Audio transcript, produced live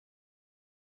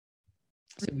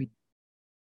So I don't know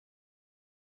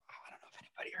if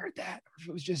anybody heard that or if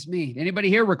it was just me. Anybody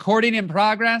here? Recording in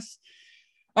progress.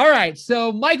 All right.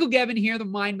 So Michael Gevin here, the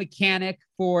Mind Mechanic,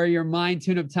 for your Mind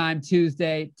Tune-Up Time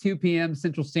Tuesday, 2 p.m.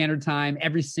 Central Standard Time,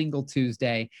 every single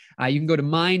Tuesday. You can go to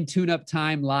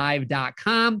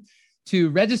mindtuneuptimelive.com to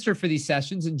register for these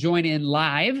sessions and join in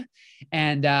live.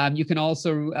 And you can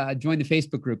also join the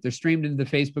Facebook group. They're streamed into the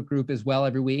Facebook group as well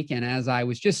every week. And as I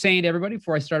was just saying to everybody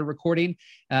before I started recording,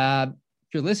 if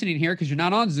you're listening here, because you're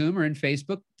not on Zoom or in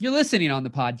Facebook, you're listening on the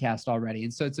podcast already.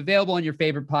 And so it's available on your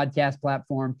favorite podcast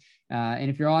platform. And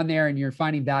if you're on there and you're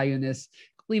finding value in this,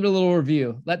 leave a little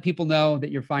review. Let people know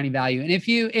that you're finding value. And if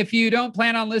you don't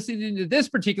plan on listening to this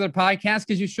particular podcast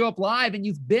because you show up live and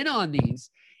you've been on these,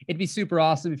 it'd be super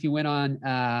awesome if you went on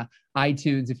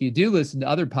iTunes, if you do listen to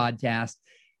other podcasts,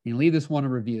 and leave this one a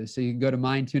review. So you can go to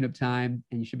Mind Tune-Up Time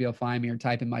and you should be able to find me, or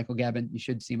type in Michael Gevin. You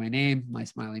should see my name, my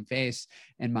smiling face,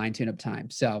 and Mind Tune-Up Time.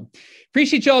 So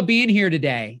appreciate y'all being here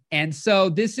today. And so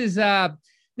this is a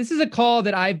call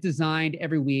that I've designed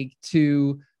every week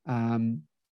to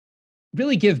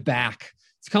really give back.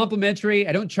 It's complimentary.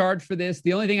 I don't charge for this.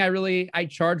 The only thing I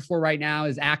charge for right now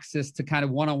is access to kind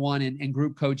of one-on-one and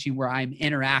group coaching where I'm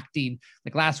interacting.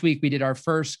 Like last week, we did our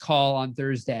first call on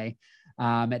Thursday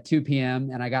at 2 p.m.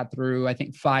 And I got through, I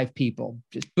think, 5 people,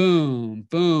 just boom,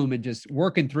 boom, and just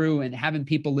working through and having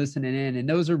people listening in. And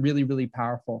those are really, really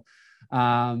powerful.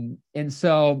 And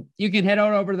so you can head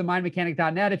on over to the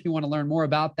mindmechanic.net if you want to learn more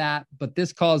about that. But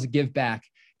this call is a give back.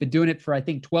 Been doing it for, I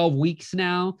think, 12 weeks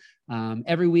now.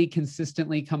 Every week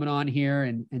consistently coming on here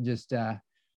and just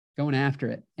going after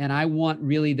it. And I want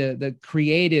really the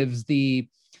creatives,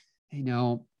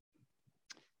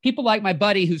 people like my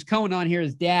buddy who's coming on here,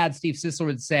 his dad, Steve Sissler,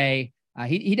 would say,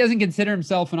 he doesn't consider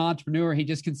himself an entrepreneur. He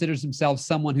just considers himself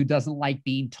someone who doesn't like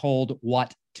being told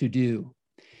what to do.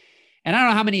 And I don't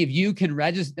know how many of you can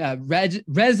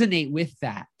resonate with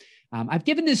that. I've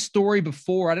given this story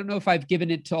before. I don't know if I've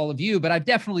given it to all of you, but I've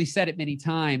definitely said it many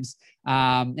times.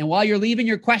 And while you're leaving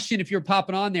your question, if you're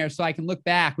popping on there so I can look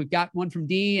back, we've got one from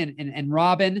Dee and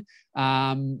Robin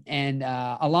and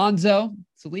Alonzo.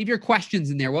 So leave your questions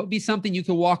in there. What would be something you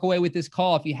could walk away with this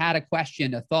call if you had a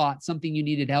question, a thought, something you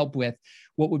needed help with?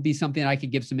 What would be something I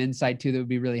could give some insight to that would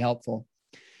be really helpful?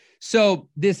 So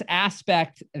this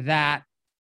aspect that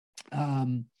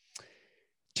two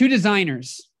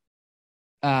designers,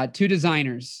 and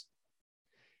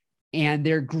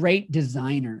they're great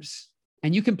designers.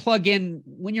 And you can plug in,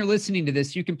 when you're listening to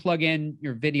this, you can plug in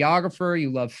your videographer.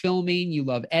 You love filming, you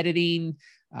love editing,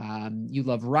 you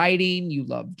love writing, you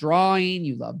love drawing,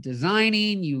 you love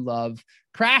designing, you love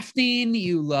crafting,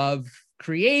 you love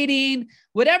creating,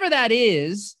 whatever that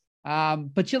is.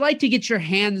 But you like to get your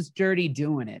hands dirty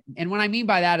doing it. And what I mean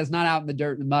by that is not out in the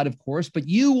dirt and mud, of course, but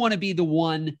you want to be the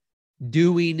one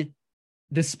doing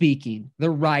the speaking, the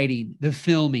writing, the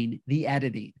filming, the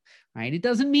editing, right? It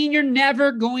doesn't mean you're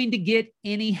never going to get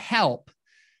any help,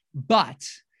 but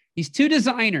these two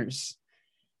designers,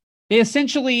 they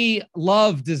essentially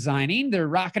love designing. They're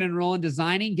rocking and rolling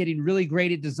designing, getting really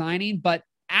great at designing, but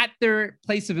at their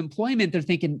place of employment, they're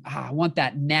thinking, I want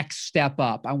that next step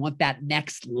up. I want that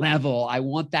next level. I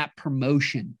want that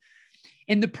promotion.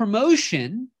 And the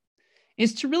promotion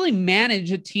is to really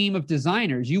manage a team of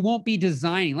designers. You won't be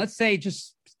designing. Let's say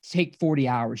just take 40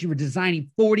 hours. You were designing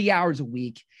 40 hours a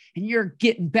week and you're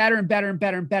getting better and better and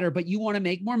better and better, but you want to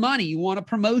make more money. You want a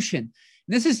promotion.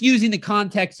 And this is using the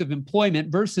context of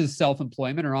employment versus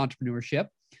self-employment or entrepreneurship.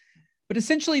 But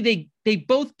essentially, they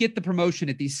both get the promotion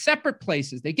at these separate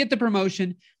places. They get the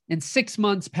promotion and 6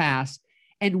 months pass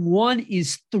and one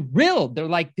is thrilled. They're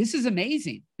like, this is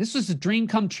amazing. This was a dream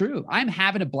come true. I'm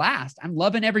having a blast. I'm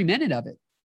loving every minute of it.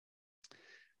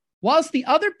 Whilst the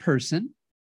other person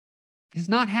is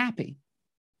not happy,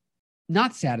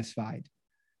 not satisfied,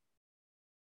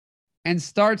 and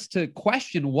starts to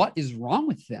question what is wrong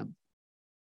with them.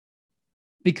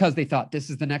 Because they thought this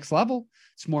is the next level.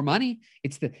 It's more money.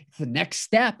 It's the next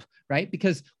step, right?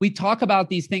 Because we talk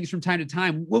about these things from time to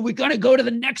time. Well, we're going to go to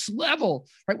the next level,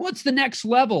 right? What's the next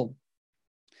level?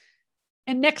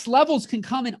 And next levels can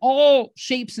come in all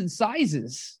shapes and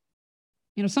sizes.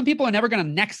 You know, some people are never going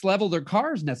to next level their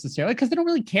cars necessarily because they don't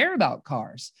really care about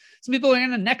cars. Some people are going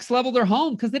to next level their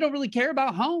home because they don't really care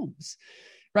about homes,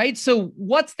 right? So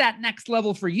what's that next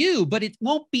level for you? But it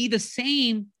won't be the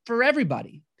same for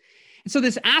everybody. And so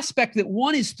this aspect that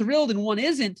one is thrilled and one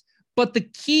isn't, but the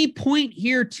key point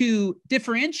here to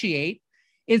differentiate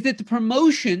is that the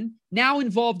promotion now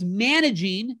involved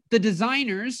managing the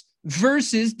designers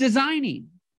versus designing.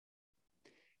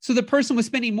 So the person was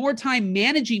spending more time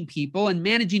managing people and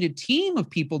managing a team of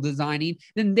people designing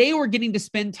than they were getting to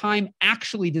spend time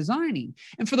actually designing.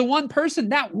 And for the one person,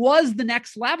 that was the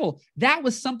next level. That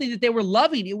was something that they were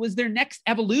loving. It was their next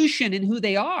evolution in who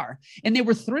they are. And they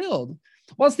were thrilled.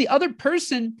 Whilst the other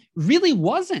person really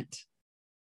wasn't.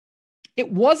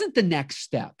 It wasn't the next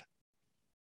step.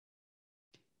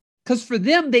 Because for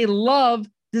them, they love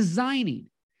designing.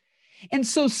 And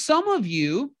so some of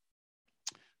you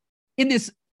in this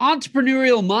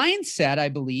entrepreneurial mindset, I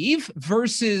believe,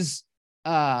 versus,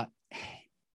 and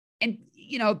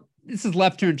this is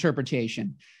left to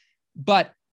interpretation,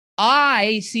 but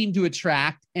I seem to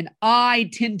attract, and I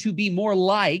tend to be more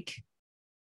like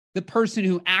the person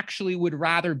who actually would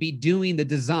rather be doing the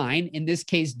design, in this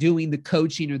case, doing the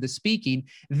coaching or the speaking,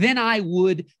 than I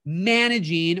would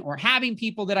managing or having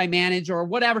people that I manage or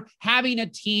whatever, having a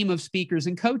team of speakers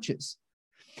and coaches.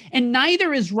 And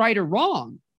neither is right or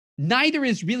wrong. Neither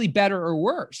is really better or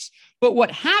worse. But what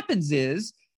happens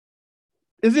is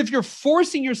if you're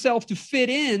forcing yourself to fit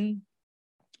in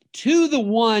to the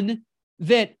one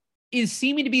that is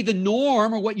seeming to be the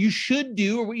norm or what you should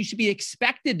do or what you should be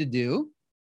expected to do,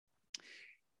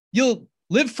 you'll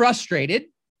live frustrated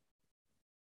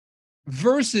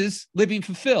versus living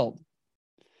fulfilled.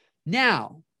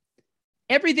 Now,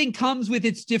 everything comes with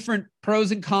its different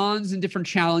pros and cons and different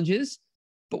challenges.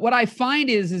 But what I find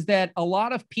is that a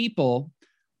lot of people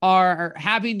are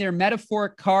having their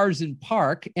metaphoric cars in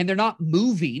park and they're not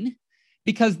moving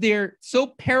because they're so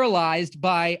paralyzed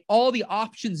by all the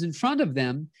options in front of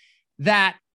them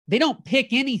that they don't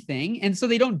pick anything. And so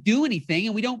they don't do anything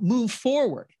and we don't move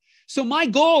forward. So my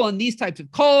goal on these types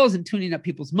of calls and tuning up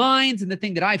people's minds, and the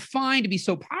thing that I find to be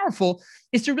so powerful,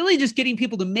 is to really just getting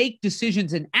people to make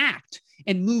decisions and act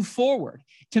and move forward,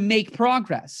 to make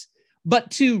progress, but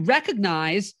to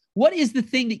recognize what is the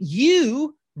thing that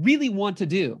you really want to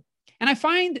do. And I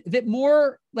find that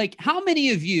more like, how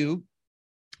many of you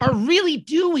are really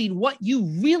doing what you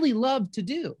really love to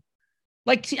do?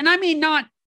 Like, and I mean, not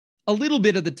a little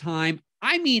bit of the time,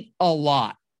 I mean a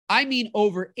lot. I mean,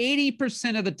 over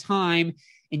 80% of the time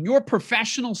in your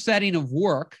professional setting of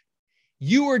work,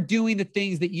 you are doing the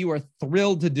things that you are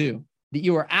thrilled to do, that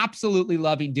you are absolutely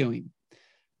loving doing,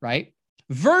 right?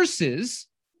 Versus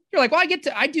you're like, well,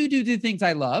 I do things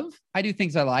I love. I do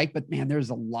things I like, but man,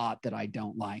 there's a lot that I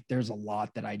don't like. There's a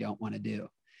lot that I don't want to do.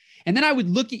 And then I would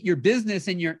look at your business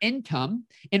and your income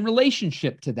in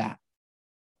relationship to that.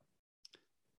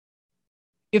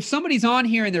 If somebody's on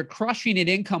here and they're crushing it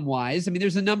income-wise, I mean,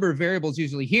 there's a number of variables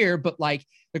usually here, but like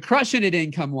they're crushing it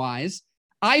income-wise,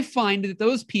 I find that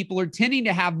those people are tending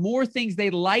to have more things they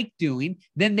like doing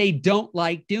than they don't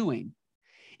like doing.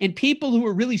 And people who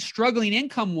are really struggling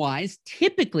income-wise,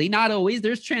 typically, not always,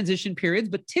 there's transition periods,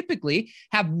 but typically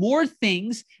have more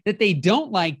things that they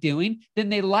don't like doing than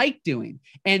they like doing.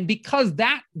 And because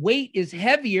that weight is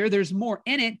heavier, there's more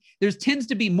in it, there tends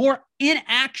to be more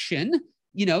inaction.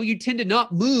 You know, you tend to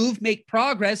not move, make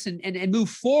progress, and move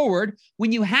forward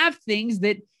when you have things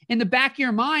that in the back of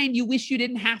your mind, you wish you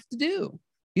didn't have to do.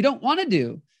 You don't want to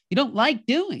do. You don't like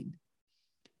doing,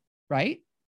 right?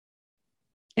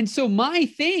 And so my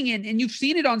thing, and you've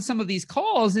seen it on some of these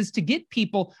calls, is to get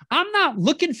people, I'm not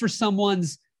looking for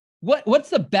someone's, what's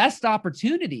the best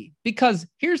opportunity? Because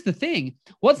here's the thing,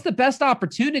 what's the best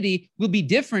opportunity will be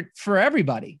different for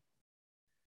everybody.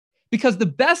 Because the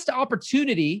best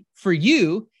opportunity for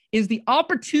you is the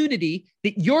opportunity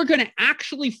that you're going to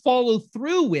actually follow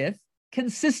through with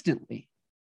consistently,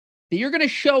 that you're going to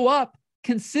show up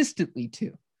consistently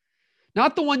to.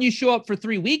 Not the one you show up for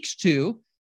 3 weeks to,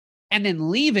 and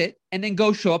then leave it and then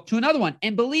go show up to another one.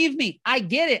 And believe me, I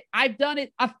get it. I've done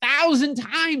it 1,000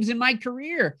 times in my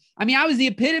career. I mean, I was the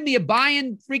epitome of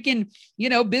buying freaking,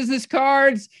 business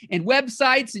cards and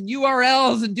websites and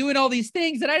URLs and doing all these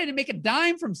things that I didn't make a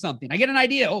dime from something. I get an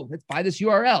idea. Oh, let's buy this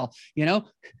URL,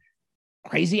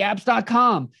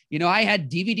 crazyapps.com. I had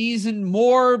DVDs and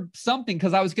more something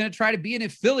because I was going to try to be an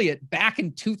affiliate back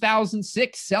in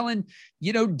 2006, selling,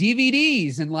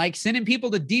 DVDs and like sending people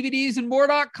to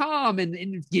DVDsandmore.com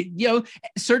and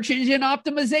search engine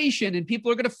optimization. And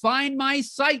people are going to find my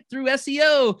site through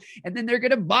SEO. And then they're going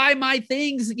to buy my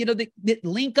things, that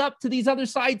link up to these other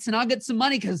sites, and I'll get some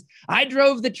money because I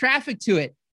drove the traffic to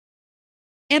it.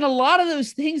 And a lot of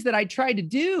those things that I tried to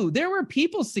do, there were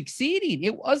people succeeding.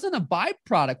 It wasn't a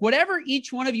byproduct. Whatever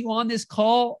each one of you on this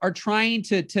call are trying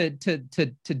to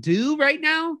do right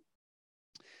now,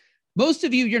 most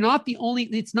of you, you're not the only,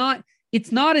 it's not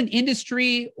an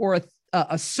industry or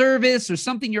a service or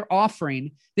something you're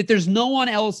offering that there's no one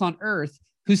else on earth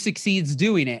who succeeds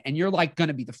doing it. And you're like going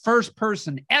to be the first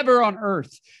person ever on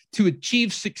earth to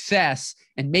achieve success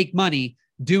and make money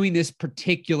doing this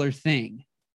particular thing.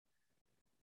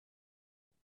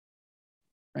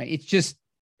 Right?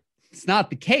 It's not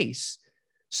the case.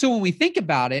 So when we think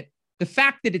about it, the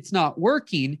fact that it's not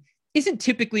working isn't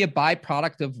typically a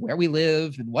byproduct of where we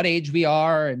live and what age we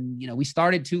are. And, we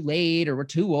started too late, or we're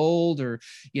too old, or,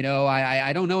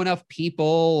 I don't know enough people,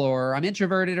 or I'm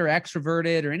introverted or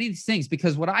extroverted, or any of these things.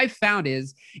 Because what I've found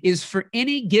is for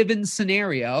any given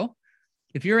scenario,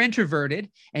 if you're introverted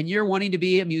and you're wanting to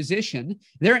be a musician,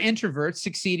 there are introverts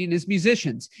succeeding as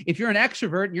musicians. If you're an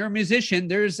extrovert and you're a musician,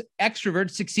 there's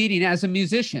extroverts succeeding as a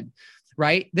musician,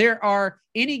 right? There are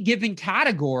any given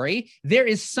category, there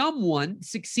is someone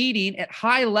succeeding at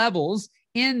high levels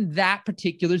in that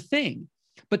particular thing.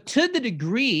 But to the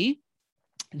degree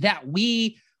that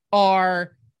we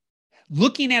are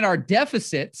looking at our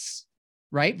deficits,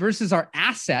 right, versus our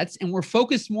assets, and we're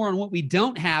focused more on what we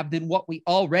don't have than what we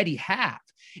already have.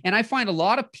 And I find a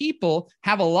lot of people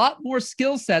have a lot more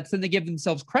skill sets than they give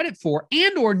themselves credit for,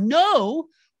 and or know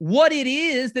what it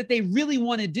is that they really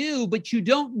want to do, but you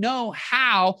don't know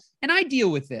how. And I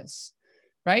deal with this,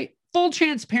 right? Full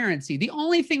transparency. The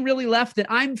only thing really left that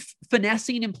I'm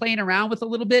finessing and playing around with a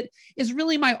little bit is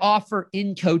really my offer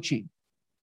in coaching.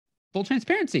 Full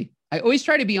transparency. I always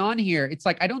try to be on here. It's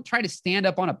like I don't try to stand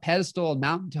up on a pedestal and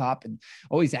mountaintop and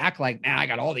always act like, I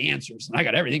got all the answers and I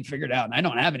got everything figured out and I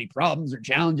don't have any problems or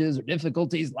challenges or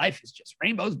difficulties. Life is just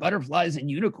rainbows, butterflies,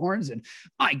 and unicorns. And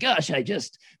my gosh,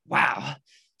 wow.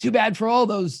 Too bad for all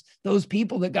those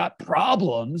people that got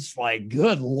problems. Like,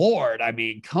 good Lord. I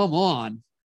mean, come on.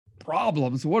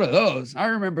 Problems. What are those? I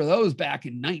remember those back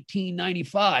in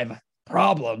 1995.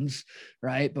 Problems,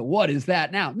 right? But what is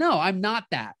that now? No, I'm not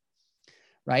that.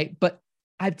 Right. But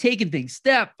I've taken things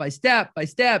step by step by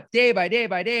step, day by day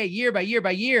by day, year by year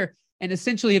by year, and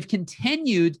essentially have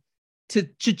continued to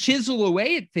chisel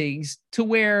away at things to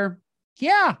where,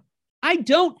 I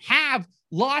don't have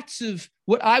lots of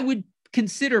what I would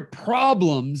consider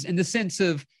problems in the sense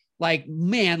of like,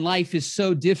 man, life is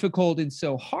so difficult and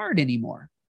so hard anymore.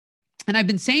 And I've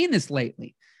been saying this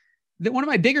lately, that one of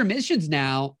my bigger missions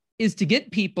now is to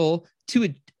get people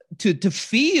to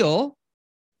feel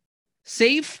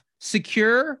safe,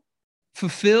 secure,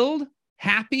 fulfilled,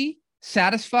 happy,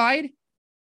 satisfied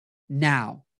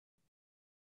now,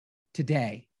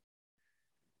 today,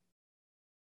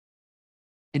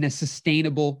 in a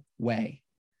sustainable way,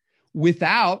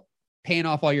 without paying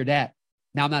off all your debt.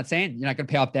 Now, I'm not saying you're not going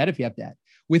to pay off debt if you have debt,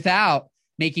 without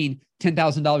making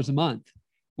 $10,000 a month,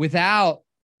 without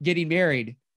getting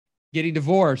married, getting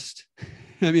divorced.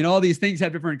 I mean, all these things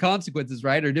have different consequences,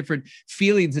 right? Or different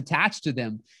feelings attached to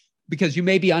them. Because you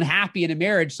may be unhappy in a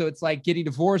marriage. So it's like getting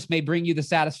divorced may bring you the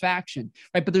satisfaction,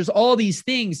 right? But there's all these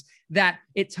things that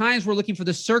at times we're looking for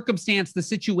the circumstance, the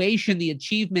situation, the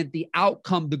achievement, the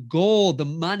outcome, the goal, the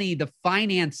money, the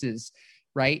finances,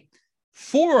 right?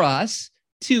 For us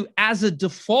to, as a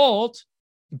default,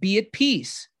 be at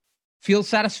peace, feel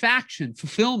satisfaction,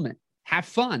 fulfillment, have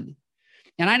fun.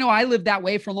 And I know I lived that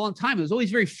way for a long time. It was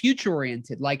always very future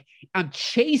oriented. Like I'm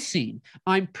chasing,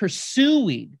 I'm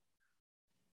pursuing.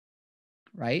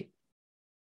 Right?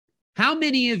 How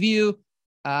many of you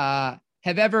have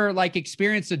ever like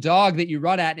experienced a dog that you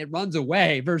run at and it runs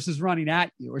away versus running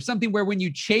at you, or something where when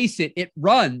you chase it, it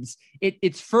runs,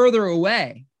 it's further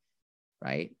away,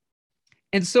 right?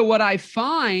 And so what I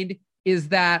find is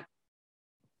that,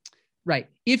 right,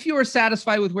 if you are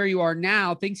satisfied with where you are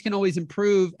now, things can always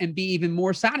improve and be even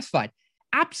more satisfied.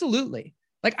 Absolutely.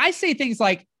 Like I say things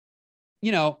like,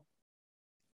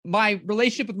 my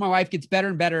relationship with my wife gets better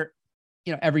and better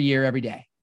every year, every day,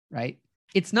 right?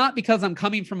 It's not because I'm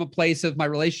coming from a place of my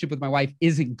relationship with my wife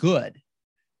isn't good,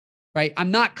 right?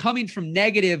 I'm not coming from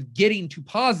negative, getting to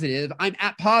positive. I'm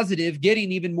at positive,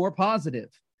 getting even more positive,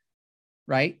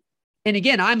 right? And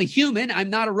again, I'm a human.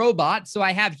 I'm not a robot. So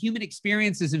I have human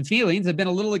experiences and feelings. I've been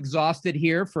a little exhausted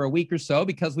here for a week or so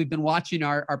because we've been watching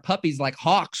our puppies like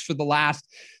hawks for the last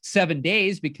 7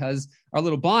 days because our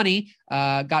little Bonnie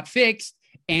got fixed.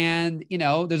 And,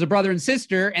 there's a brother and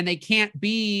sister and they can't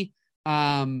be,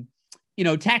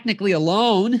 technically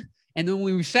alone. And then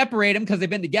when we separate them because they've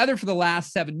been together for the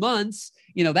last 7 months,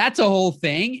 that's a whole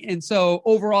thing. And so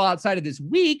overall, outside of this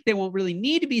week, they won't really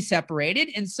need to be separated.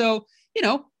 And so,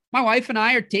 my wife and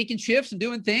I are taking shifts and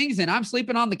doing things and I'm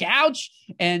sleeping on the couch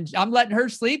and I'm letting her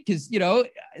sleep because,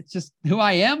 it's just who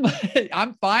I am.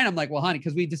 I'm fine. I'm like, well, honey,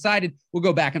 because we decided we'll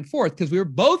go back and forth because we were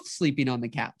both sleeping on the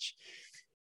couch.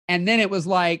 And then it was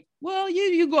like, well,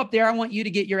 you go up there. I want you to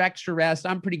get your extra rest.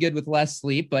 I'm pretty good with less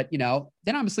sleep, but then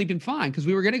I'm sleeping fine because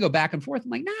we were going to go back and forth. I'm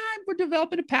like, nah, we're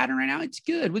developing a pattern right now. It's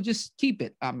good. We'll just keep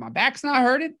it. My back's not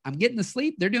hurting. I'm getting the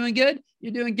sleep. They're doing good.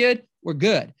 You're doing good. We're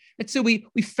good. And so we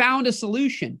found a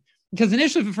solution, because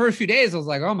initially for the first few days, I was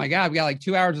like, oh my God, we got like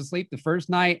 2 hours of sleep the first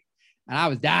night and I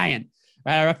was dying.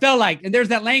 Right? I felt like, and there's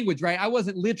that language, right? I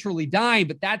wasn't literally dying,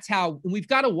 but that's how, and we've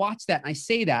got to watch that. And I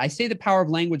say the power of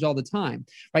language all the time,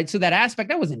 right? So that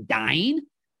aspect, I wasn't dying.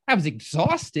 I was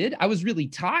exhausted. I was really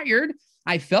tired.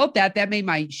 I felt that made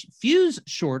my fuse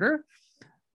shorter,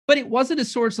 but it wasn't a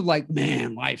source of like,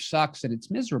 man, life sucks and it's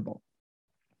miserable.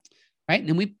 Right. And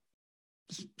then we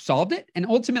solved it. And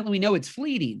ultimately we know it's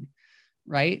fleeting.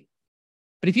 Right.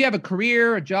 But if you have a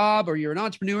career, a job, or you're an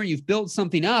entrepreneur, you've built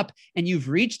something up and you've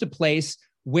reached a place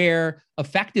where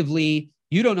effectively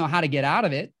you don't know how to get out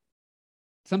of it.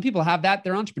 Some people have that.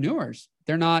 They're entrepreneurs.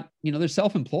 They're not, they're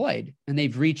self-employed and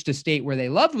they've reached a state where they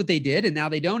loved what they did and now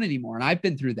they don't anymore. And I've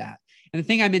been through that. And the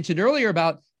thing I mentioned earlier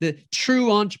about the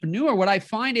true entrepreneur, what I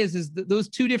find is those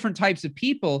two different types of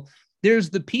people. There's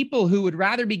the people who would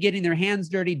rather be getting their hands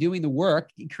dirty, doing the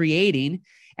work, creating.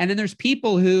 And then there's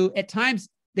people who at times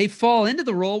they fall into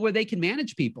the role where they can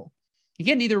manage people.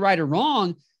 Again, neither right or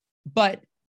wrong, but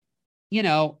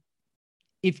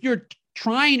if you're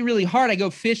trying really hard, I go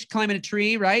fish, climbing a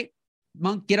tree, right?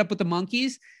 Get up with the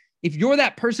monkeys. If you're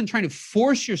that person trying to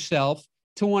force yourself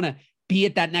to want to be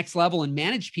at that next level and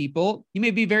manage people, you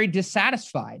may be very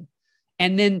dissatisfied.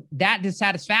 And then that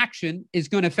dissatisfaction is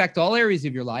going to affect all areas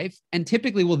of your life and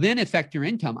typically will then affect your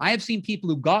income. I have seen people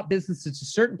who got businesses to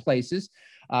certain places.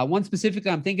 One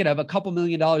specifically I'm thinking of, a couple $1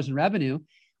 million in revenue.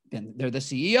 Then they're the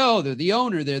CEO, they're the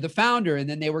owner, they're the founder. And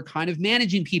then they were kind of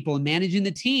managing people and managing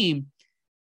the team.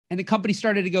 And the company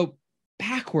started to go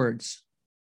backwards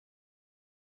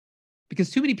because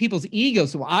too many people's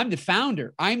egos. So well, I'm the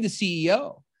founder, I'm the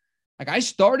CEO. Like I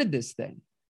started this thing.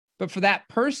 But for that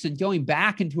person going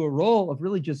back into a role of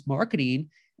really just marketing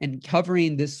and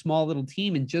covering this small little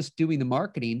team and just doing the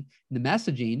marketing and the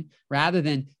messaging, rather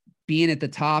than being at the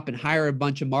top and hire a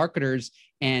bunch of marketers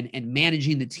and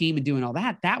managing the team and doing all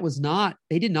that,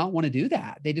 they did not want to do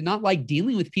that. They did not like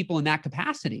dealing with people in that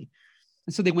capacity.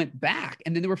 And so they went back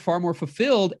and then they were far more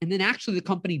fulfilled. And then actually the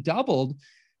company doubled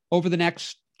over the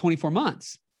next 24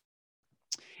 months.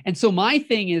 And so my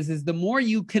thing is the more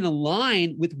you can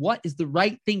align with what is the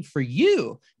right thing for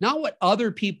you, not what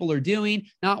other people are doing,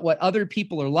 not what other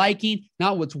people are liking,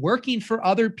 not what's working for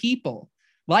other people.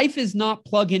 Life is not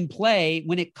plug and play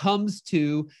when it comes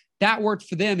to that worked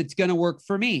for them. It's going to work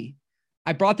for me.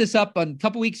 I brought this up a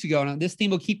couple of weeks ago, and this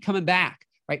theme will keep coming back,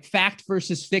 right? Fact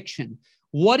versus fiction.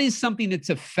 What is something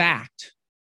that's a fact,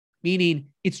 meaning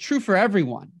it's true for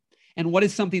everyone? And what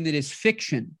is something that is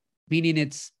fiction, meaning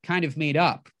it's kind of made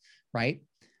up, right?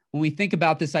 When we think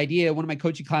about this idea, one of my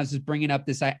coaching classes is bringing up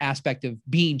this aspect of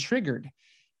being triggered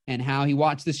and how he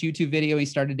watched this YouTube video. He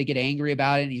started to get angry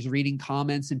about it and he's reading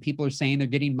comments and people are saying they're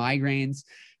getting migraines,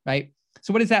 right?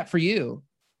 So what is that for you?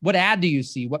 What ad do you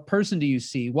see? What person do you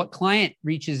see? What client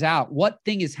reaches out? What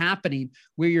thing is happening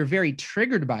where you're very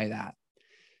triggered by that?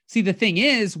 See, the thing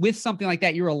is, with something like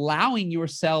that, you're allowing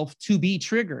yourself to be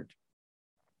triggered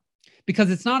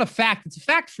because it's not a fact. It's a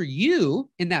fact for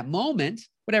you in that moment,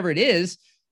 whatever it is.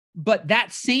 But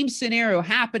that same scenario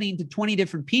happening to 20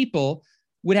 different people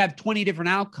would have 20 different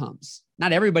outcomes.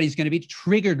 Not everybody's going to be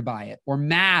triggered by it or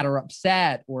mad or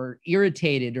upset or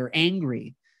irritated or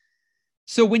angry.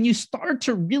 So when you start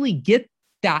to really get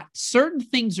that certain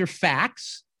things are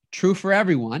facts, true for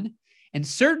everyone, and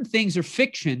certain things are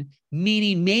fiction,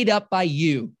 meaning made up by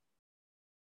you.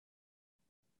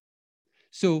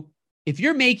 So if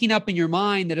you're making up in your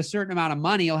mind that a certain amount of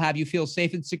money will have you feel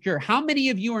safe and secure, how many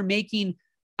of you are making,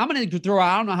 I'm going to throw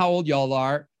out, I don't know how old y'all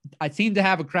are. I seem to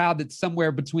have a crowd that's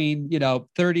somewhere between,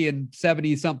 30 and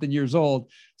 70 something years old.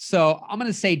 So I'm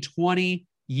going to say 20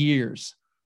 years.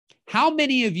 How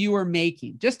many of you are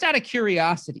making, just out of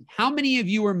curiosity, how many of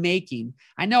you are making,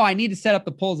 I know I need to set up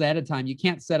the polls ahead of time. You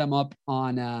can't set them up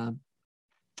on,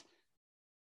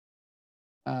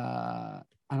 I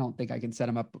don't think I can set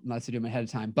them up unless I do them ahead of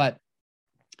time, but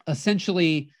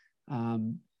essentially,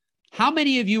 how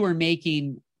many of you are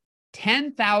making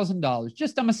 $10,000?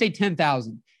 Just, I'm going to say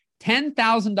 10,000,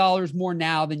 $10,000 more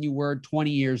now than you were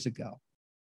 20 years ago.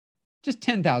 Just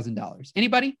 $10,000.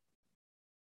 Anybody?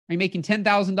 Are you making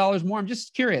 $10,000 more? I'm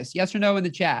just curious. Yes or no in the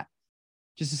chat.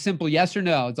 Just a simple yes or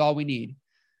no. It's all we need.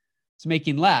 It's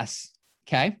making less.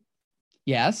 Okay.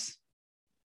 Yes.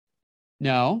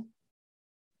 No.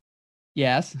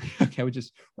 Yes. Okay. We're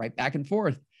just right back and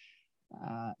forth.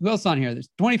 Who else on here? There's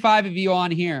 25 of you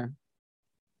on here.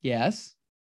 Yes.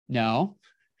 No.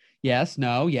 Yes,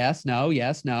 no, yes, no,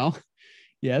 yes, no,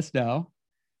 yes, no,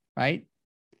 right?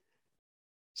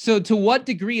 So to what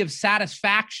degree of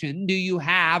satisfaction do you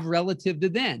have relative to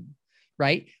then,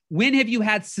 right? When have you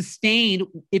had sustained,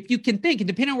 if you can think, and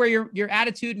depending on where your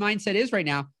attitude mindset is right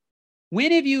now,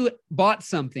 when have you bought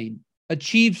something,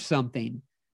 achieved something,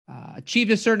 achieved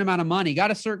a certain amount of money,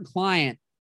 got a certain client,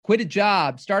 quit a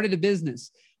job, started a business?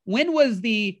 When was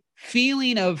the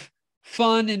feeling of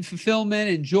fun and fulfillment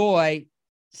and joy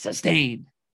sustained?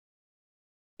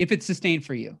 If it's sustained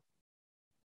for you,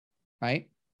 right?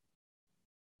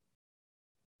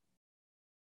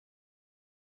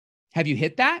 Have you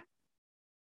hit that?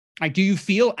 Like, do you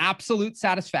feel absolute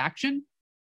satisfaction?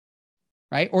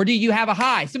 Right? Or do you have a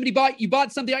high? You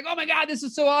bought something like, oh my God, this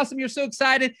is so awesome. You're so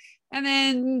excited. And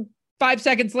then 5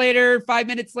 seconds later, 5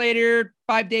 minutes later,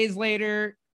 5 days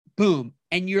later, boom.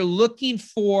 And you're looking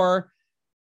for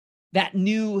that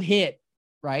new hit,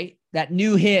 right? That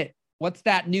new hit. What's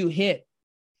that new hit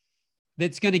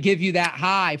that's going to give you that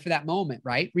high for that moment,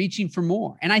 right? Reaching for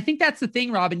more. And I think that's the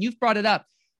thing, Robin, you've brought it up.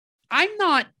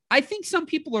 I think some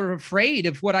people are afraid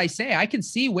of what I say. I can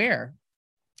see where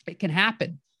it can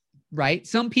happen, right?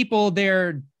 Some people,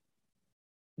 their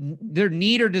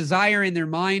need or desire in their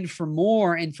mind for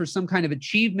more and for some kind of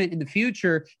achievement in the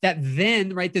future, that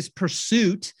then, right, this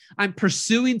pursuit, I'm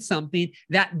pursuing something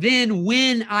that then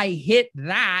when I hit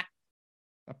that,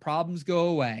 the problems go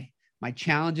away. My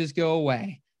challenges go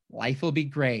away. Life will be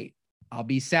great. I'll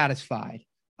be satisfied.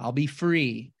 I'll be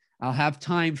free. I'll have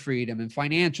time freedom and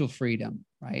financial freedom,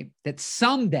 right? That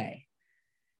someday.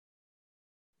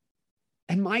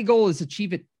 And my goal is to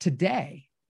achieve it today.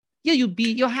 Yeah,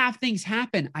 you'll have things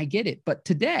happen. I get it. But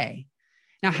today,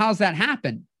 now, how's that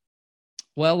happen?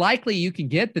 Well, likely you can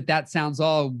get that sounds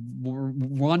all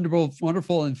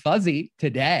wonderful and fuzzy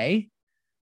today,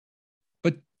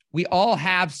 but we all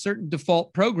have certain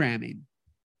default programming,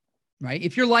 right?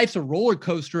 If your life's a roller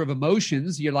coaster of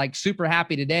emotions, you're like super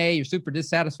happy today, you're super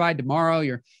dissatisfied tomorrow,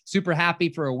 you're super happy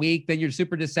for a week, then you're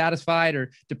super dissatisfied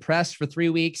or depressed for 3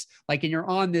 weeks, like, and you're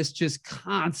on this just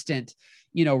constant,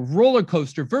 roller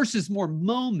coaster versus more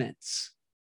moments.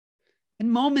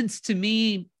 And moments to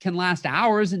me can last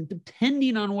hours, and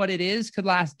depending on what it is, could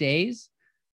last days.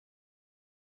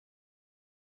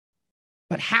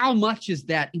 But how much is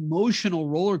that emotional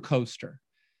roller coaster,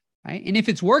 right? And if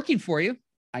it's working for you,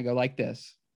 I go like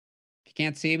this. If you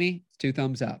can't see me, it's 2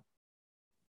 thumbs up.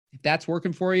 If that's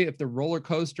working for you, if the roller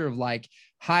coaster of like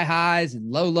high highs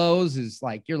and low lows is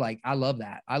like, you're like, I love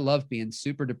that. I love being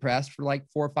super depressed for like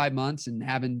 4 or 5 months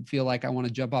and feel like I want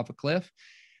to jump off a cliff.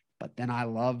 But then I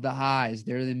love the highs.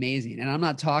 They're amazing. And I'm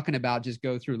not talking about just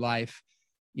go through life,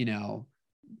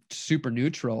 super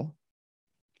neutral,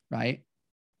 right?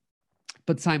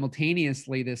 But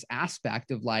simultaneously, this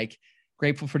aspect of like,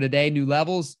 grateful for today, new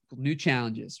levels, new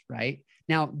challenges, right?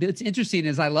 Now, what's interesting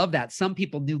is I love that. Some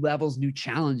people, new levels, new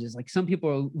challenges. Like, some people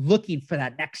are looking for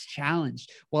that next challenge,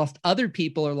 whilst other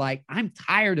people are like, I'm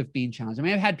tired of being challenged. I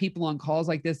mean, I've had people on calls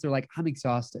like this. They're like, I'm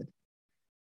exhausted,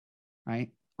 right?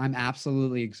 I'm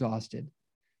absolutely exhausted.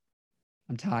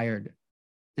 I'm tired.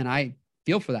 And I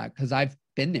feel for that because I've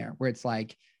been there where it's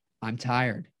like, I'm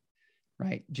tired,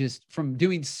 right? Just from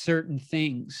doing certain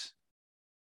things,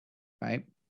 right?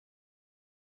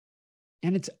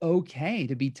 And it's okay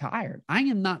to be tired. I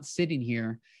am not sitting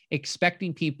here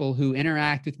expecting people who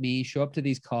interact with me, show up to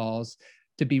these calls,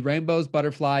 to be rainbows,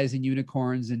 butterflies, and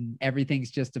unicorns, and everything's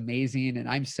just amazing. And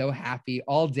I'm so happy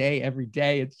all day, every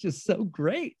day. It's just so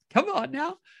great. Come on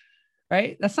now,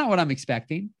 right? That's not what I'm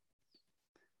expecting.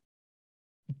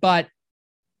 But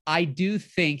I do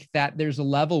think that there's a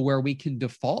level where we can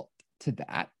default to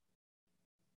that,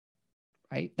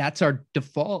 right? That's our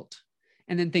default.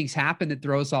 And then things happen that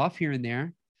throw us off here and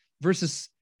there, versus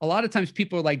a lot of times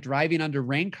people are like driving under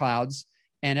rain clouds,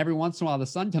 and every once in a while the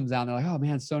sun comes out and they're like, oh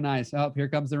man, it's so nice. Oh, here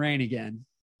comes the rain again.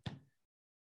 I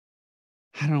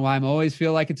don't know why I'm always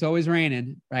feel like it's always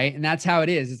raining, right? And that's how it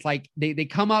is. It's like they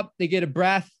come up, they get a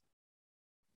breath,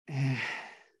 and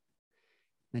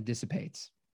it dissipates,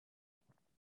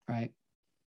 right?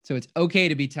 So it's okay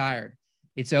to be tired.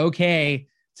 It's okay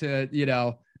to,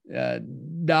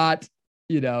 not,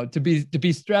 to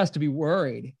be stressed, to be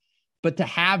worried, but to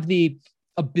have the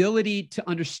ability to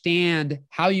understand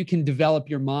how you can develop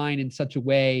your mind in such a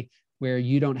way where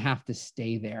you don't have to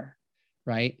stay there,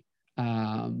 right?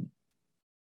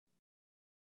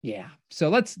 Yeah. So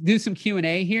let's do some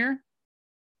Q&A here.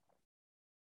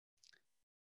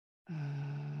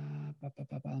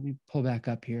 Let me pull back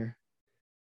up here.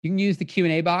 You can use the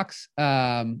Q&A box.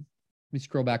 Let me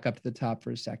scroll back up to the top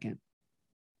for a second.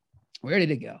 Where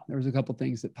did it go? There was a couple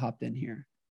things that popped in here.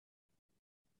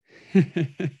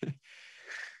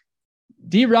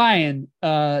 D. Ryan,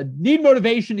 need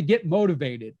motivation to get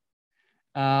motivated.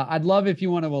 I'd love if you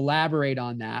want to elaborate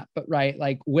on that, but right,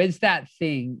 like, what's that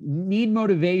thing? Need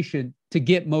motivation to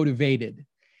get motivated.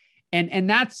 And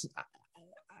that's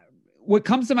what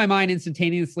comes to my mind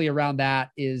instantaneously around that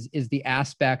is the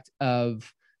aspect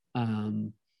of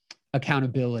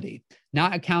accountability,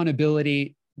 not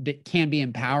accountability that can be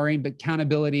empowering, but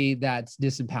accountability that's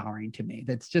disempowering to me.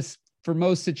 That's just, for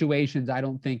most situations, I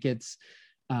don't think it's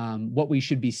what we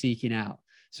should be seeking out.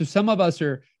 So some of us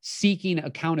are seeking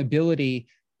accountability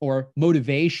or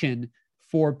motivation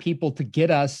for people to get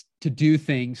us to do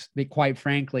things that, quite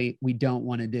frankly, we don't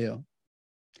want to do.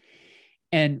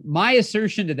 And my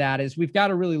assertion to that is we've got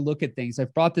to really look at things.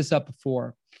 I've brought this up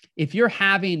before. If you're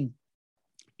having,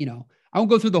 I won't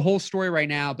go through the whole story right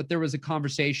now, but there was a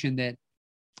conversation that,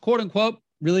 quote unquote,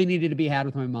 really needed to be had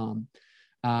with my mom.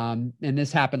 And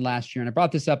this happened last year. And I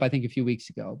brought this up, I think, a few weeks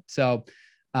ago. So,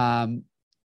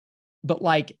 but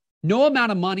like, no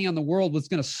amount of money on the world was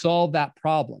going to solve that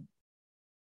problem,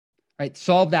 right?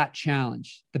 Solve that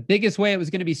challenge. The biggest way it was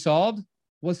going to be solved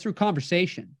was through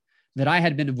conversation that I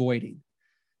had been avoiding.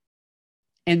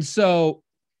 And so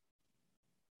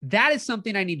that is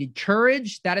something I needed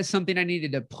courage. That is something I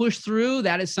needed to push through.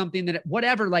 That is something that,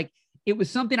 whatever, like, it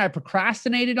was something I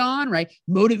procrastinated on, right?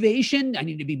 Motivation. I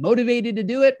need to be motivated to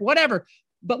do it, whatever.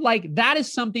 But like, that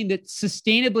is something that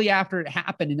sustainably after it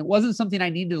happened, and it wasn't something I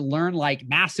needed to learn like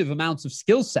massive amounts of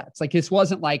skill sets. Like, this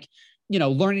wasn't like,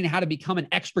 learning how to become an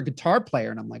expert guitar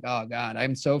player. And I'm like, oh God,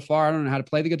 I'm so far, I don't know how to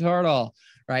play the guitar at all.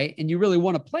 Right. And you really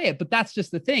want to play it, but that's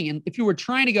just the thing. And if you were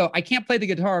trying to go, I can't play the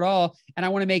guitar at all, and I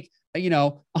want to make,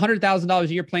 $100,000 a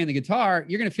year playing the guitar,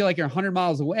 you're going to feel like you're 100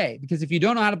 miles away. Because if you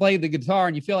don't know how to play the guitar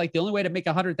and you feel like the only way to make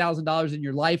 $100,000 in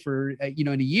your life or, in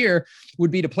a year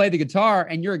would be to play the guitar,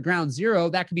 and you're at ground zero,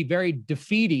 that could be very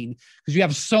defeating because you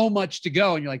have so much to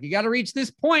go. And you're like, you got to reach this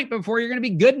point before you're going to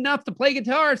be good enough to play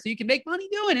guitar so you can make money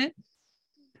doing it.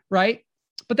 Right.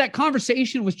 But that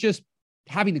conversation was just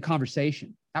having the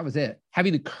conversation. That was it.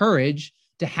 Having the courage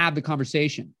to have the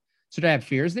conversation. So did I have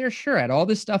fears there? Sure. I had all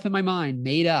this stuff in my mind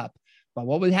made up about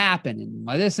what would happen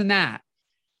and this and that.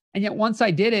 And yet once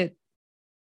I did it,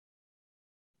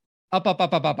 up,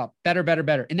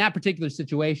 better in that particular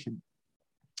situation.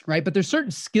 Right. But there's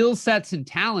certain skill sets and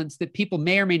talents that people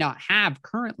may or may not have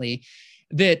currently,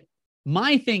 that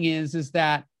my thing is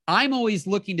that I'm always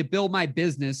looking to build my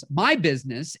business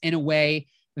in a way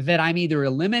that I'm either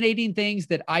eliminating things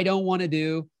that I don't want to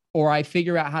do, or I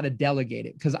figure out how to delegate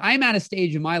it. Because I'm at a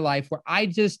stage in my life where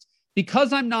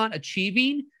because I'm not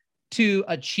achieving to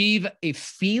achieve a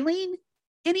feeling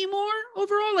anymore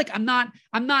overall. Like, I'm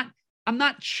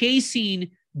not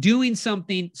chasing doing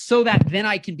something so that then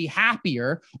I can be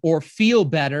happier or feel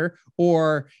better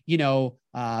or,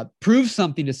 prove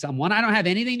something to someone. I don't have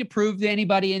anything to prove to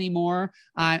anybody anymore.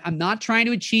 I'm not trying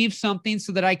to achieve something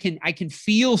so that I can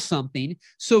feel something.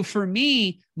 So for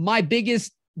me, my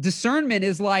biggest discernment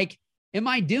is like, am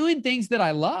I doing things that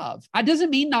I love? It doesn't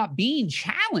mean not being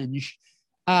challenged.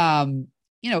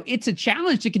 It's a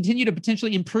challenge to continue to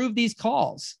potentially improve these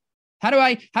calls. How do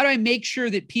I make sure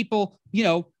that people,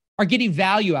 are getting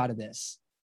value out of this?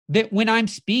 That when I'm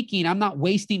speaking, I'm not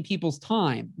wasting people's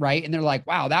time, right? And they're like,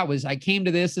 wow, I came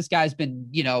to this guy's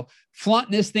been,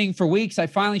 flaunting this thing for weeks. I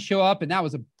finally show up and that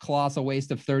was a colossal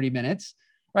waste of 30 minutes.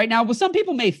 Right now, well, some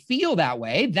people may feel that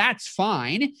way. That's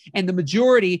fine. And the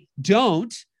majority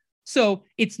don't. So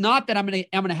it's not that I'm going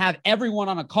to have everyone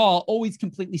on a call always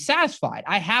completely satisfied.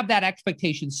 I have that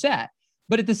expectation set.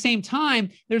 But at the same time,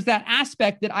 there's that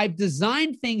aspect that I've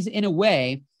designed things in a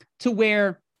way to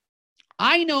where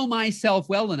I know myself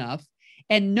well enough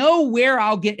and know where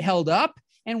I'll get held up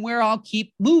and where I'll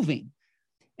keep moving.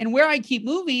 And where I keep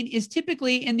moving is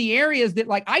typically in the areas that,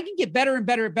 like, I can get better and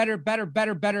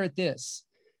better at this.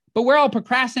 But where I'll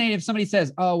procrastinate if somebody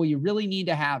says, oh, well, you really need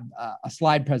to have a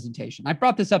slide presentation. I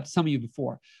brought this up to some of you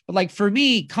before, but like for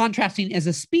me, contrasting as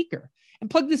a speaker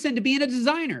and plug this into being a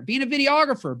designer, being a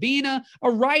videographer, being a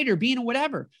writer, being a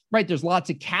whatever, right? There's lots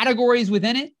of categories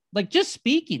within it. Like just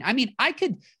speaking. I mean, I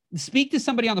could speak to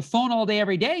somebody on the phone all day,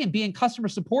 every day and be in customer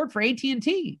support for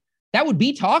AT&T. That would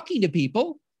be talking to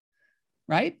people,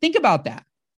 right? Think about that.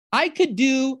 I could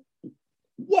do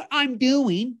what I'm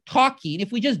doing, talking.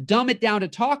 If we just dumb it down to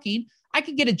talking, I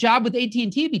could get a job with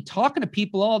AT&T, be talking to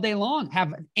people all day long,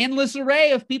 have an endless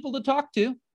array of people to talk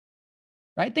to,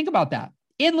 right? Think about that.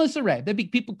 Endless array. There'd be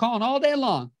people calling all day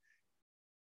long.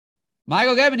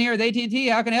 Michael Gavin here with AT&T.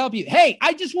 How can I help you? Hey,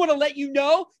 I just want to let you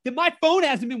know that my phone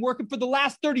hasn't been working for the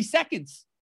last 30 seconds.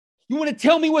 You want to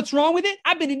tell me what's wrong with it?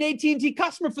 I've been an AT&T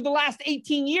customer for the last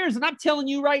 18 years, and I'm telling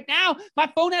you right now, my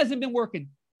phone hasn't been working.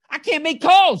 I can't make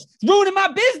calls. It's ruining my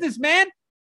business, man.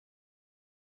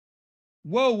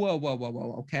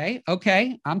 Whoa.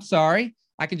 Okay. I'm sorry.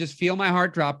 I can just feel my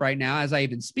heart drop right now as I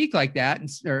even speak like that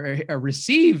or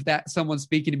receive that someone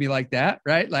speaking to me like that,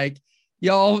 right? Like,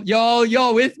 y'all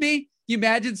with me? You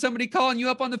imagine somebody calling you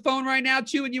up on the phone right now,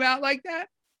 chewing you out like that?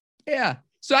 Yeah.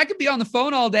 So I could be on the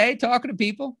phone all day talking to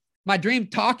people. My dream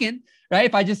talking, right?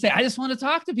 If I just say, I just want to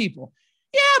talk to people.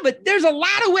 Yeah, but there's a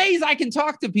lot of ways I can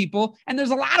talk to people, and there's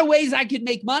a lot of ways I could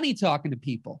make money talking to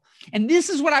people. And this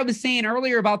is what I was saying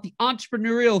earlier about the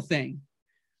entrepreneurial thing.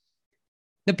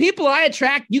 The people I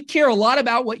attract, you care a lot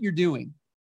about what you're doing,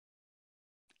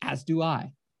 as do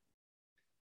I.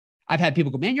 I've had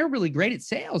people go, man, you're really great at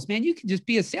sales, man. You can just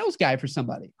be a sales guy for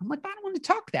somebody. I'm like, I don't want to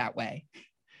talk that way,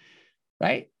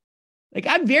 right? Like,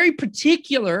 I'm very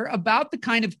particular about the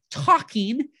kind of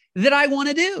talking that I want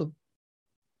to do.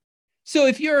 So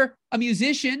if you're a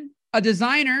musician, a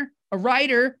designer, a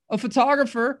writer, a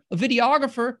photographer, a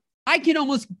videographer, I can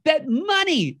almost bet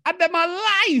money, I bet my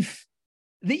life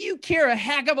that you care a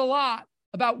heck of a lot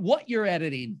about what you're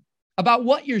editing, about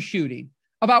what you're shooting,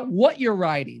 about what you're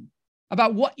writing,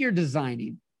 about what you're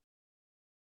designing.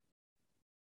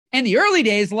 In the early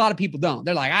days, a lot of people don't.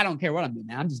 They're like, I don't care what I'm doing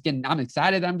now. I'm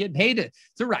excited that I'm getting paid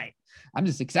to write. I'm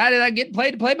just excited I'm getting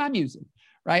paid to play my music,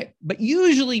 right? But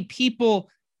usually people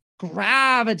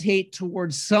gravitate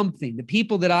towards something. The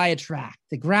people that I attract,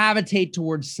 they gravitate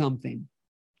towards something.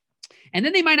 And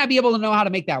then they might not be able to know how to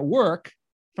make that work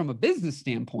from a business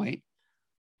standpoint,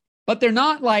 but they're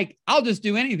not like, I'll just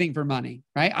do anything for money,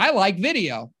 right? I like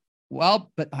video.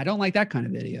 Well, but I don't like that kind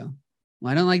of video.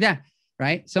 Well, I don't like that,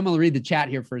 right? Someone will read the chat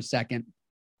here for a second.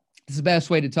 It's the best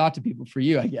way to talk to people for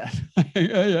you, I guess.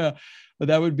 Yeah, but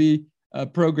that would be a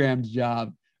programmed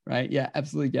job, right? Yeah,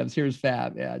 absolutely, Gebs. Here's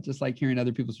Fab. Yeah, just like hearing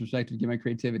other people's perspectives, give my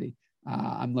creativity.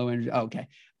 I'm low energy. Oh, okay.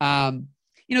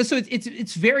 So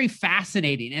it's very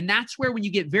fascinating. And that's where when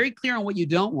you get very clear on what you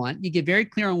don't want, you get very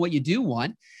clear on what you do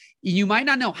want, you might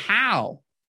not know how.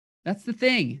 That's the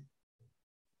thing.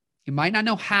 You might not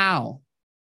know how,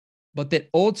 but that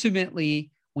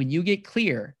ultimately when you get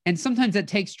clear, and sometimes it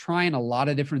takes trying a lot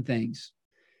of different things.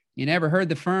 You never heard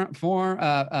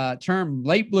the term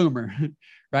late bloomer,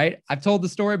 right? I've told the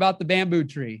story about the bamboo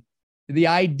tree. The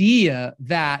idea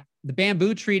that the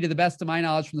bamboo tree, to the best of my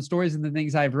knowledge from the stories and the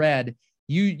things I've read,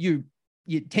 you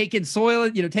taking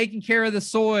soil, taking care of the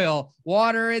soil,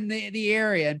 water in the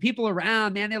area, and people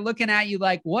around, man, they're looking at you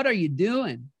like, what are you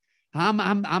doing?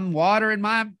 I'm watering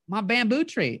my bamboo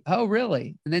tree. Oh,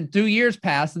 really? And then 2 years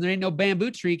pass and there ain't no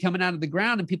bamboo tree coming out of the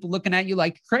ground and people looking at you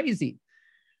like crazy.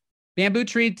 Bamboo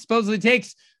tree supposedly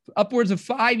takes upwards of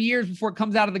 5 years before it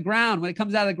comes out of the ground. When it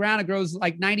comes out of the ground, it grows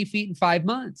like 90 feet in 5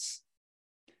 months.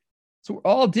 So we're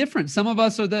all different. Some of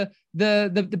us are the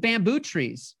bamboo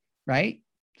trees, right?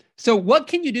 So what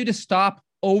can you do to stop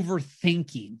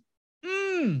overthinking?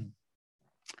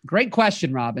 Great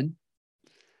question, Robin.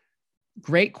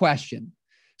 Great question.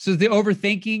 So the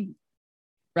overthinking,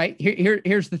 right?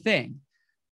 Here's the thing.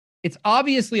 It's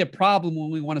obviously a problem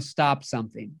when we want to stop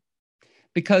something,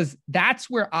 because that's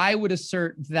where I would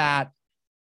assert that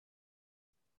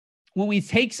when we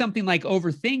take something like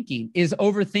overthinking, is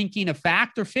overthinking a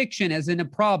fact or fiction as in a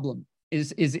problem?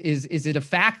 Is it a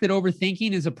fact that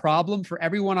overthinking is a problem for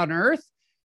everyone on earth?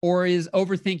 Or is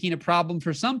overthinking a problem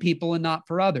for some people and not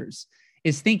for others?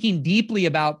 Is thinking deeply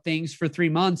about things for 3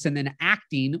 months and then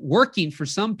acting, working for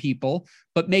some people,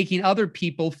 but making other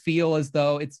people feel as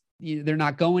though they're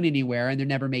not going anywhere and they're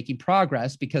never making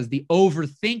progress because the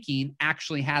overthinking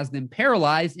actually has them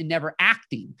paralyzed and never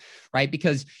acting, right?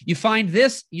 Because you find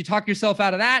this, you talk yourself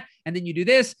out of that, and then you do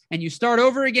this and you start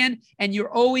over again, and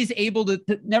you're always able to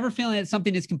never feeling that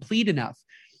something is complete enough.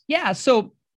 Yeah.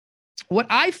 So what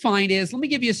I find is, let me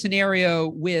give you a scenario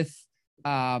with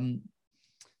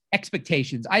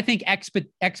expectations. I think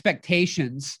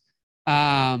expectations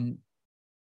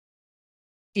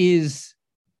is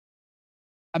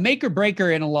a make or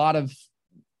breaker in a lot of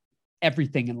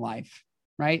everything in life,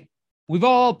 right? We've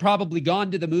all probably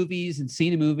gone to the movies and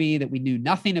seen a movie that we knew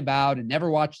nothing about and never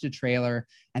watched a trailer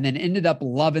and then ended up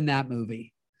loving that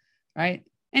movie, right?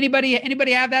 Anybody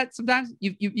have that sometimes?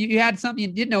 You had something,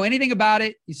 you didn't know anything about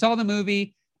it. You saw the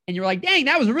movie and you're like, dang,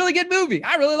 that was a really good movie.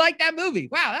 I really liked that movie.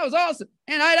 Wow, that was awesome.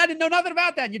 And I didn't know nothing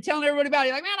about that. And you're telling everybody about it.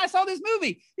 You're like, man, I saw this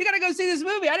movie. You got to go see this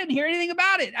movie. I didn't hear anything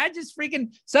about it. I just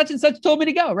freaking such and such told me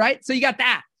to go, right? So you got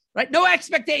that, right? No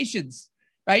expectations,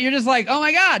 right? You're just like, oh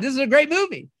my God, this is a great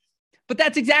movie. But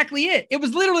that's exactly it. It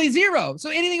was literally zero.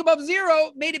 So anything above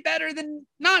zero made it better than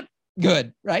not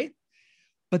good, right?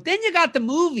 But then you got the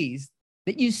movies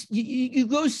that you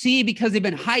go see because they've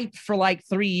been hyped for like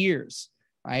 3 years,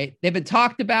 right? They've been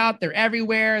talked about. They're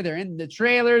everywhere. They're in the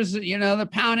trailers, they're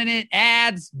pounding it,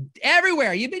 ads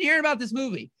everywhere. You've been hearing about this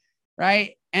movie,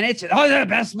 right? And it's, the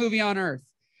best movie on earth.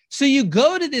 So you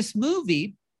go to this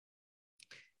movie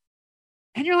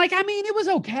and you're like, it was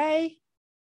okay.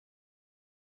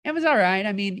 It was all right.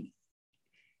 It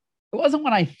wasn't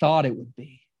what I thought it would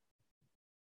be.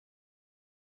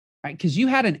 Right? Because you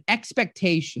had an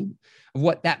expectation of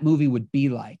what that movie would be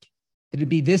like. It'd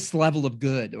be this level of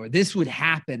good, or this would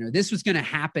happen, or this was going to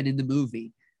happen in the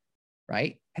movie.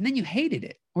 Right? And then you hated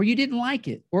it, or you didn't like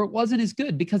it, or it wasn't as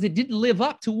good because it didn't live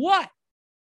up to what?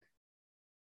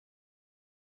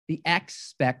 The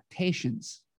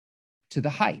expectations, to the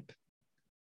hype.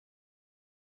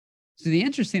 So the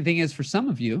interesting thing is, for some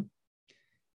of you,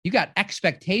 you got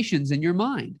expectations in your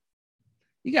mind.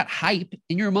 You got hype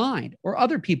in your mind, or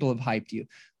other people have hyped you.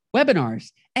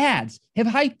 Webinars, ads have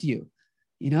hyped you.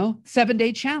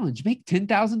 7-day challenge, make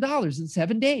 $10,000 in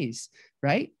 7 days,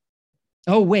 right?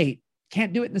 Oh, wait,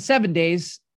 can't do it in the 7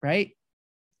 days, right?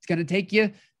 It's going to take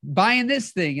you buying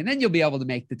this thing, and then you'll be able to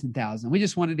make the 10,000. We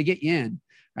just wanted to get you in,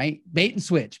 right? Bait and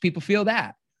switch. People feel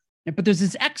that. But there's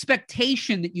this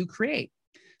expectation that you create.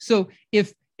 So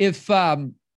if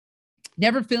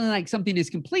never feeling like something is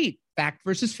complete, fact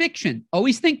versus fiction.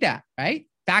 Always think that, right?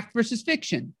 Fact versus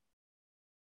fiction.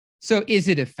 So is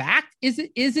it a fact? Is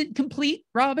it complete,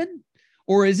 Robin?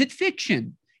 Or is it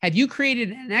fiction? Have you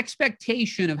created an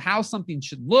expectation of how something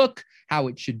should look, how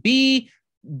it should be,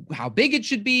 how big it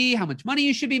should be, how much money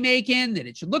you should be making, that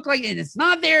it should look like, and it's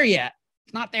not there yet.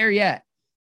 It's not there yet.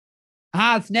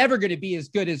 It's never going to be as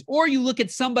good as, or you look at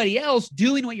somebody else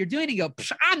doing what you're doing and go,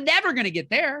 I'm never going to get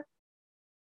there.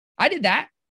 I did that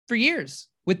for years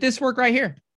with this work right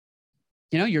here.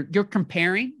 You're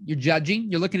comparing, you're judging,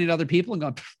 you're looking at other people and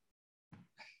going,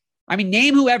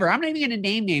 name whoever. I'm not even going to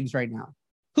name names right now.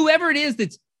 Whoever it is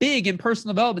that's big in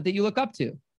personal development that you look up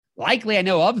to. Likely I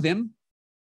know of them,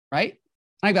 right?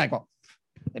 I'd be like, well,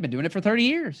 they've been doing it for 30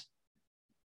 years.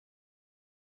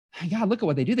 God, look at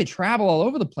what they do. They travel all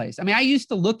over the place. I used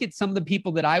to look at some of the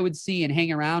people that I would see and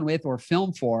hang around with or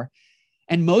film for,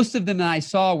 and most of them that I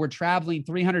saw were traveling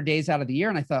 300 days out of the year.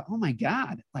 And I thought, oh my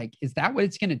God, is that what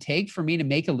it's going to take for me to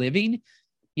make a living,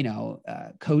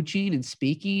 coaching and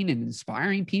speaking and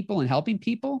inspiring people and helping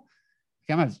people?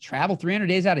 I'm going to travel 300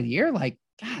 days out of the year. God,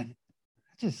 that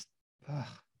just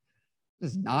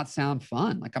does not sound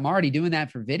fun. I'm already doing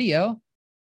that for video.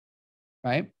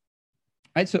 Right.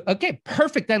 Right. So, okay,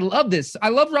 perfect. I love this. I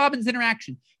love Robin's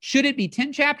interaction. Should it be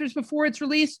 10 chapters before it's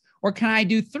released, or can I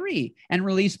do 3 and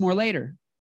release more later?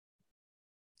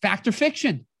 Fact or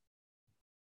fiction?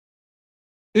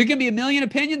 There can be a million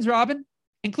opinions, Robin,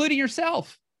 including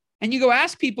yourself. And you go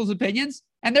ask people's opinions,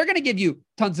 and they're going to give you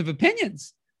tons of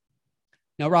opinions.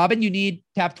 No, Robin, you need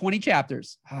to have 20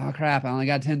 chapters. Oh, crap. I only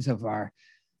got 10 so far.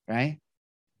 Right.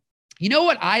 You know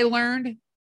what I learned?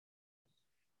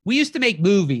 We used to make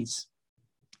movies.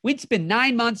 We'd spend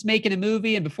 9 months making a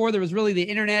movie, and before there was really the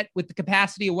internet with the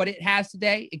capacity of what it has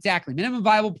today, exactly, minimum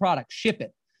viable product, ship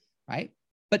it, right?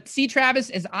 But see,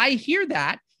 Travis, as I hear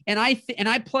that, and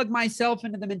I plug myself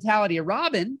into the mentality of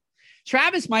Robin,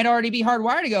 Travis might already be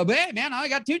hardwired to go, hey, man, I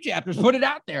got 2 chapters, put it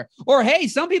out there. Or, hey,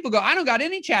 some people go, I don't got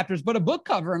any chapters but a book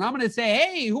cover, and I'm going to say,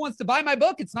 hey, who wants to buy my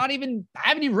book? I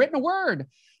haven't even written a word,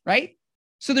 right?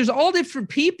 So there's all different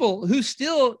people who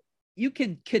still, you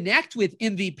can connect with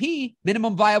MVP,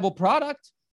 minimum viable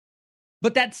product,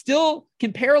 but that still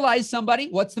can paralyze somebody.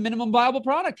 What's the minimum viable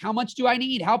product? How much do I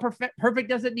need? How perfect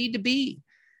does it need to be?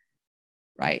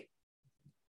 Right?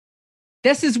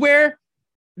 This is where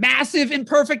massive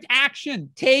imperfect action,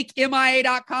 take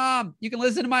MIA.com. You can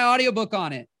listen to my audiobook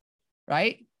on it,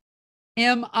 right?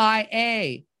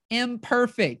 MIA,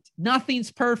 imperfect.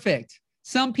 Nothing's perfect.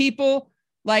 Some people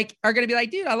are going to be like,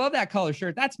 dude, I love that color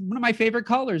shirt. That's one of my favorite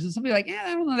colors. And somebody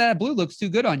I don't know, that blue looks too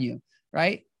good on you.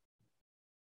 Right.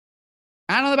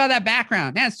 I don't know about that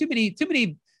background. Man, it's too many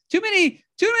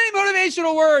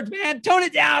motivational words, man. Tone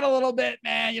it down a little bit,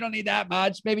 man. You don't need that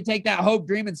much. Maybe take that hope,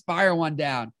 dream, inspire one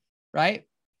down. Right.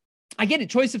 I get it.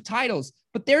 Choice of titles,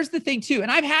 but there's the thing too.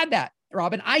 And I've had that,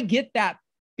 Robin. I get that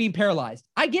being paralyzed.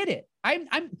 I get it. I'm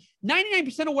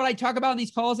 99% of what I talk about in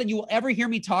these calls and you will ever hear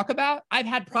me talk about, I've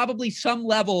had probably some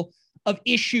level of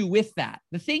issue with that.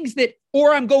 The things that,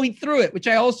 or I'm going through it, which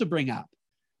I also bring up,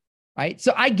 right?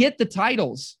 So I get the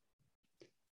titles.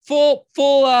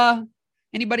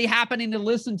 Anybody happening to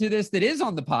listen to this that is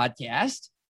on the podcast,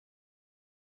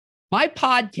 my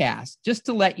podcast, just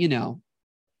to let you know,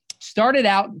 started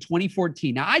out in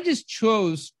 2014. Now I just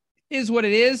chose is what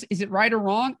it is. Is it right or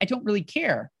wrong? I don't really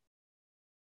care.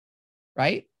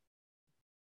 Right?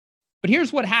 But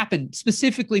here's what happened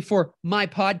specifically for my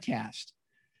podcast.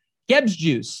 Geb's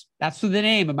Juice. That's the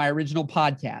name of my original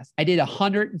podcast. I did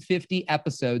 150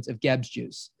 episodes of Geb's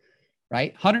Juice,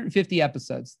 right? 150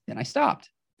 episodes. Then I stopped.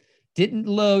 Didn't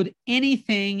load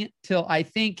anything till I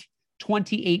think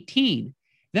 2018.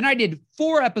 Then I did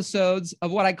 4 episodes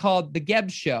of what I called the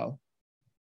Geb Show.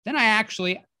 Then I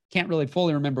actually can't really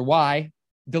fully remember why,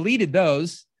 deleted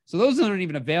those. So those aren't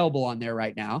even available on there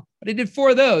right now. But I did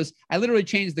 4 of those. I literally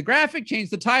changed the graphic,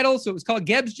 changed the title. So it was called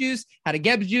Geb's Juice, had a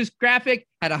Geb's Juice graphic,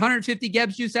 had 150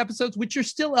 Geb's Juice episodes, which are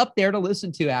still up there to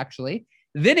listen to, actually.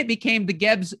 Then it became the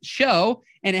Geb's Show,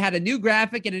 and it had a new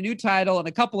graphic and a new title and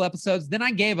a couple episodes. Then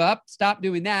I gave up, stopped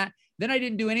doing that. Then I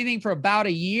didn't do anything for about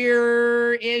a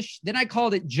year-ish. Then I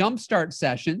called it Jumpstart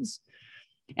Sessions.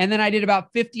 And then I did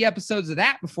about 50 episodes of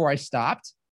that before I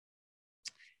stopped.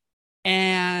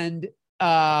 And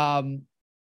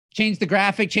changed the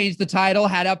graphic, changed the title,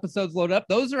 had episodes loaded up.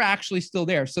 Those are actually still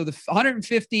there. So the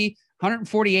 150,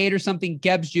 148 or something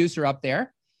Geb's Juice are up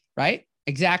there, right?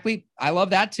 Exactly. I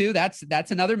love that too. That's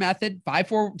another method. 5,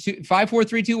 4,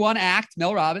 3, 2, 1 act,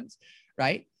 Mel Robbins,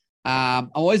 right?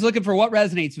 I'm always looking for what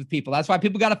resonates with people. That's why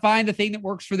people got to find the thing that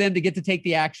works for them to get to take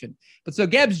the action. But so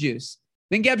Geb's Juice,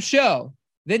 then Geb's Show,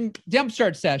 then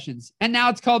Jumpstart Sessions, and now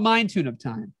it's called Mind Tune-Up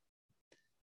Time,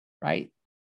 right?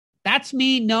 That's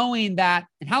me knowing that.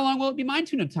 And how long will it be Mind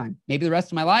Tune-Up Time? Maybe the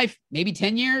rest of my life, maybe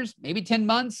 10 years, maybe 10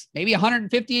 months, maybe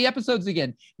 150 episodes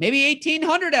again, maybe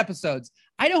 1,800 episodes.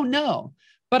 I don't know,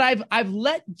 but I've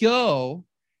let go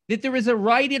that there is a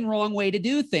right and wrong way to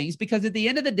do things, because at the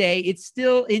end of the day, it's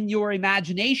still in your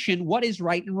imagination what is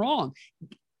right and wrong.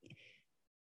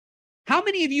 How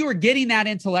many of you are getting that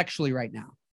intellectually right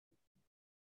now?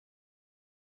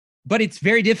 But it's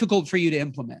very difficult for you to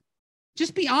implement.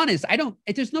 Just be honest.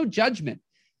 There's no judgment,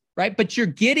 right? But you're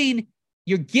getting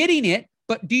it,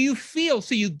 but do you feel,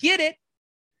 so you get it,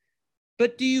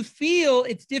 but do you feel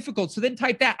it's difficult? So then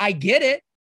type that, I get it.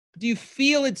 Do you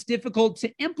feel it's difficult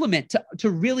to implement, to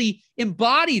really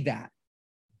embody that?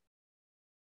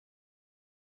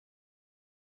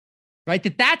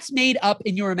 Right? That's made up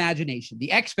in your imagination.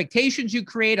 The expectations you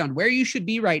create on where you should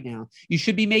be right now. You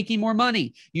should be making more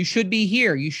money. You should be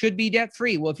here. You should be debt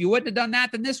free. Well, if you wouldn't have done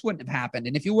that, then this wouldn't have happened.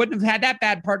 And if you wouldn't have had that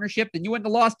bad partnership, then you wouldn't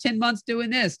have lost 10 months doing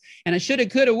this. And I shoulda,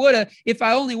 coulda, woulda, if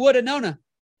I only woulda known,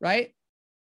 right?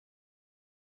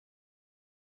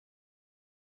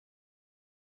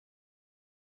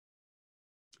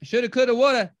 Shoulda, coulda,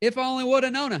 woulda, if I only woulda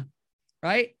known,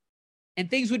 right? And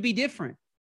things would be different.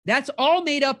 That's all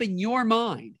made up in your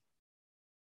mind.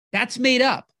 That's made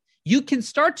up. You can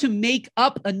start to make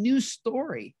up a new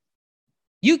story.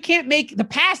 You can't make, the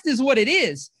past is what it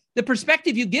is. The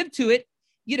perspective you give to it,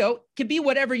 can be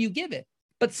whatever you give it.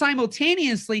 But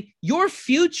simultaneously, your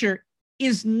future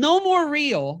is no more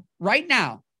real right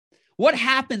now. What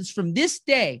happens from this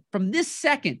day, from this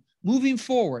second, moving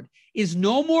forward, is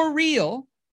no more real,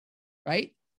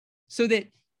 right? So that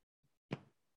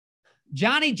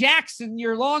Johnny Jackson,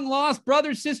 your long lost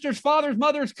brother, sister's father's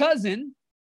mother's cousin,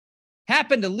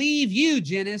 happened to leave you,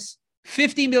 Janice,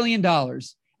 $50 million.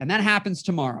 And that happens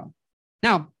tomorrow.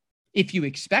 Now, if you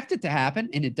expect it to happen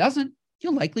and it doesn't,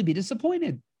 you'll likely be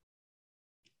disappointed.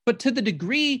 But to the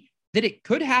degree that it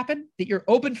could happen, that you're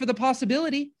open for the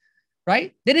possibility,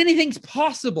 right? That anything's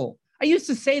possible. I used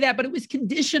to say that, but it was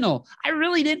conditional. I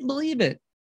really didn't believe it.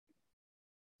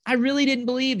 I really didn't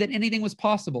believe that anything was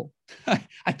possible.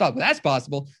 I thought, well, that's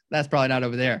possible. That's probably not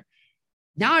over there.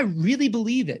 Now I really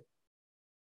believe it.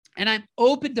 And I'm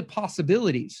open to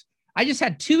possibilities. I just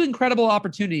had 2 incredible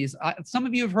opportunities. Some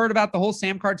of you have heard about the whole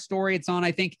Sam Cart story. It's on,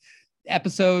 I think,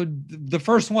 episode, the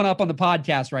first one up on the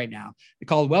podcast right now. It's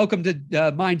called Welcome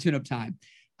to Mind Tune-Up Time.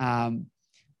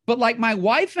 But like my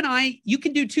wife and I, you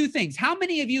can do 2 things. How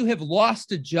many of you have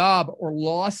lost a job or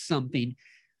lost something?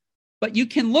 But you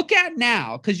can look at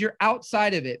now because you're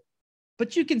outside of it,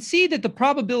 but you can see that the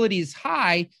probability is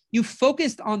high. You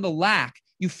focused on the lack.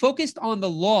 You focused on the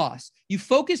loss. You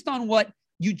focused on what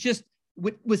you just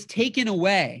was taken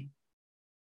away.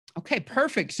 Okay,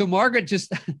 perfect. So Margaret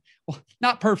just, well,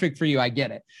 not perfect for you. I get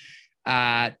it.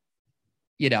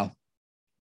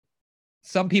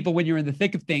 Some people, when you're in the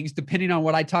thick of things, depending on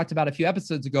what I talked about a few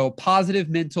episodes ago, positive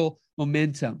mental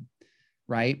momentum,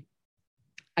 right?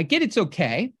 I get it's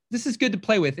okay. This is good to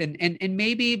play with. And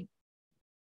maybe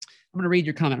I'm going to read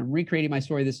your comment. I'm recreating my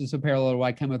story. This is so parallel to what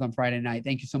I came with on Friday night.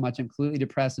 Thank you so much. I'm completely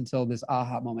depressed until this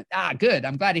aha moment. Good.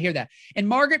 I'm glad to hear that. And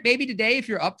Margaret, maybe today, if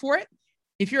you're up for it,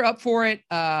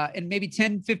 in maybe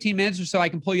 10, 15 minutes or so, I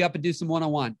can pull you up and do some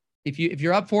one-on-one. If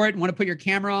you're up for it and want to put your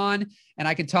camera on and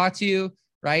I can talk to you,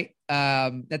 right?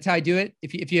 That's how I do it.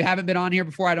 If you haven't been on here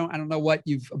before, I don't know what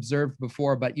you've observed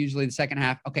before, but usually the second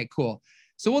half. Okay, cool.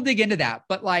 So we'll dig into that.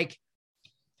 But like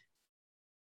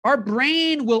our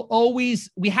brain will always,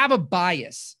 we have a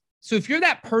bias. So if you're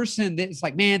that person that's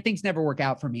like, man, things never work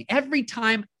out for me. Every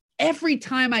time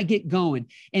I get going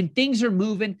and things are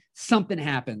moving, something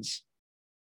happens.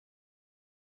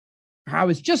 I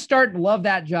was just starting to love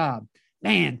that job.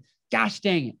 Man, gosh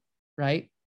dang it, right?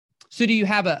 So do you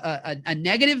have a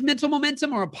negative mental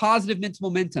momentum or a positive mental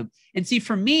momentum? And see,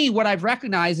 for me, what I've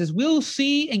recognized is we'll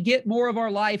see and get more of our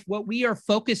life what we are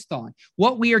focused on,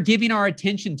 what we are giving our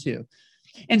attention to.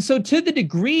 And so to the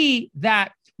degree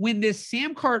that when this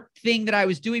Samcart thing that I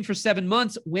was doing for 7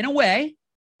 months went away,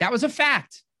 that was a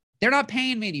fact. They're not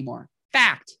paying me anymore.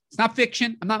 Fact. It's not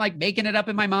fiction. I'm not like making it up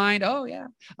in my mind. Oh yeah,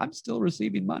 I'm still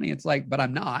receiving money. It's like, but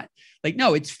I'm not. Like,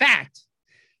 no, it's fact.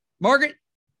 Margaret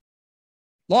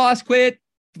lost, quit,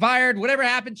 fired, whatever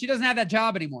happened. She doesn't have that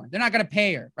job anymore. They're not going to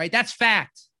pay her, right? That's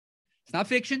fact. It's not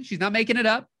fiction. She's not making it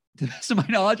up to the best of my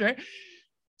knowledge, right?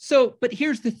 So, but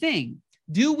here's the thing.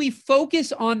 Do we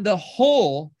focus on the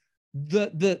hole,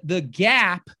 the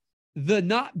gap, the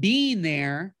not being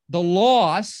there, the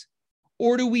loss,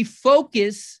 or do we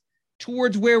focus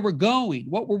towards where we're going,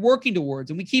 what we're working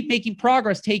towards, and we keep making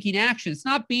progress, taking action? It's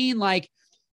not being like,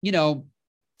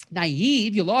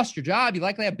 naive. You lost your job. You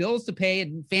likely have bills to pay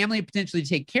and family potentially to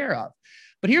take care of.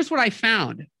 But here's what I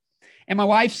found. And my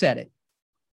wife said it.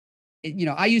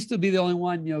 I used to be the only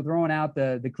one, throwing out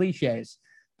the cliches.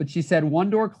 But she said,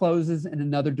 one door closes and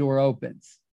another door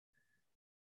opens.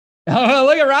 Oh,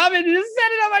 look at Robin. You just said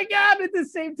it. Oh my God. At the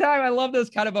same time, I love those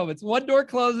kind of moments. One door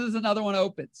closes, another one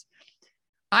opens.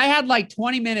 I had like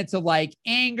 20 minutes of like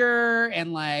anger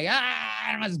and like,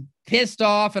 I was pissed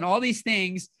off and all these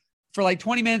things for like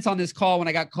 20 minutes on this call when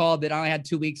I got called that I only had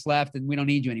 2 weeks left and we don't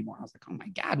need you anymore. I was like, oh my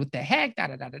God, what the heck?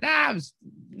 I was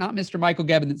not Mr. Michael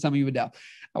Gebben that some of you would know.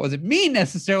 I wasn't mean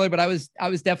necessarily, but I was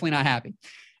definitely not happy.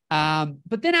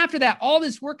 But then after that, all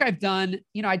this work I've done,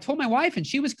 I told my wife and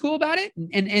she was cool about it.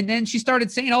 And then she started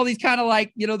saying all these kind of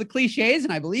like, the cliches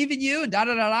and I believe in you and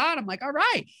And I'm like, all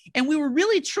right. And we were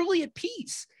really, truly at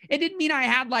peace. It didn't mean I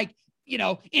had like,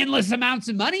 endless amounts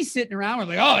of money sitting around. We're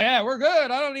like, oh yeah, we're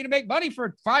good. I don't need to make money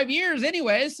for 5 years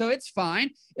anyways. So it's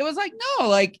fine. It was like, no,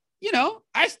 like,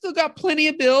 I still got plenty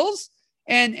of bills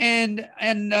and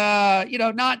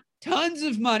not tons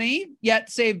of money yet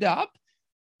saved up.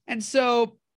 And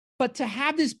so, but to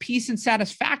have this peace and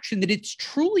satisfaction that it's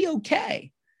truly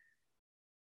okay.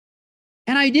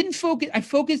 And I didn't focus, I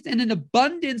focused in an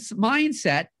abundance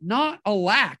mindset, not a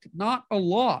lack, not a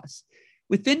loss.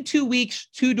 Within 2 weeks,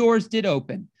 2 doors did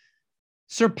open,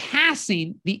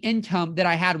 surpassing the income that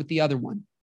I had with the other one.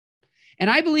 And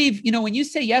I believe, when you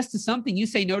say yes to something, you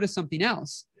say no to something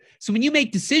else. So when you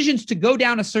make decisions to go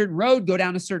down a certain road, go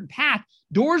down a certain path,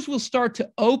 doors will start to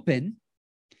open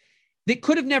that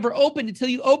could have never opened until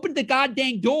you opened the god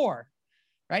dang door,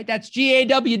 right? That's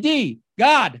GAWD,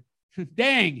 God,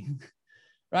 dang,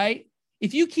 right?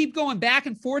 If you keep going back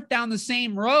and forth down the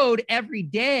same road every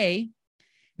day,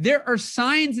 there are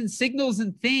signs and signals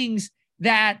and things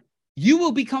that you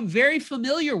will become very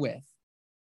familiar with.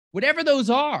 Whatever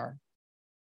those are,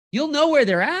 you'll know where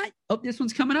they're at. Oh, this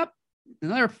one's coming up.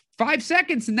 Another 5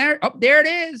 seconds and there it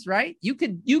is, right? You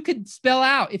could spell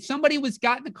out, if somebody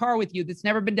got in the car with you that's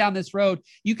never been down this road,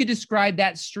 you could describe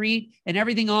that street and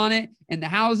everything on it and the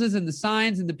houses and the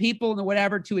signs and the people and the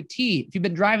whatever to a T if you've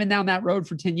been driving down that road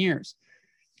for 10 years.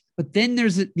 But then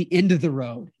there's the end of the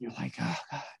road. You're like, oh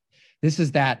God, this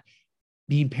is that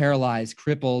being paralyzed,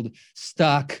 crippled,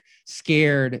 stuck,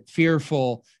 scared,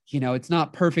 fearful. It's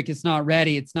not perfect. It's not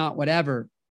ready. It's not whatever,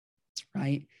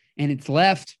 right? And it's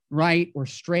left, right, or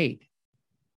straight.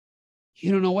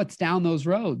 You don't know what's down those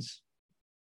roads.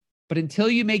 But until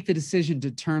you make the decision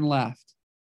to turn left,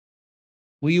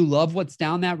 will you love what's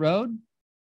down that road?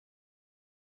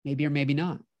 Maybe or maybe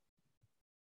not.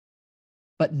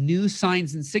 But new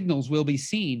signs and signals will be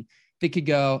seen that could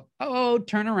go, oh,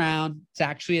 turn around. It's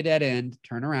actually a dead end.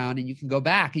 Turn around and you can go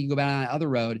back and you go back on that other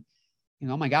road.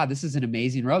 Oh my God, this is an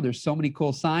amazing road. There's so many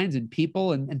cool signs and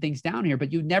people and things down here,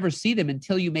 but you never see them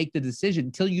until you make the decision,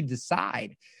 until you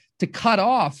decide to cut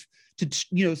off,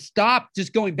 to, stop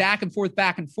just going back and forth,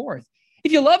 back and forth.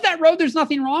 If you love that road, there's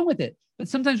nothing wrong with it. But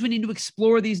sometimes we need to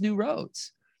explore these new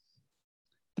roads.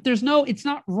 But it's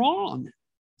not wrong.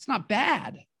 It's not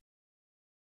bad.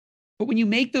 But when you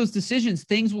make those decisions,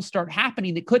 things will start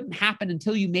happening that couldn't happen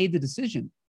until you made the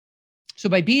decision. So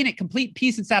by being at complete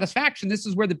peace and satisfaction, this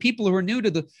is where the people who are new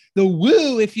to the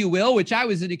woo, if you will, which I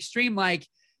was an extreme, like,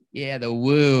 Yeah, the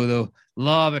woo, the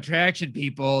law of attraction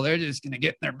people, they're just going to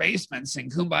get in their basements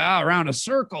and kumbaya around a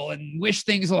circle and wish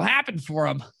things will happen for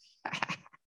them.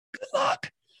 Good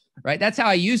luck. Right? That's how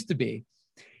I used to be.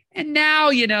 And now,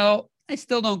 I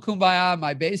still don't kumbaya in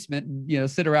my basement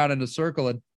and, sit around in a circle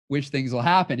and wish things will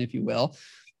happen, if you will.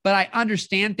 But I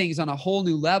understand things on a whole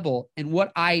new level. And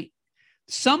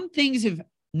some things have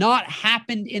not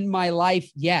happened in my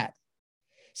life yet.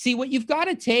 See, what you've got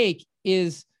to take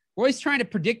is we're always trying to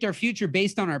predict our future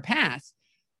based on our past,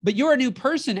 but you're a new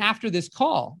person after this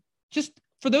call. Just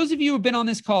for those of you who have been on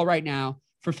this call right now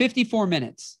for 54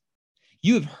 minutes,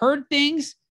 you have heard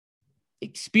things,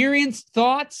 experienced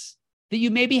thoughts that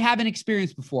you maybe haven't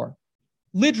experienced before.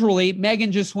 Literally,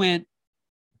 Megan just went,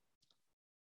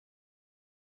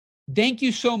 "Thank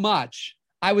you so much.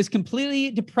 I was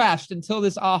completely depressed until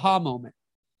this aha moment."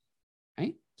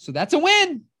 Right? So that's a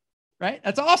win, right?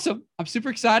 That's awesome. I'm super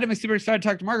excited. I'm super excited to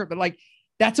talk to Margaret, but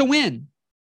that's a win.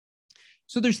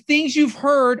 So there's things you've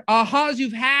heard, ahas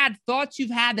you've had, thoughts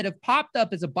you've had that have popped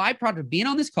up as a byproduct of being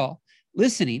on this call,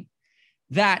 listening,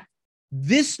 that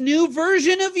this new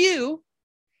version of you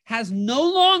has no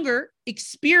longer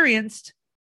experienced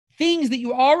things that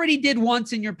you already did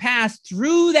once in your past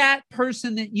through that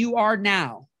person that you are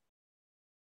now.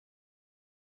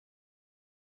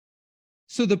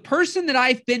 So the person that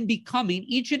I've been becoming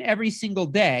each and every single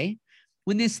day,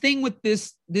 when this thing with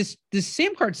this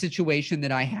SamCard situation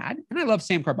that I had, and I love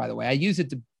SamCard, by the way, I use it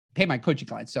to pay my coaching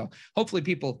clients. So hopefully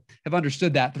people have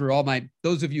understood that through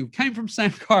those of you who came from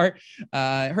SamCard,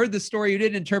 heard the story, you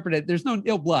didn't interpret it. There's no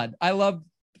ill blood. I love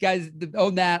guys that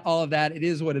own that, all of that. It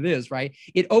is what it is, right?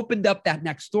 It opened up that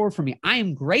next door for me. I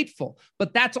am grateful,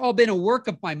 but that's all been a work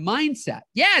of my mindset.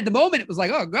 Yeah, at the moment it was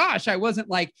like, oh gosh, I wasn't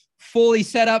fully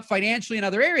set up financially in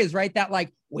other areas, right? That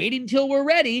waiting until we're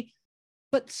ready.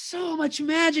 But so much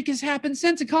magic has happened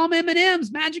since. I call them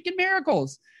M&Ms, magic and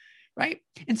miracles, right?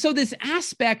 And so this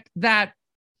aspect that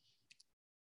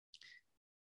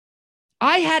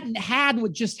I hadn't had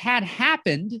what just had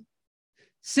happened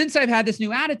since I've had this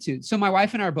new attitude. So my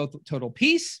wife and I are both total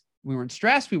peace. We weren't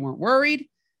stressed. We weren't worried.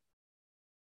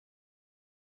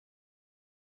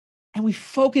 And we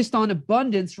focused on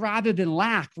abundance rather than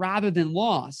lack, rather than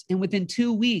loss. And within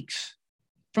 2 weeks,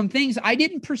 from things I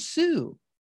didn't pursue,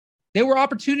 there were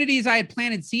opportunities I had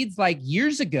planted seeds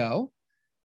years ago,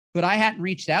 but I hadn't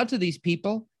reached out to these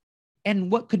people.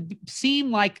 And what could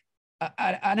seem like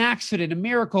an accident, a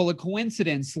miracle, a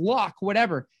coincidence, luck,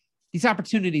 whatever, these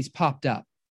opportunities popped up.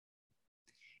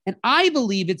 And I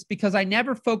believe it's because I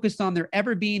never focused on there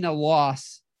ever being a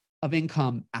loss of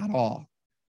income at all.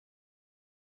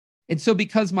 And so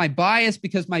because my bias,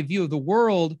 because my view of the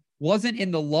world wasn't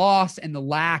in the loss and the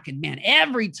lack, and man,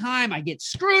 every time I get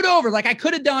screwed over, I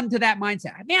could have done to that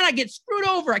mindset. Man, I get screwed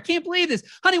over. I can't believe this.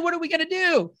 Honey, what are we going to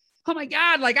do? Oh my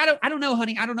God. I don't know,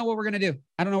 honey. I don't know what we're going to do.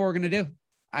 I don't know what we're going to do.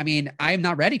 I mean, I am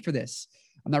not ready for this.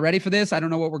 I'm not ready for this. I don't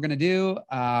know what we're going to do.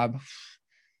 I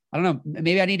don't know.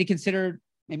 Maybe I need to consider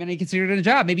it a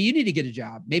job. Maybe you need to get a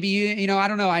job. Maybe you I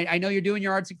don't know. I know you're doing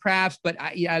your arts and crafts, but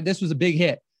this was a big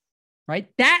hit, right?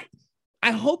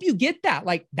 I hope you get that.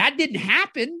 That didn't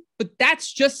happen, but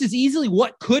that's just as easily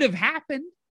what could have happened,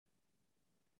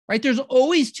 right? There's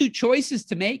always two choices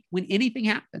to make when anything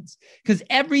happens, because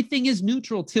everything is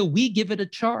neutral till we give it a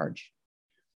charge.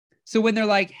 So when they're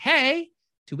like, hey,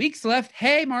 2 weeks left.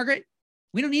 Hey, Margaret,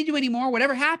 we don't need you anymore.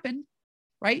 Whatever happened,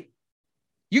 right?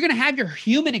 You're going to have your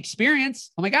human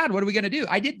experience. Oh my God, what are we going to do?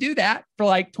 I did do that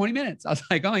for 20 minutes. I was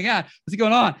like, oh my God, what's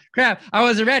going on? Crap, I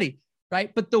wasn't ready,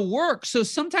 right? But the work, so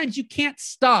sometimes you can't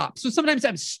stop. So sometimes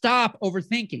I stop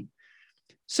overthinking.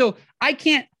 So I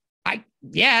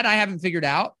haven't figured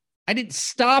out. I didn't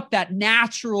stop that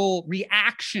natural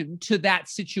reaction to that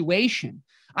situation.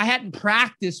 I hadn't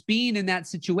practiced being in that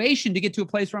situation to get to a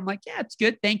place where I'm like, yeah, it's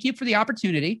good. Thank you for the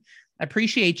opportunity. I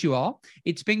appreciate you all.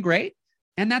 It's been great.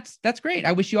 And that's great.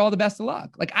 I wish you all the best of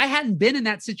luck. I hadn't been in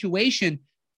that situation,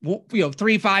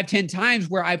 3, 5, 10 times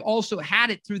where I've also had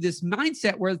it through this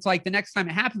mindset where it's the next time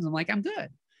it happens, I'm like, I'm good.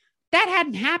 That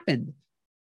hadn't happened.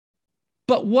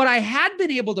 But what I had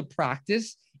been able to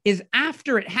practice is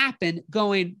after it happened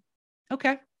going,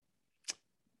 okay,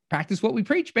 practice what we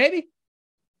preach, baby.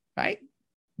 Right?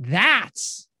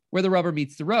 That's where the rubber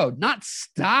meets the road, not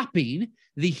stopping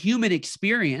the human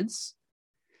experience,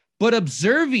 but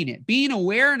observing it, being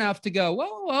aware enough to go,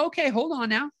 whoa, okay, hold on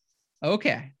now.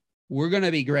 Okay, we're going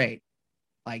to be great.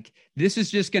 This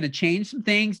is just going to change some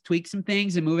things, tweak some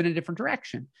things, and move in a different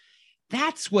direction.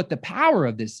 That's what the power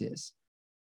of this is,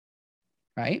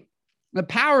 right? The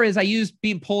power is I use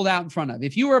being pulled out in front of.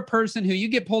 If you are a person who you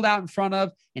get pulled out in front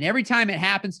of, and every time it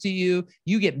happens to you,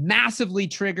 you get massively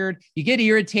triggered, you get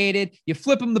irritated, you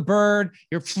flip them the bird,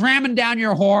 you're slamming down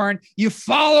your horn, you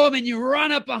follow them and you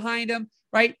run up behind them,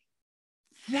 right?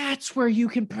 That's where you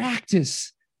can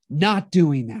practice not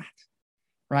doing that.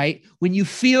 Right? When you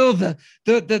feel the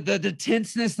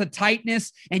tenseness, the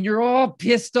tightness, and you're all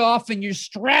pissed off and you're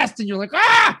stressed and you're like,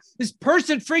 this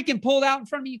person freaking pulled out in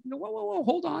front of me. You can go, whoa,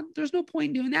 hold on. There's no point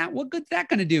in doing that. What good's that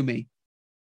going to do me?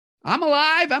 I'm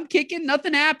alive. I'm kicking.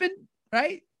 Nothing happened.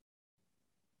 Right?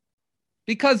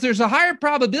 Because there's a higher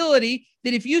probability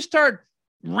that if you start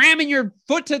ramming your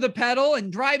foot to the pedal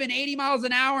and driving 80 miles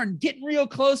an hour and getting real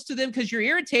close to them because you're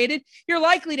irritated, you're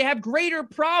likely to have greater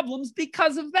problems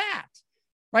because of that.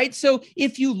 Right? So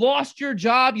if you lost your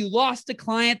job, you lost a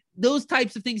client, those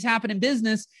types of things happen in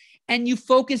business, and you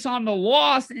focus on the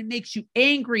loss and it makes you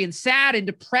angry and sad and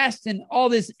depressed and all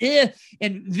this and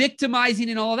victimizing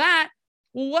and all of that.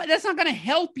 Well, that's not going to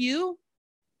help you.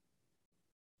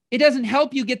 It doesn't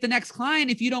help you get the next client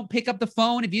if you don't pick up the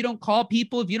phone, if you don't call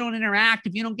people, if you don't interact,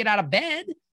 if you don't get out of bed.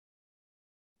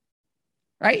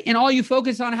 Right? And all you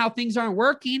focus on how things aren't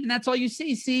working, and that's all you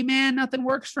see. See, man, nothing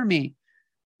works for me.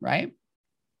 Right?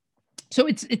 So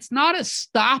it's not a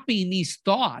stopping these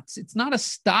thoughts. It's not a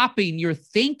stopping your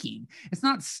thinking. It's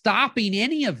not stopping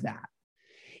any of that.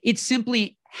 It's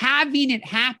simply having it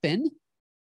happen,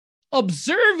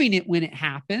 observing it when it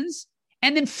happens,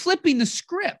 and then flipping the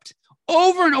script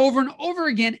over and over and over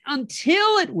again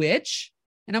until at which,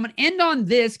 and I'm going to end on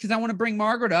this because I want to bring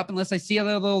Margaret up unless I see a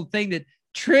little thing that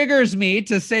triggers me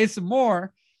to say some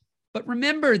more. But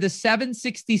remember the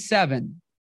 767.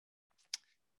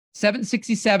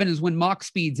 767 is when Mach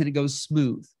speeds and it goes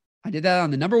smooth. I did that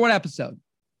on the number 1 episode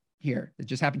here. It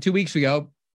just happened 2 weeks ago,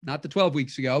 not the 12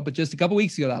 weeks ago, but just a couple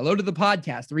weeks ago. I loaded the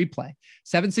podcast, the replay.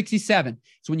 767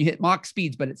 is when you hit Mach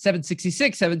speeds, but at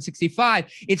 766, 765,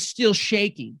 it's still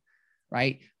shaking,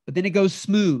 right? But then it goes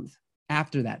smooth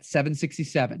after that,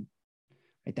 767.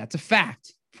 Right? That's a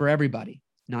fact for everybody,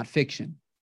 not fiction.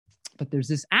 But there's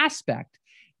this aspect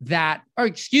that, or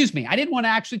excuse me, I didn't want to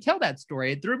actually tell that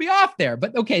story. It threw me off there.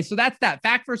 But okay, so that's that.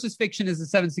 Fact versus fiction is the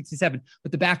 767,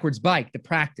 but the backwards bike, the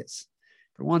practice.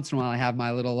 For once in a while, I have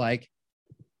my little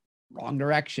wrong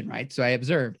direction, right? So I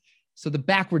observed. So the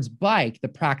backwards bike, the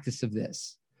practice of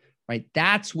this, right?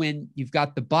 That's when you've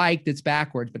got the bike that's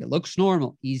backwards, but it looks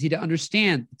normal, easy to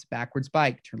understand. It's a backwards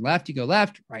bike. Turn left, you go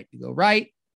left, right, you go right.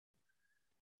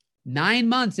 9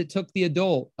 months it took the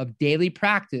adult of daily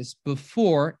practice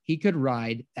before he could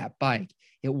ride that bike.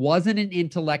 It wasn't an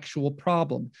intellectual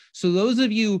problem. So those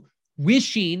of you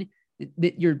wishing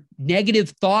that your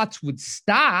negative thoughts would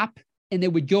stop and they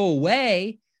would go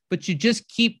away, but you just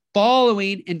keep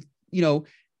following and,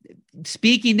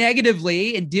 speaking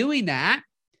negatively and doing that,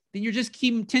 then you're just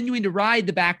continuing to ride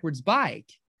the backwards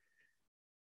bike.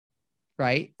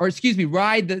 Right? Or excuse me,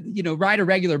 ride a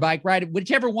regular bike, ride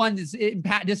whichever one is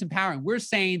disempowering. We're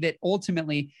saying that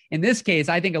ultimately, in this case,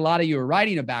 I think a lot of you are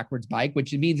riding a backwards bike,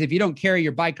 which means if you don't carry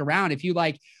your bike around, if you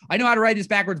I know how to ride this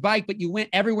backwards bike, but you went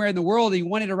everywhere in the world and you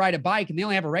wanted to ride a bike and they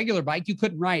only have a regular bike, you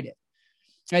couldn't ride it.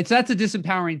 Right? So that's the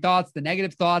disempowering thoughts, the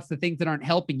negative thoughts, the things that aren't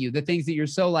helping you, the things that you're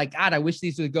so God, I wish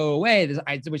these would go away.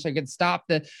 I wish I could stop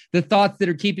the thoughts that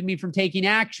are keeping me from taking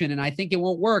action. And I think it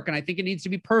won't work. And I think it needs to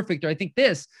be perfect. Or I think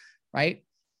this. Right?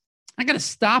 I'm going to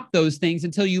stop those things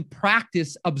until you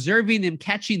practice observing them,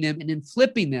 catching them, and then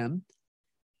flipping them.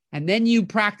 And then you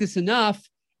practice enough,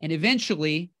 and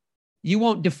eventually you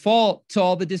won't default to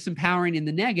all the disempowering and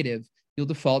the negative. You'll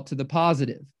default to the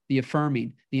positive, the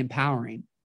affirming, the empowering.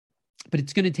 But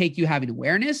it's going to take you having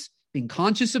awareness, being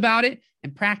conscious about it,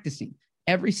 and practicing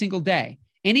every single day.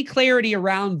 Any clarity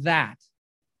around that?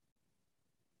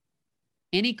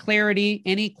 Any clarity,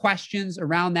 any questions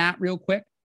around that real quick?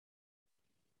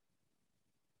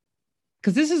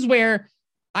 Because this is where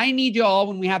I need you all,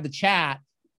 when we have the chat,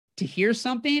 to hear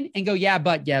something and go, yeah,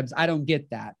 but Gebs, I don't get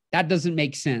that. That doesn't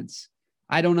make sense.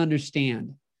 I don't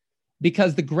understand.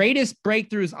 Because the greatest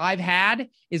breakthroughs I've had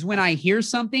is when I hear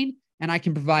something and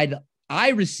I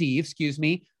receive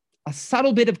a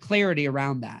subtle bit of clarity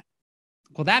around that.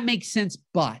 Well, that makes sense,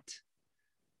 but.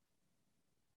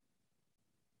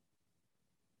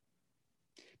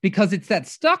 Because it's that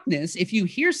stuckness. If you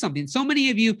hear something, so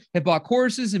many of you have bought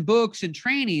courses and books and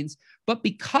trainings, but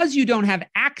because you don't have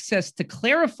access to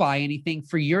clarify anything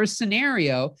for your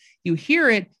scenario, you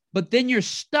hear it, but then you're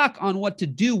stuck on what to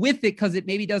do with it because it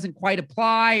maybe doesn't quite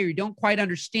apply or you don't quite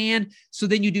understand. So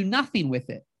then you do nothing with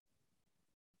it.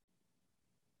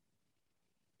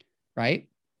 Right?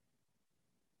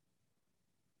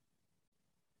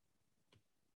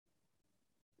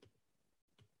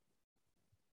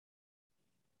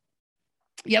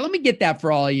 Yeah, let me get that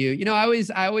for all of you. I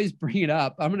always bring it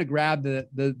up. I'm going to grab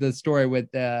the story with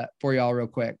for y'all real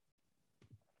quick.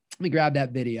 Let me grab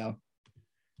that video.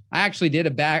 I actually did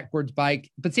a backwards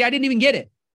bike, but see, I didn't even get it,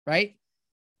 right?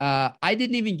 I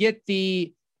didn't even get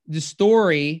the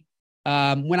story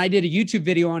when I did a YouTube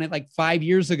video on it like 5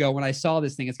 years ago when I saw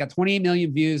this thing. It's got 28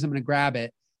 million views. I'm going to grab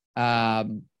it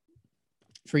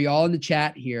for y'all in the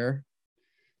chat here.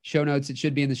 Show notes. It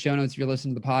should be in the show notes if you're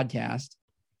listening to the podcast,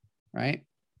 right?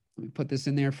 Let me put this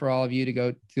in there for all of you to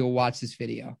go watch this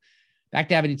video. Back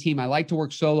to having a team. I like to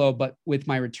work solo, but with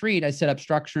my retreat, I set up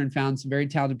structure and found some very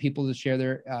talented people to share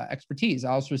their expertise.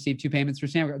 I also received 2 payments for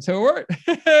Sam. So it worked.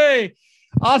 Hey,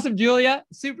 awesome, Julia.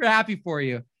 Super happy for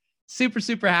you. Super,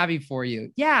 super happy for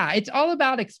you. Yeah, it's all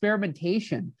about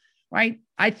experimentation, right?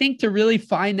 I think to really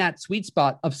find that sweet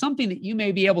spot of something that you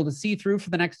may be able to see through for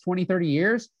the next 20, 30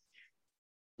 years,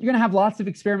 you're going to have lots of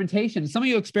experimentation. Some of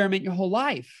you experiment your whole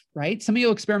life, right? Some of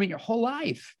you experiment your whole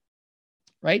life.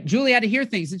 Right? Julie had to hear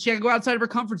things and she had to go outside of her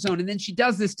comfort zone. And then she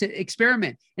does this to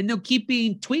experiment and they'll keep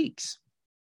being tweaks.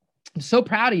 I'm so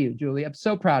proud of you, Julie. I'm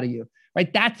so proud of you,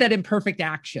 right? That's that imperfect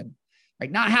action,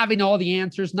 right? Not having all the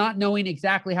answers, not knowing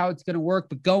exactly how it's going to work,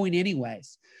 but going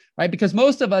anyways, right? Because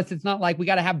most of us, it's not like we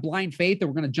got to have blind faith that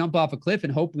we're going to jump off a cliff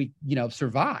and hope we,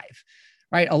 survive,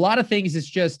 right? A lot of things is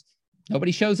just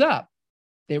nobody shows up.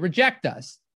 They reject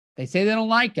us. They say they don't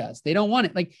like us. They don't want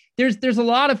it. Like there's a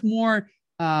lot of more,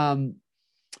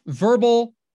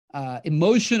 verbal,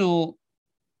 emotional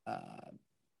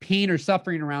pain or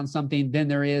suffering around something than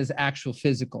there is actual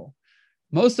physical.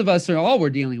 Most of us are all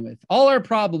we're dealing with. All our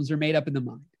problems are made up in the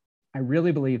mind. I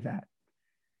really believe that,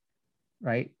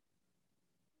 right?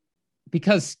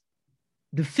 Because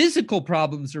the physical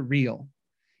problems are real.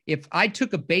 If I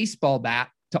took a baseball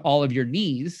bat to all of your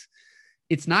knees,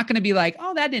 it's not going to be like,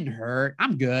 oh, that didn't hurt.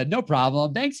 I'm good. No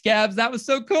problem. Thanks, Gabs. That was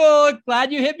so cool.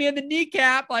 Glad you hit me in the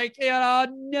kneecap. Like,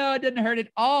 no, it didn't hurt at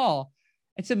all.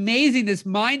 It's amazing, this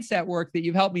mindset work that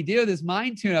you've helped me do, this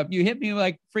mind tune-up. You hit me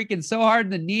like freaking so hard in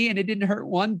the knee and it didn't hurt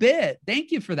one bit.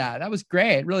 Thank you for that. That was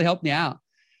great. It really helped me out,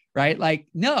 right? Like,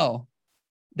 no,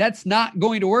 that's not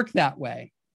going to work that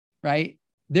way, right?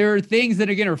 There are things that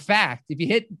are going to fact. If you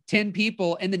hit 10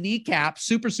 people in the kneecap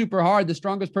super, super hard, the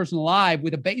strongest person alive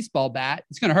with a baseball bat,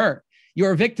 it's going to hurt.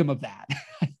 You're a victim of that.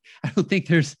 I don't think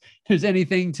there's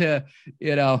anything to,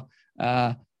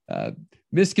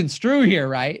 misconstrue here,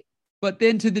 right? But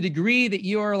then to the degree that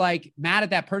you're like mad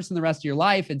at that person the rest of your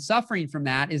life and suffering from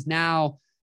that is now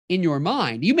in your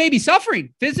mind. You may be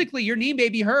suffering physically. Your knee may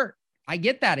be hurt. I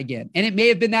get that again. And it may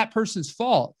have been that person's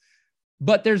fault.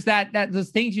 But there's those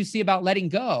things you see about letting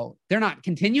go. They're not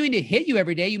continuing to hit you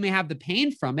every day. You may have the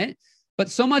pain from it, but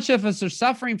so much of us are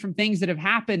suffering from things that have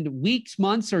happened weeks,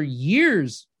 months, or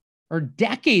years or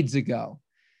decades ago.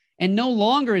 And no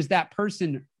longer is that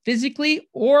person physically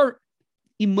or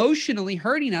emotionally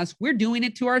hurting us. We're doing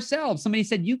it to ourselves. Somebody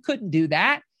said, you couldn't do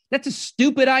that. That's a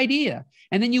stupid idea.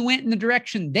 And then you went in the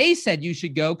direction they said you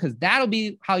should go because that'll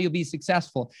be how you'll be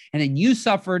successful. And then you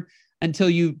suffered until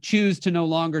you choose to no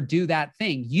longer do that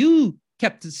thing. You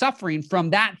kept suffering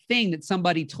from that thing that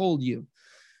somebody told you,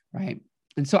 right?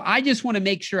 And so I just want to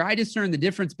make sure I discern the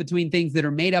difference between things that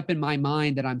are made up in my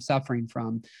mind that I'm suffering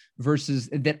from versus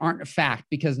that aren't a fact,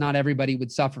 because not everybody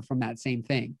would suffer from that same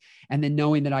thing. And then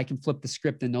knowing that I can flip the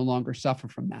script and no longer suffer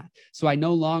from that. So I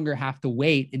no longer have to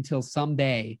wait until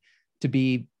someday to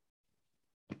be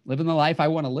living the life I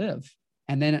want to live.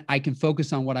 And then I can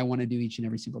focus on what I want to do each and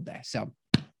every single day. So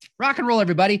rock and roll,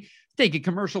 everybody. Take a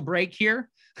commercial break here.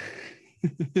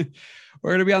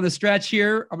 We're going to be on the stretch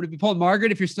here. I'm going to be pulling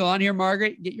Margaret. If you're still on here,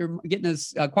 Margaret, get in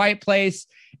a quiet place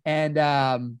and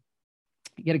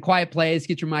get a quiet place,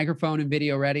 get your microphone and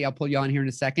video ready. I'll pull you on here in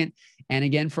a second. And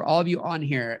again, for all of you on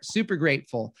here, super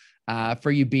grateful for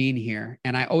you being here.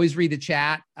 And I always read the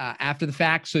chat after the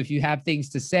fact. So if you have things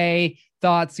to say,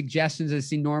 thoughts, suggestions, I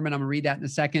see Norman, I'm gonna read that in a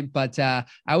second, but I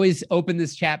always open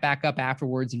this chat back up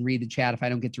afterwards and read the chat if I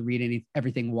don't get to read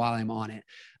everything while I'm on it.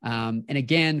 And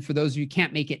again, for those of you who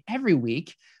can't make it every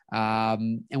week,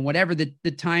 and whatever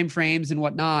the time frames and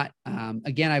whatnot,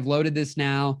 again, I've loaded this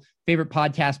now, favorite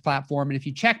podcast platform. And if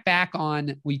you check back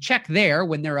we check there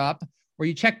when they're up, or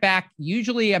you check back,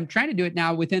 usually I'm trying to do it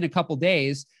now within a couple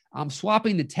days, I'm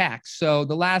swapping the text. So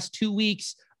the last 2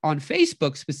 weeks, on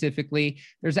Facebook specifically,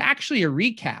 there's actually a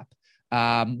recap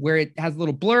where it has a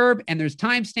little blurb and there's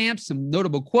timestamps, some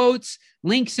notable quotes,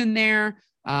 links in there.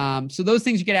 So those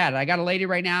things you get added. I got a lady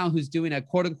right now who's doing a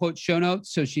quote unquote show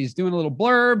notes. So she's doing a little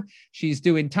blurb. She's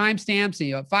doing timestamps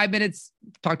and 5 minutes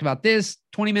talked about this,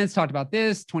 20 minutes talked about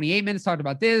this, 28 minutes talked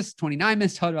about this, 29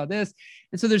 minutes talked about this.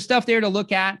 And so there's stuff there to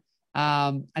look at.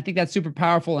 I think that's super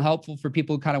powerful and helpful for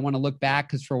people who kind of want to look back.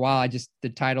 Cause for a while,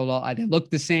 they look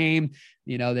the same,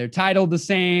 they're titled the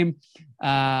same.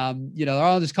 They're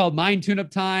all just called Mind Tune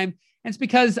Up Time. And it's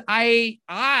because I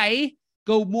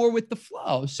go more with the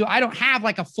flow. So I don't have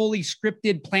like a fully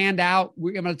scripted, planned out,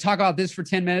 I'm going to talk about this for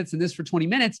 10 minutes and this for 20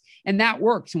 minutes. And that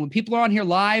works. And when people are on here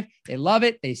live, they love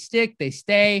it. They stick, they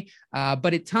stay.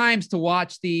 But at times to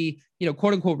watch the,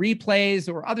 quote unquote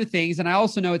replays or other things. And I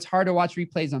also know it's hard to watch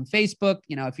replays on Facebook,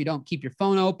 if you don't keep your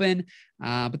phone open.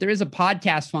 But there is a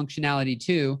podcast functionality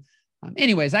too.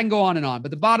 Anyways, I can go on and on,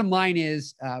 but the bottom line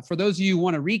is for those of you who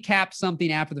want to recap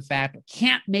something after the fact, but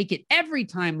can't make it every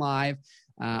time live,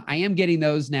 I am getting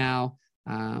those now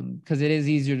because it is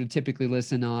easier to typically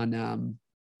listen on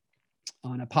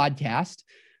a podcast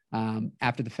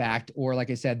after the fact. Or like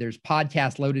I said, there's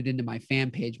podcasts loaded into my fan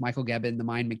page, Michael Gebbin, The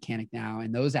Mind Mechanic now.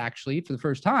 And those actually, for the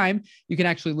first time, you can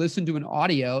actually listen to an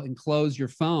audio and close your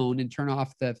phone and turn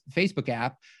off the Facebook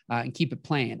app and keep it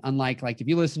playing. Unlike if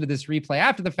you listen to this replay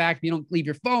after the fact, you don't leave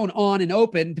your phone on and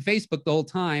open to Facebook the whole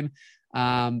time.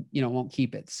 Won't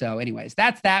keep it. So anyways,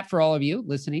 that's that for all of you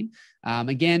listening.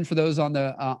 Again, for those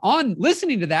on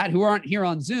listening to that who aren't here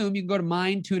on Zoom, you can go to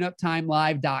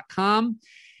mindtuneuptimelive.com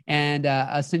and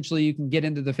essentially you can get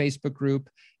into the Facebook group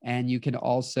and you can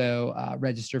also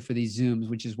register for these Zooms,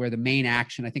 which is where the main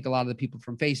action. I think a lot of the people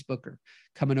from Facebook are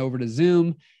coming over to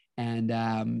Zoom and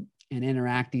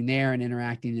interacting there and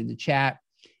interacting in the chat.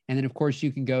 And then, of course,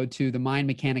 you can go to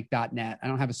themindmechanic.net. I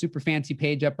don't have a super fancy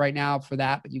page up right now for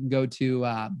that, but you can go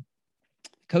to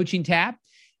coaching tab.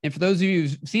 And for those of you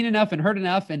who've seen enough and heard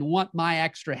enough and want my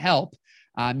extra help,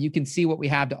 you can see what we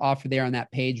have to offer there on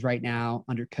that page right now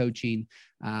under coaching.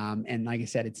 And like I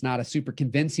said, it's not a super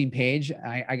convincing page.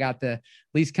 I got the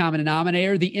least common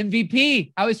denominator, the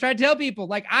MVP. I always try to tell people,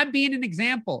 I'm being an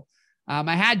example.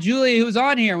 I had Julie, who was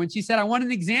on here, when she said, I want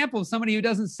an example of somebody who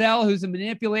doesn't sell, who's a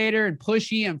manipulator and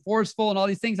pushy and forceful and all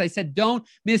these things. I said, don't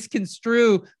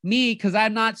misconstrue me because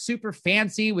I'm not super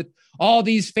fancy with all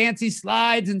these fancy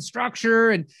slides and structure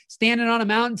and standing on a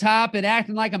mountaintop and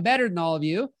acting like I'm better than all of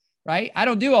you, right? I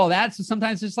don't do all that. So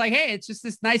sometimes it's like, hey, it's just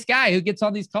this nice guy who gets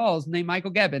on these calls named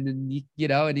Michael Gebbin and,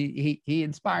 he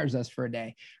inspires us for a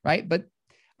day, right? But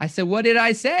I said, what did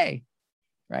I say?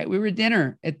 Right? We were at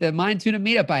dinner at the Mind Tune Up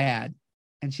meetup I had.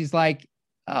 And she's like,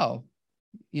 oh,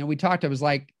 we talked. I was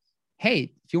like,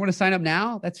 hey, if you want to sign up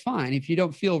now, that's fine. If you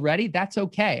don't feel ready, that's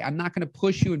okay. I'm not going to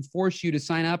push you and force you to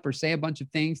sign up or say a bunch of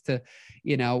things to,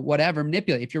 whatever,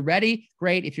 manipulate. If you're ready,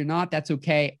 great. If you're not, that's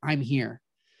okay. I'm here,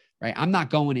 right? I'm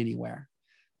not going anywhere.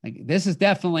 This is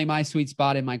definitely my sweet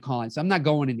spot in my calling. So I'm not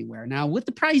going anywhere. Now with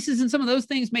the prices and some of those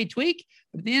things may tweak,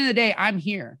 but at the end of the day, I'm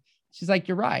here. She's like,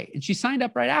 you're right. And she signed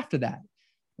up right after that.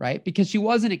 Right? Because she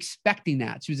wasn't expecting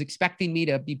that. She was expecting me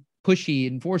to be pushy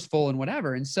and forceful and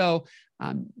whatever. And so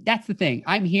that's the thing.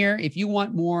 I'm here. If you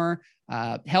want more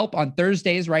help on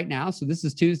Thursdays right now. So this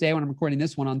is Tuesday when I'm recording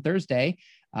this one on Thursday.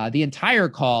 The entire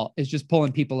call is just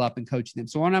pulling people up and coaching them.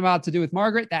 So what I'm about to do with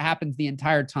Margaret, that happens the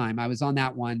entire time. I was on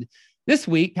that one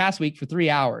past week for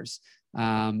 3 hours.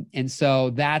 And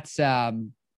so that's what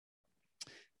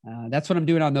I'm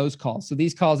doing on those calls. So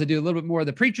these calls, I do a little bit more of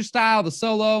the preacher style, the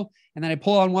solo, and then I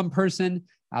pull on one person.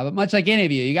 But much like any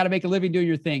of you got to make a living doing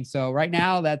your thing. So right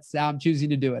now, that's how I'm choosing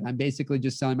to do it. I'm basically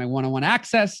just selling my one-on-one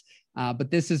access.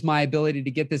 But this is my ability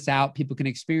to get this out. People can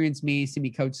experience me, see me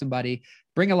coach somebody,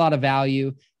 bring a lot of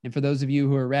value. And for those of you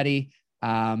who are ready,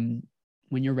 when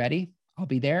you're ready, I'll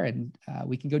be there and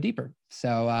we can go deeper.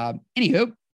 So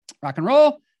anywho, rock and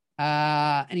roll.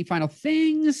 Any final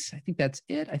things? I think that's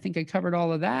it. I think I covered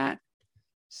all of that.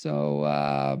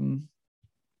 So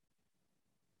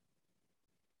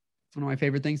one of my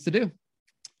favorite things to do.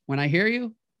 When I hear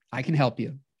you, I can help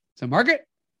you. So Margaret,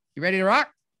 you ready to rock?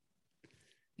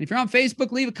 And if you're on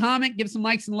Facebook, leave a comment, give some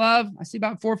likes and love. I see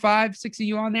about 4, 5, 6 of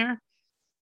you on there.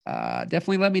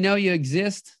 Definitely let me know you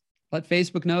exist. Let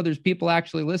Facebook know there's people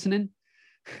actually listening.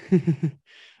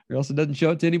 Or else it doesn't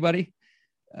show it to anybody.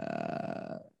 Okay,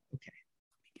 let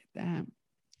me get that.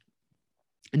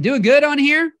 And doing good on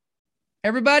here,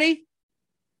 everybody?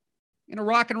 Gonna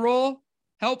rock and roll,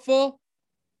 helpful.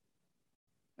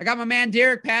 I got my man,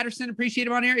 Derek Patterson. Appreciate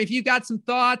him on here. If you got some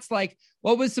thoughts, like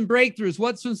what was some breakthroughs?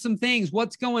 What's some things?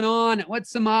 What's going on?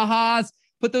 What's some ahas?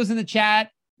 Put those in the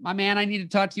chat. My man, I need to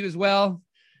talk to you as well.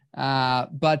 Yeah,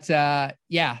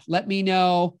 let me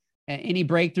know any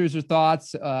breakthroughs or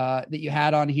thoughts that you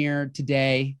had on here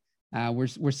today.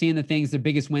 We're seeing the things, the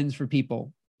biggest wins for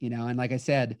people, and like I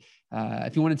said,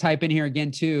 if you want to type in here again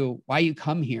too, why you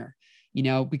come here,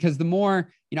 because the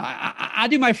more, I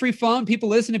do my free phone, people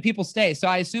listen and people stay. So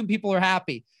I assume people are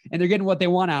happy and they're getting what they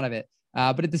want out of it.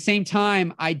 But at the same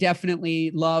time, I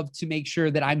definitely love to make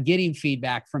sure that I'm getting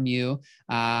feedback from you.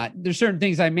 There's certain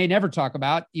things I may never talk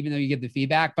about, even though you give the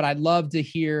feedback, but I'd love to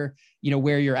hear,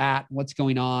 where you're at, what's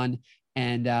going on,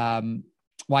 and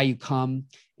why you come,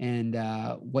 and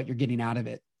what you're getting out of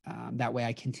it. That way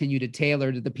I continue to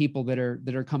tailor to the people that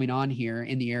are coming on here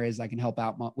in the areas I can help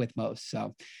out with most.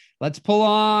 So let's pull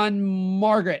on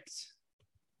Margaret.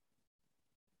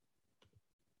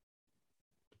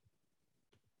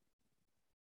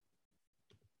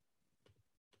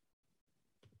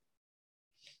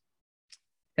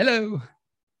 Hello.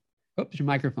 Oops, your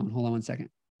microphone. Hold on one second.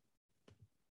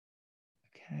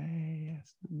 Okay.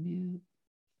 Yes, mute.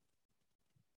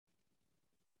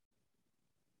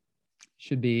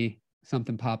 Should be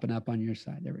something popping up on your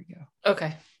side. There we go.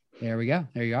 Okay. There we go.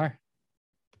 There you are.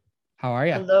 How are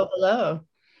you? Hello.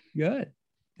 Good.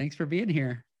 Thanks for being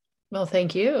here. Well,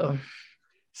 thank you.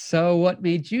 So what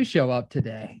made you show up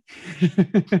today?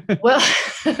 Well,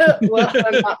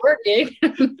 I'm not working.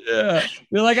 Yeah.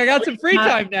 You're like, I got some free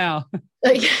time now.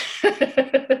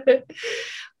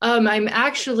 I'm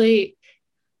actually,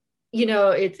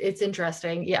 it's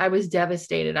interesting. Yeah, I was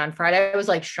devastated on Friday. I was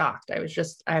like shocked. I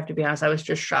have to be honest, I was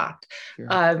just shocked. Sure.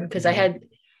 Because I had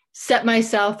set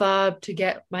myself up to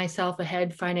get myself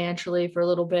ahead financially for a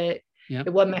little bit. Yep.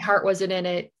 My heart wasn't in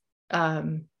it.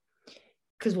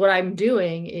 Because what I'm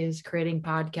doing is creating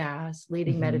podcasts,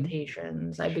 leading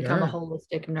meditations. I've become a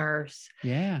holistic nurse.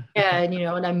 Yeah. And,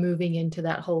 and I'm moving into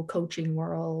that whole coaching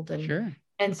world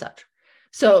and such.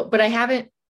 So, but I've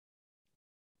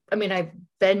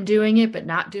been doing it, but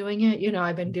not doing it.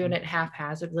 I've been doing it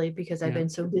haphazardly because I've been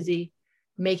so busy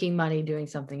making money doing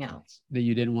something else. That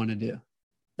you didn't want to do.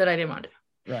 That I didn't want to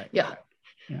do. Right. Yeah.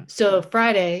 Yeah. So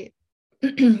Friday,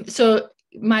 so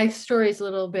my story is a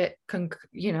little bit,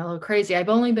 crazy. I've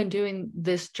only been doing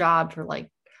this job for a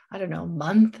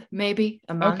month, maybe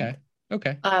a month.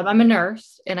 Okay. I'm a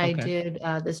nurse, and I did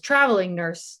this traveling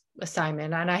nurse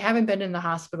assignment, and I haven't been in the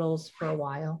hospitals for a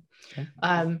while. Okay.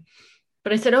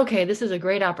 But I said, okay, this is a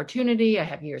great opportunity. I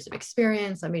have years of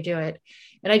experience. Let me do it.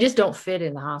 And I just don't fit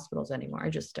in the hospitals anymore. I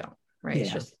just don't. Right. Yeah.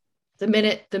 It's just the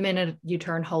minute you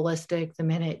turn holistic, the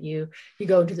minute you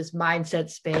go into this mindset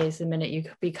space, the minute you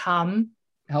become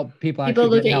help people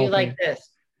look at you like this.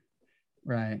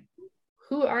 Right.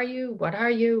 Who are you? What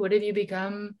are you? What have you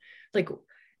become? Like,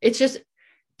 it's just,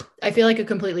 I feel like a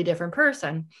completely different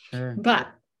person. Sure. But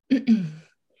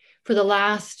for the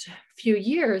last few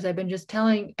years, I've been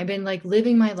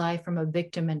living my life from a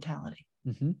victim mentality.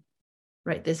 Mm-hmm.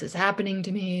 Right. This is happening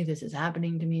to me. This is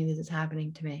happening to me. This is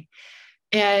happening to me.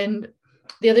 And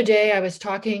the other day I was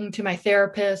talking to my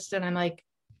therapist, and I'm like,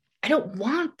 I don't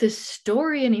want this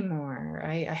story anymore.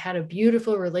 I had a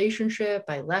beautiful relationship.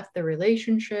 I left the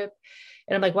relationship.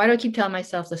 And I'm like, why do I keep telling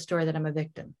myself the story that I'm a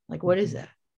victim? Like, what is that?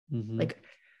 Mm-hmm. Like,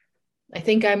 I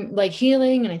think I'm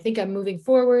healing, and I think I'm moving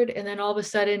forward. And then all of a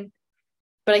sudden,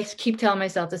 but I keep telling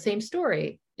myself the same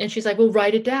story. And she's like, well,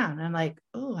 write it down. And I'm like,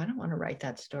 oh, I don't want to write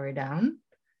that story down.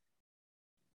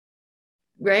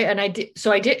 Right. And I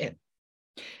didn't.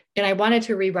 And I wanted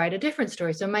to rewrite a different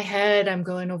story. So in my head, I'm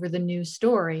going over the new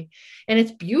story, and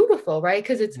it's beautiful, right?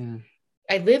 Because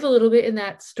I live a little bit in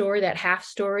that story, that half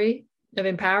story of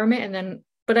empowerment.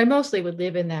 But I mostly would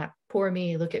live in that poor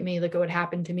me, look at what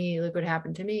happened to me. Look what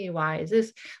happened to me. Why is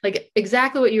this? Like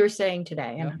exactly what you were saying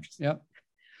today. Yep.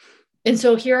 And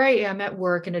so here I am at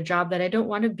work in a job that I don't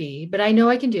want to be, but I know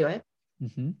I can do it.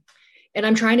 Mm-hmm. And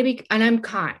I'm trying to be, and I'm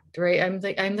kind, right? I'm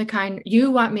the kind,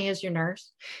 you want me as your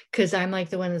nurse, because I'm like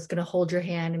the one that's going to hold your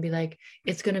hand and be like,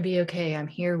 it's going to be okay. I'm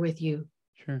here with you.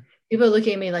 Sure. People look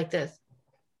at me like this.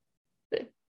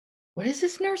 What is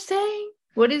this nurse saying?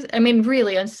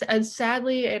 Really, and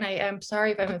sadly, and I'm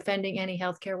sorry if I'm offending any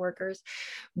healthcare workers,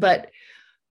 but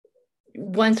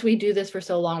once we do this for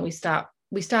so long, we stop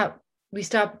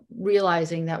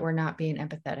realizing that we're not being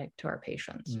empathetic to our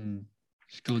patients.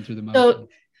 Just going through the motions. So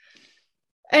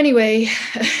anyway,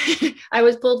 I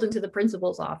was pulled into the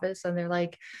principal's office, and they're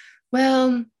like,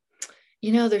 well,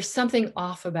 there's something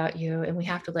off about you, and we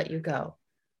have to let you go.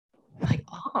 I'm like,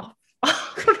 off?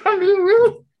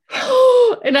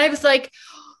 And I was like,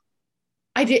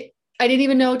 I didn't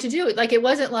even know what to do. Like, it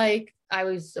wasn't like I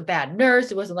was a bad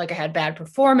nurse. It wasn't like I had bad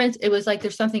performance. It was like,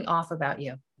 there's something off about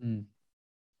you. And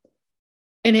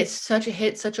it's such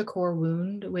a core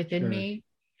wound within me.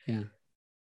 Yeah.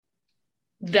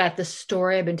 That the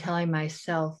story I've been telling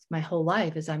myself my whole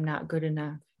life is I'm not good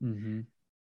enough. Mm-hmm.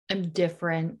 I'm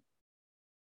different.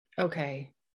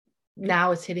 Okay.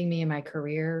 Now it's hitting me in my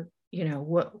career.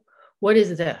 What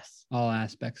is this? All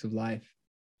aspects of life.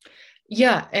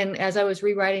 Yeah. And as I was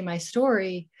rewriting my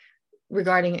story,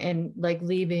 regarding and like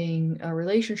leaving a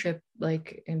relationship,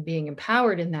 like, and being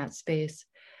empowered in that space,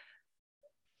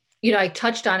 you know, I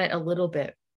touched on it a little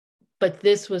bit, but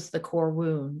this was the core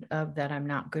wound of that. I'm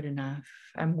not good enough.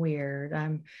 I'm weird.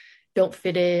 Don't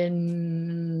fit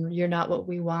in. You're not what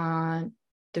we want.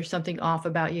 There's something off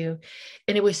about you.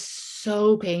 And it was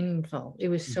so painful. It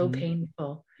was so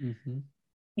painful,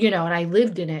 you know, and I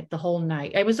lived in it the whole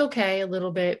night. I was okay a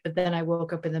little bit, but then I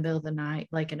woke up in the middle of the night,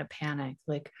 like in a panic,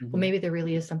 like, well, maybe there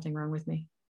really is something wrong with me.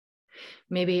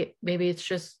 Maybe it's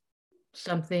just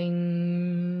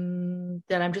something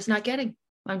that I'm just not getting.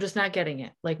 I'm just not getting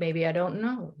it. Like, maybe I don't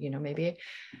know, you know, maybe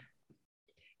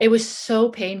it was so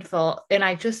painful. And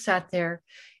I just sat there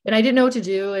and I didn't know what to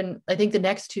do. And I think the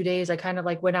next 2 days I kind of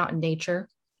like went out in nature.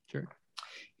 Sure.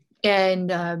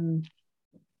 And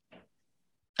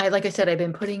like I said, I've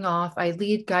been putting off, I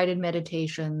lead guided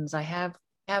meditations. I have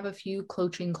a few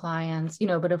coaching clients, you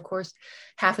know, but of course,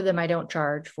 half of them I don't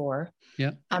charge for.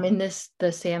 Yeah. I'm in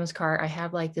the Sam's cart. I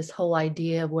have like this whole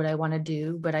idea of what I want to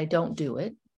do, but I don't do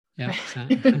it. Yeah.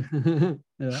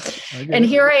 And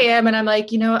here I am, and I'm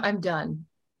like, you know what? I'm done.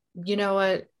 You know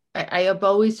what? I have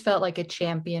always felt like a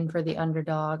champion for the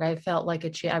underdog. I've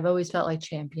always felt like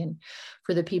champion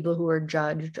for the people who are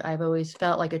judged. I've always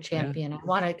felt like a champion.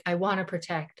 Yeah. I want to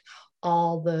protect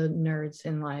all the nerds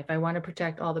in life. I want to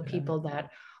protect all the people that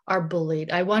are bullied.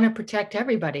 I want to protect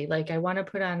everybody. Like, I want to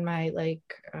put on my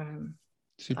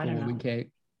Superwoman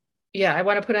cape. Yeah, I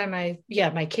want to put on my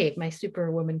cape, my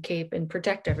Superwoman cape, and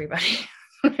protect everybody.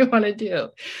 What I want to do.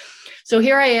 So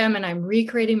here I am, and I'm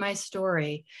recreating my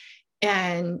story.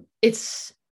 And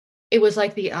it was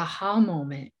like the aha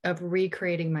moment of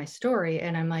recreating my story.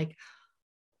 And I'm like,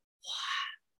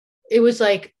 what? It was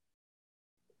like,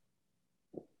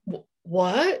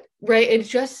 what? Right? It's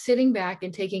just sitting back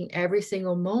and taking every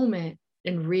single moment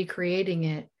and recreating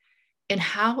it. And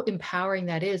how empowering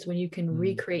that is when you can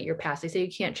recreate your past. They say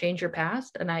you can't change your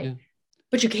past.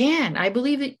 But you can. I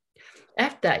believe it.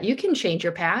 F that. You can change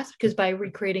your past, because by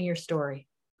recreating your story.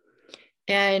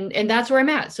 And that's where I'm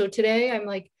at. So today I'm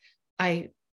like,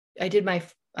 I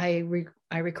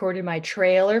recorded my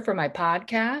trailer for my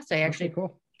podcast. I actually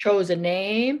chose a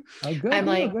name. Oh, good. I'm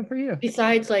like, good for you.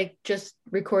 Besides like just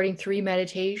recording 3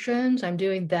 meditations, I'm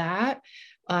doing that.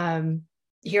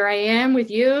 Here I am with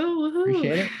you. Woo-hoo.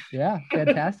 Appreciate it. Yeah.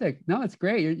 Fantastic. No, it's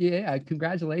great. Yeah.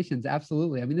 Congratulations.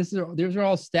 Absolutely. I mean, these are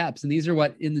all steps, and these are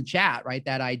what in the chat, right?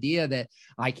 That idea that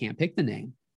I can't pick the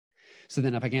name. So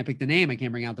then if I can't pick the name, I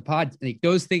can't bring out the pod. Like,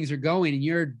 those things are going, and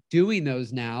you're doing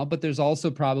those now, but there's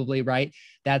also probably, right,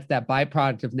 that's that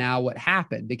byproduct of now what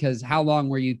happened, because how long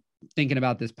were you thinking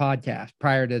about this podcast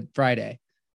prior to Friday?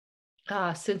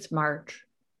 Since March.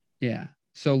 Yeah.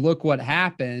 So look what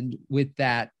happened with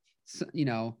that, you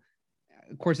know,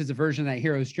 of course, it's a version of that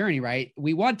hero's journey, right?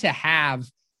 We want to have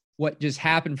what just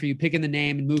happened for you, picking the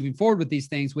name and moving forward with these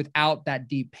things without that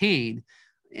deep pain.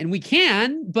 And we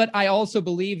can, but I also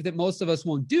believe that most of us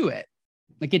won't do it.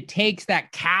 Like, it takes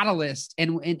that catalyst,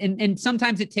 and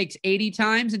sometimes it takes 80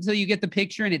 times until you get the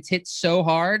picture and it's hit so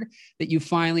hard that you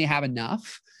finally have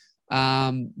enough.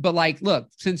 But like, look,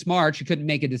 since March, you couldn't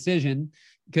make a decision,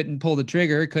 couldn't pull the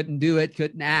trigger, couldn't do it,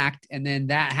 couldn't act. And then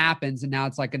that happens. And now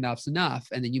it's like, enough's enough.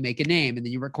 And then you make a name, and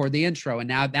then you record the intro. And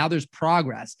now there's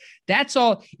progress. That's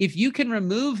all. If you can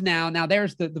remove now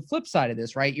there's the flip side of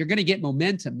this, right? You're going to get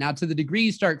momentum. Now, to the degree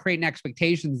you start creating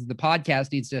expectations, the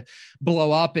podcast needs to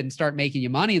blow up and start making you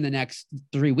money in the next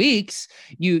 3 weeks.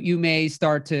 You may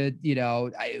start to, you know,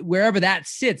 wherever that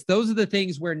sits, those are the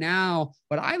things where now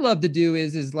what I love to do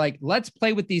is like, let's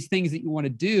play with these things that you want to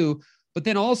do. But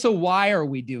then also, why are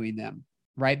we doing them,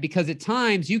 right? Because at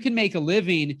times you can make a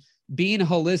living being a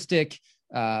holistic,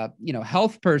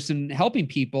 health person, helping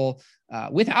people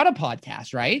without a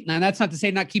podcast, right? Now, that's not to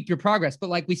say not keep your progress, but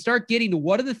like, we start getting to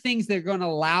what are the things that are going to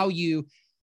allow you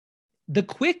the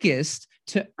quickest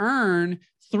to earn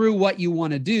through what you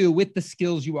want to do with the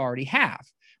skills you already have,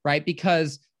 right?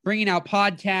 Because bringing out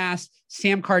podcasts,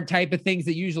 Sam card type of things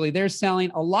that usually they're selling,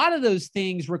 a lot of those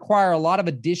things require a lot of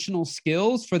additional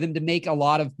skills for them to make a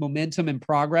lot of momentum and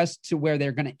progress to where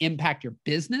they're going to impact your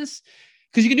business.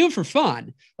 Because you can do it for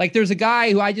fun. Like, there's a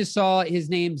guy who I just saw, his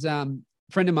name's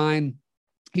friend of mine.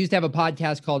 He used to have a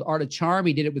podcast called Art of Charm.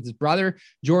 He did it with his brother,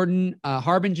 Jordan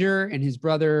Harbinger, and his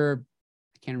brother,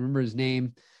 I can't remember his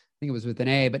name. I think it was with an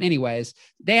A, but anyways,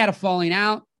 they had a falling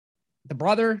out. The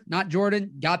brother, not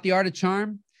Jordan, got the Art of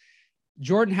Charm.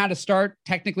 Jordan had to start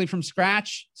technically from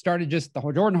scratch, started just the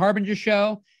Jordan Harbinger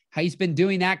show. How he's been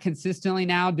doing that consistently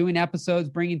now, doing episodes,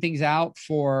 bringing things out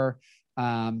for,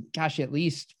 at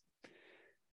least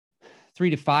 3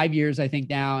 to 5 years, I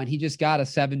think now, and he just got a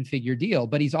 7-figure deal.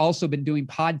 But he's also been doing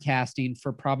podcasting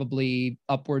for probably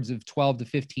upwards of 12 to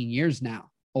 15 years now,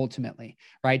 ultimately,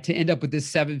 right? To end up with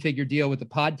this 7-figure deal with the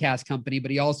podcast company. But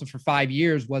he also for 5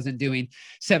 years wasn't doing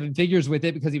 7 figures with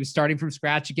it because he was starting from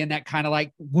scratch again. That kind of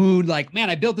like wound, like, man,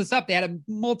 I built this up. They had a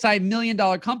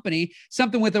multi-million-dollar company,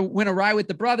 something went awry with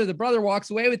the brother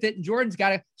walks away with it, and Jordan's got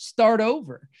to start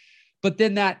over. But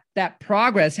then that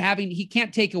progress, he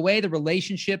can't take away the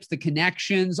relationships, the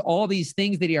connections, all these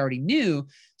things that he already knew.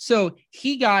 So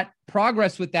he got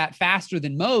progress with that faster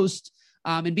than most,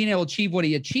 and being able to achieve what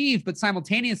he achieved. But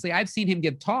simultaneously, I've seen him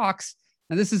give talks.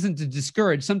 Now, this isn't to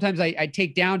discourage. Sometimes I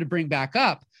take down to bring back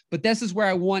up. But this is where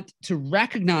I want to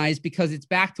recognize, because it's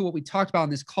back to what we talked about on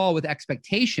this call with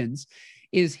expectations,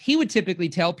 is he would typically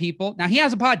tell people, now he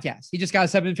has a podcast. He just got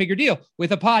a 7-figure deal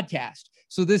with a podcast.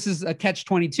 So this is a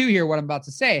catch-22 here, what I'm about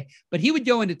to say. But he would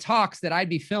go into talks that I'd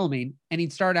be filming, and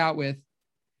he'd start out with,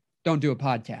 don't do a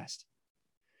podcast.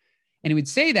 And he would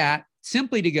say that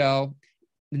simply to go,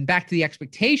 and back to the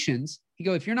expectations, he'd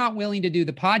go, if you're not willing to do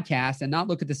the podcast and not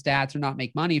look at the stats or not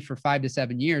make money for 5 to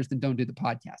 7 years, then don't do the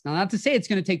podcast. Now, not to say it's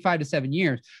going to take 5 to 7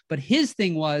 years, but his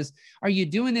thing was, are you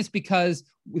doing this because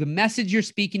the message you're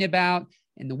speaking about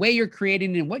and the way you're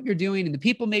creating and what you're doing and the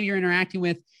people maybe you're interacting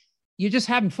with, you're just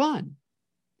having fun?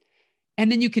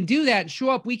 And then you can do that, show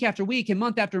up week after week and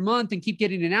month after month and keep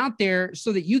getting it out there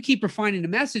so that you keep refining the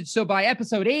message. So by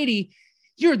episode 80,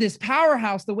 you're this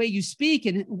powerhouse, the way you speak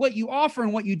and what you offer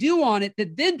and what you do on it,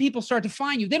 that then people start to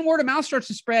find you. Then word of mouth starts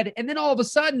to spread. And then all of a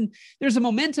sudden there's a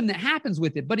momentum that happens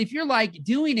with it. But if you're like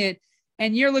doing it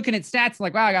and you're looking at stats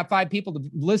like, wow, I got 5 people to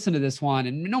listen to this one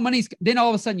and no money's, then all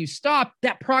of a sudden you stop,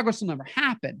 that progress will never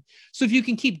happen. So if you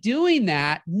can keep doing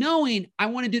that, knowing I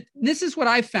want to do, this is what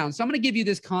I've found. So I'm going to give you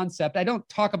this concept. I don't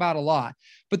talk about a lot,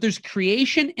 but there's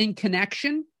creation and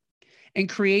connection and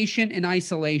creation and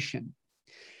isolation.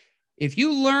 If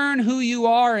you learn who you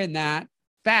are in that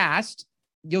fast,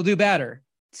 you'll do better.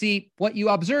 See, what you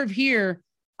observe here,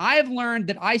 I've learned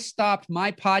that I stopped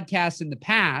my podcast in the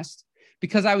past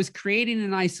because I was creating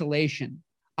an isolation.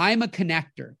 I'm a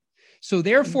connector. So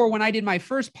therefore, when I did my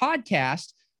first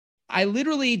podcast, I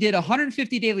literally did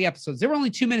 150 daily episodes. They were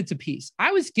only 2 minutes a piece.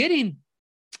 I was getting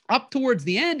up towards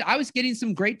the end, I was getting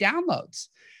some great downloads.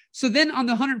 So then on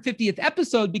the 150th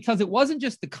episode, because it wasn't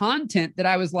just the content that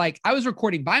I was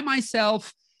recording by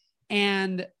myself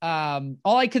and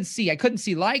all I couldn't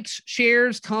see likes,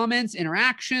 shares, comments,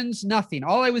 interactions, nothing.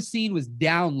 All I was seeing was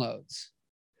downloads.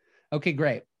 Okay,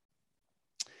 great.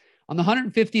 On the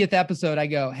 150th episode, I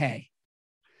go, hey,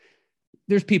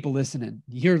 there's people listening.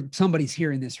 Somebody's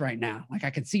hearing this right now. Like I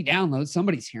can see downloads,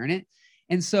 somebody's hearing it.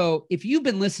 And so if you've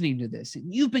been listening to this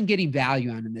and you've been getting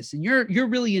value out of this and you're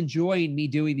really enjoying me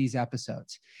doing these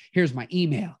episodes, here's my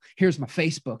email, here's my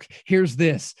Facebook, here's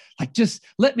this, like, just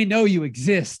let me know you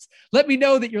exist. Let me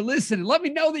know that you're listening. Let me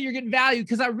know that you're getting value,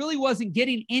 because I really wasn't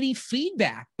getting any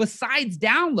feedback besides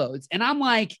downloads. And I'm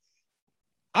like,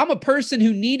 I'm a person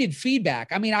who needed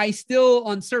feedback. I mean, I still,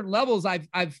 on certain levels,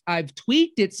 I've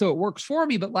tweaked it so it works for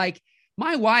me. But like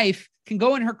my wife can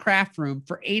go in her craft room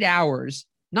for 8 hours,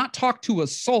 not talk to a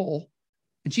soul,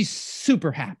 and she's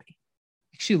super happy.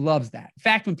 She loves that. In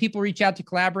fact, when people reach out to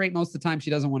collaborate, most of the time she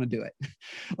doesn't want to do it.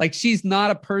 Like she's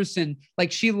not a person,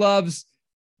 like she loves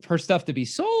her stuff to be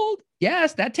sold.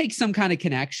 Yes, that takes some kind of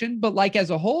connection. But like as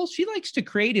a whole, she likes to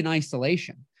create in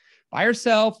isolation. By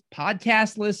herself,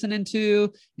 podcast listening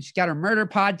to, and she's got her murder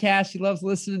podcast she loves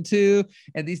listening to,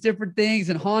 and these different things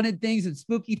and haunted things and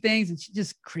spooky things, and she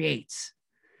just creates.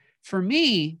 For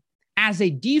me, as a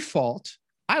default,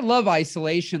 I love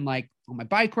isolation, like on my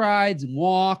bike rides and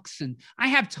walks, and I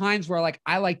have times where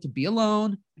I like to be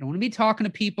alone. I don't want to be talking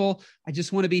to people. I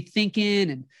just want to be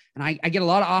thinking, and I get a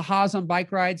lot of ahas on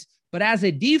bike rides. But as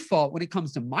a default, when it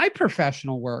comes to my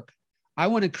professional work, I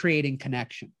want to create in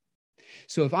connection.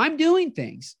 So if I'm doing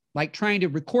things like trying to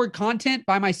record content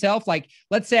by myself, like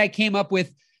let's say I came up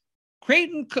with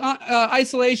creating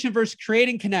isolation versus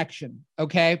creating connection,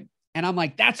 okay? And I'm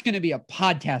like, that's going to be a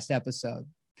podcast episode.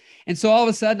 And so all of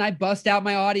a sudden I bust out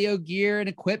my audio gear and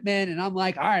equipment, and I'm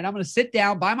like, all right, I'm going to sit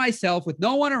down by myself with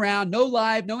no one around, no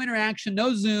live, no interaction,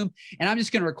 no Zoom. And I'm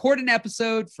just going to record an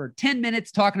episode for 10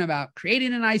 minutes talking about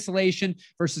creating in isolation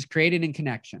versus creating in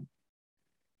connection.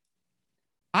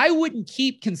 I wouldn't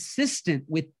keep consistent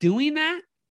with doing that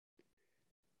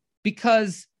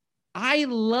because I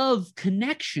love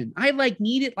connection. I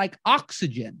need it like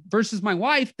oxygen versus my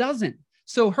wife doesn't.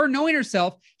 So her knowing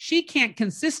herself, she can't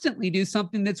consistently do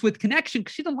something that's with connection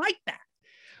because she doesn't like that.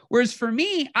 Whereas for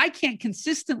me, I can't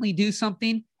consistently do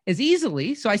something as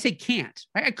easily. So I say can't.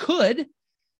 I could,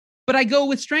 but I go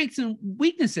with strengths and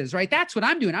weaknesses, right? That's what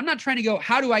I'm doing. I'm not trying to go,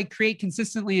 how do I create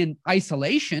consistently in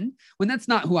isolation when that's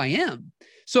not who I am?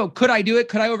 So could I do it?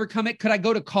 Could I overcome it? Could I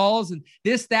go to calls and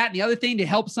this, that, and the other thing to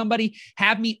help somebody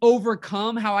have me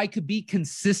overcome how I could be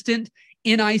consistent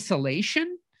in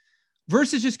isolation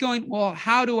versus just going, well,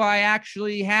 how do I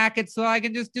actually hack it so I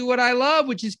can just do what I love,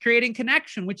 which is creating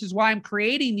connection, which is why I'm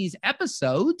creating these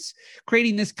episodes,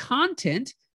 creating this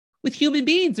content with human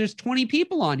beings. There's 20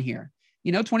 people on here,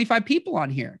 25 people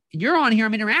on here. And you're on here,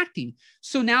 I'm interacting.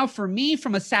 So now for me,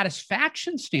 from a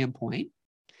satisfaction standpoint,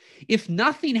 if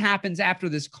nothing happens after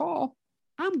this call,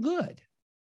 I'm good.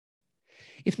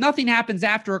 If nothing happens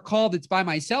after a call that's by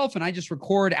myself and I just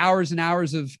record hours and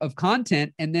hours of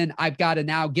content, and then I've got to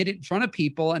now get it in front of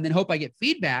people and then hope I get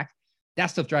feedback, that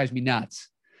stuff drives me nuts,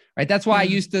 right? That's why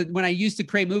when I used to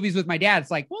create movies with my dad, it's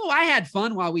like, well, I had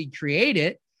fun while we create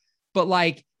it, but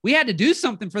like we had to do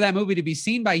something for that movie to be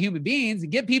seen by human beings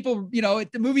and get people,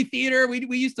 at the movie theater.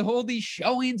 We used to hold these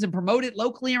showings and promote it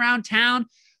locally around town.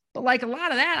 But like a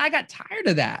lot of that, I got tired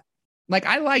of that. Like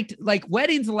I liked, like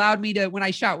weddings allowed me to, when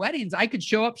I shot weddings, I could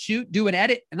show up, shoot, do an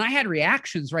edit, and I had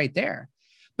reactions right there.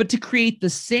 But to create the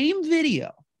same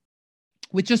video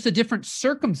with just a different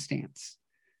circumstance,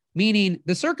 meaning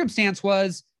the circumstance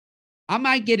was I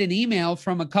might get an email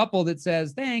from a couple that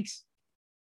says, thanks.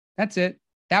 That's it.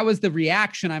 That was the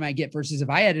reaction I might get versus if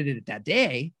I edited it that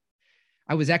day,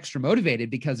 I was extra motivated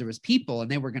because there was people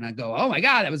and they were going to go, oh my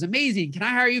God, that was amazing. Can I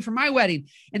hire you for my wedding?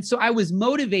 And so I was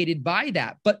motivated by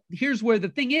that. But here's where the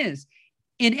thing is,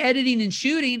 in editing and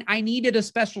shooting, I needed a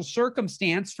special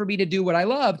circumstance for me to do what I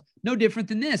loved. No different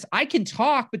than this. I can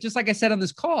talk, but just like I said on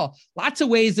this call, lots of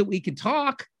ways that we can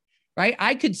talk, right?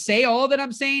 I could say all that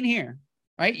I'm saying here,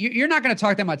 right? You're not going to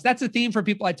talk that much. That's a theme for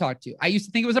people I talk to. I used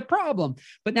to think it was a problem,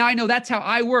 but now I know that's how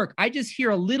I work. I just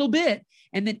hear a little bit.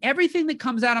 And then everything that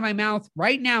comes out of my mouth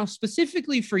right now,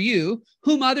 specifically for you,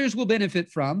 whom others will benefit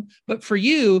from, but for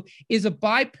you is a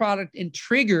byproduct and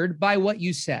triggered by what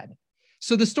you said.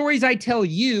 So the stories I tell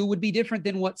you would be different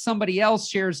than what somebody else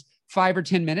shares 5 or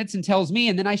 10 minutes and tells me.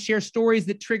 And then I share stories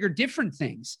that trigger different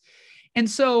things. And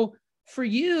so for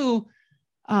you,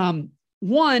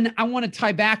 one, I want to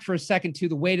tie back for a second to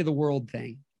the weight of the world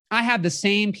thing. I have the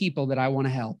same people that I want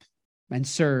to help and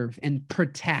serve and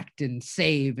protect and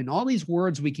save and all these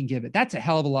words we can give it. That's a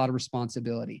hell of a lot of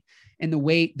responsibility. And the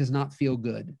weight does not feel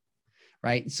good,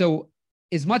 right? So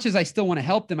as much as I still want to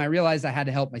help them, I realized I had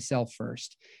to help myself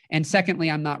first. And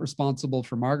secondly, I'm not responsible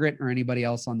for Margaret or anybody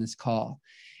else on this call.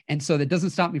 And so that doesn't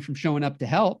stop me from showing up to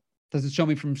help, doesn't show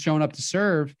me from showing up to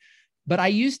serve. But I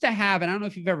used to have, and I don't know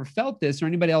if you've ever felt this or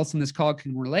anybody else on this call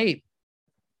can relate,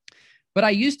 but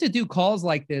I used to do calls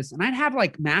like this and I'd have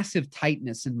like massive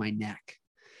tightness in my neck.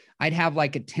 I'd have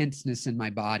like a tenseness in my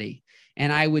body.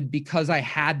 And I would, because I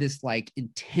had this like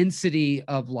intensity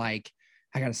of like,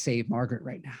 I got to save Margaret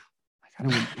right now.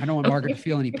 Like, I don't want Margaret to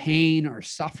feel any pain or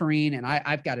suffering. And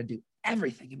I've got to do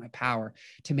everything in my power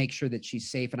to make sure that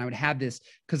she's safe. And I would have this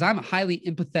because I'm a highly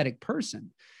empathetic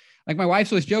person. Like my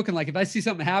wife's always joking, like if I see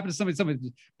something happen to somebody's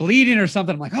bleeding or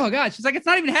something, I'm like, oh God, she's like, it's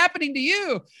not even happening to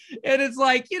you. And it's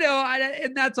like,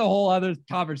 and that's a whole other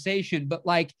conversation. But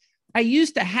like, I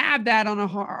used to have that on a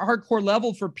hardcore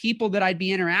level for people that I'd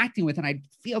be interacting with. And I'd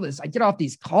feel this, I'd get off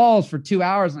these calls for 2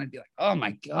 hours and I'd be like, oh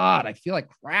my God, I feel like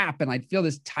crap. And I'd feel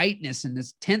this tightness and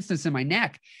this tenseness in my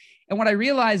neck. And what I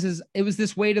realized is it was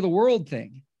this weight of the world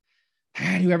thing.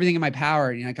 I do everything in my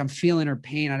power. Like I'm feeling her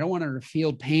pain. I don't want her to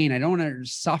feel pain. I don't want her to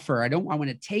suffer. I want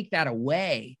to take that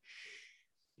away.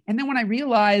 And then when I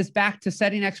realized back to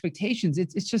setting expectations,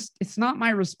 it's not my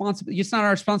responsibility. It's not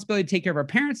our responsibility to take care of our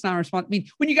parents. Not our responsibility. I mean,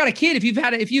 when you got a kid,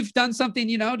 if you've done something,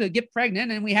 to get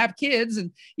pregnant and we have kids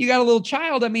and you got a little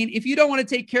child, I mean, if you don't want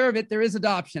to take care of it, there is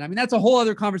adoption. I mean, that's a whole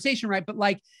other conversation, right? But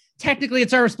like, technically,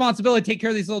 it's our responsibility to take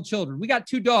care of these little children. We got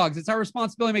 2 dogs. It's our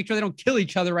responsibility to make sure they don't kill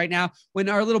each other right now when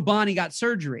our little Bonnie got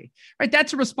surgery, right?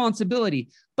 That's a responsibility.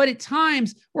 But at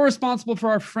times, we're responsible for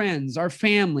our friends, our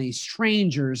families,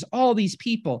 strangers, all these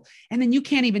people. And then you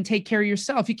can't even take care of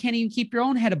yourself. You can't even keep your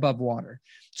own head above water.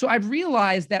 So I've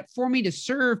realized that for me to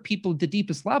serve people at the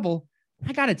deepest level,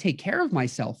 I got to take care of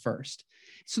myself first.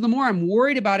 So the more I'm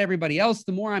worried about everybody else,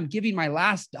 the more I'm giving my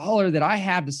last dollar that I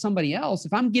have to somebody else.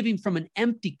 If I'm giving from an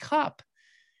empty cup,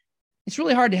 it's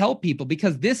really hard to help people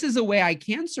because this is a way I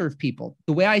can serve people.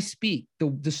 The way I speak,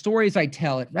 the stories I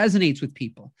tell, it resonates with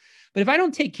people. But if I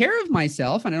don't take care of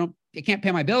myself and I can't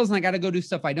pay my bills and I got to go do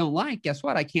stuff I don't like, guess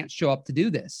what? I can't show up to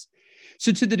do this.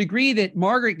 So to the degree that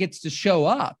Margaret gets to show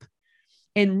up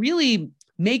and really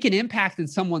make an impact in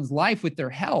someone's life with their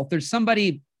health, there's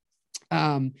somebody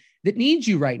that needs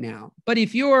you right now. But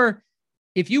if you're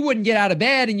if you wouldn't get out of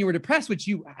bed and you were depressed, which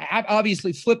you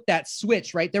obviously flipped that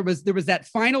switch, right? There was that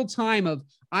final time of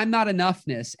I'm not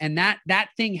enoughness. And that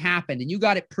thing happened and you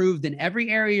got it proved in every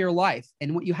area of your life.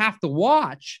 And what you have to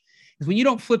watch is when you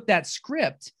don't flip that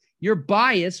script, your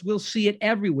bias will see it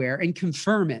everywhere and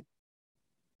confirm it.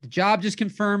 The job just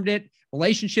confirmed it.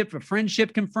 Relationship, a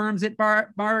friendship confirms it,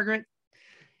 Margaret.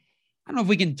 I don't know if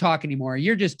we can talk anymore.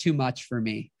 You're just too much for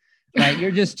me. Right.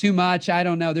 You're just too much. I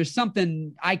don't know. There's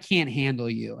something I can't handle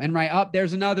you. And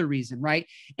there's another reason. Right.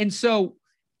 And so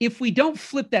if we don't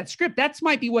flip that script, that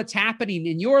might be what's happening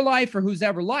in your life or whose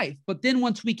ever life. But then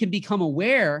once we can become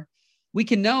aware, we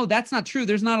can know that's not true.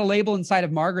 There's not a label inside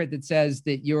of Margaret that says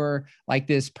that you're like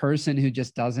this person who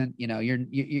just doesn't,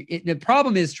 the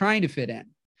problem is trying to fit in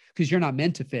because you're not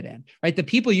meant to fit in. Right. The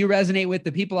people you resonate with,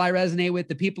 the people I resonate with,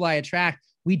 the people I attract,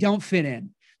 we don't fit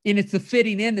in. And it's the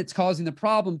fitting in that's causing the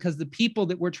problem because the people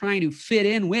that we're trying to fit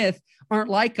in with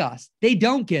aren't like us. They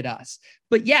don't get us.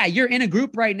 But yeah, you're in a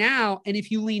group right now. And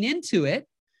if you lean into it,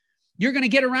 you're going to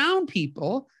get around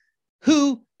people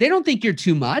who they don't think you're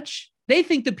too much. They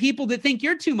think the people that think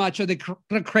you're too much are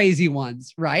the crazy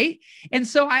ones, right? And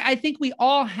so I think we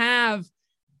all have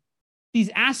these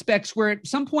aspects where at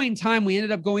some point in time, we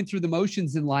ended up going through the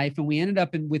motions in life and we ended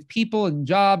up with people and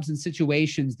jobs and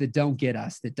situations that don't get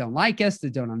us, that don't like us,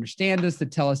 that don't understand us,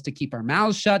 that tell us to keep our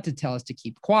mouths shut, to tell us to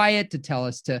keep quiet, to tell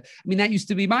us to, that used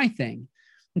to be my thing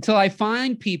until I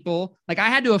find people like I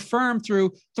had to affirm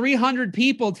through 300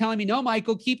 people telling me, no,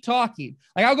 Michael, keep talking.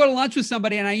 Like I'll go to lunch with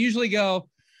somebody and I usually go,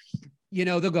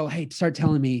 they'll go, hey, start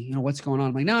telling me, what's going on.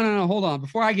 I'm like, no, hold on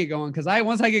before I get going. Cause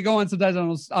once I get going,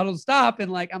 sometimes I don't stop.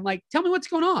 And I'm like, tell me what's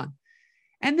going on.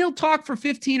 And they'll talk for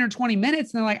 15 or 20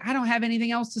 minutes. And they're like, I don't have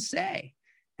anything else to say.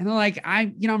 And they're like,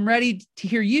 I'm ready to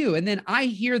hear you. And then I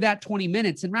hear that 20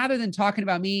 minutes. And rather than talking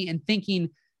about me and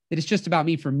thinking that it's just about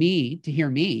me for me to hear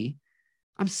me,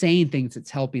 I'm saying things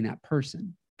that's helping that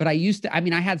person. But I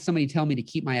had somebody tell me to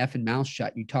keep my effing mouth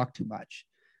shut. You talk too much.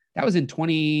 That was in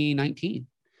 2019.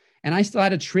 And I still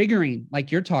had a triggering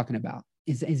like you're talking about.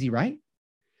 Is he right?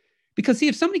 Because see,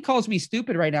 if somebody calls me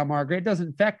stupid right now, Margaret, it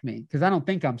doesn't affect me because I don't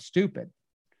think I'm stupid.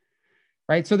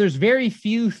 Right. So there's very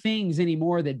few things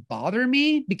anymore that bother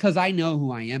me because I know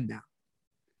who I am now.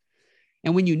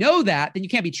 And when you know that, then you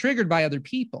can't be triggered by other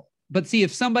people. But see,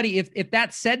 if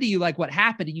that's said to you, like what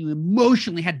happened and you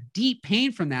emotionally had deep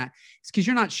pain from that, it's because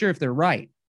you're not sure if they're right.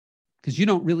 Because you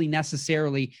don't really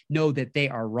necessarily know that they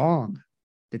are wrong.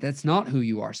 That's not who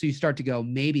you are. So you start to go,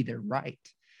 maybe they're right.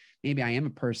 Maybe I am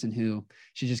a person who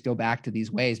should just go back to these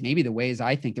ways. Maybe the ways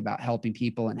I think about helping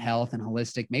people and health and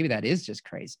holistic, maybe that is just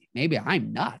crazy. Maybe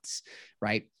I'm nuts,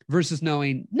 right? Versus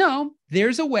knowing, no,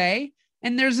 there's a way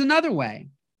and there's another way.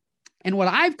 And what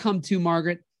I've come to,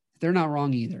 Margaret, they're not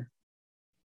wrong either.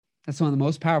 That's one of the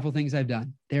most powerful things I've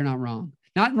done. They're not wrong.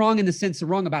 Not wrong in the sense of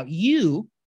wrong about you,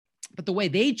 but the way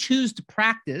they choose to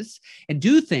practice and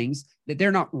do things that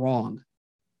they're not wrong.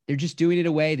 They're just doing it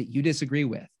a way that you disagree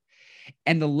with.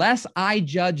 And the less I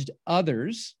judged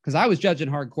others, because I was judging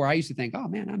hardcore, I used to think, oh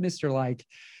man, I'm Mr.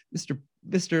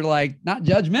 not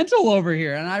judgmental over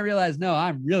here. And I realized, no,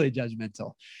 I'm really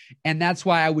judgmental. And that's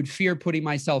why I would fear putting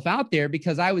myself out there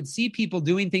because I would see people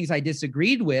doing things I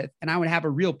disagreed with and I would have a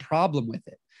real problem with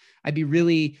it. I'd be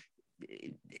really,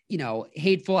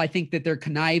 hateful. I think that they're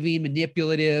conniving,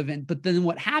 manipulative. But then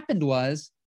what happened was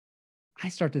I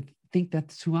start to think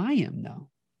that's who I am now.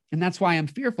 And that's why I'm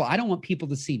fearful. I don't want people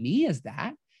to see me as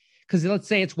that. Because let's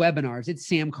say it's webinars, it's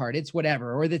SamCart, it's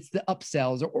whatever, or it's the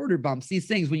upsells or order bumps, these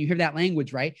things, when you hear that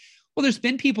language, right? Well, there's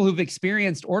been people who've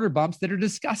experienced order bumps that are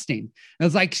disgusting. And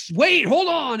it's like, wait, hold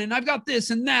on. And I've got this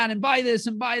and that and buy this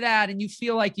and buy that. And you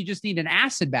feel like you just need an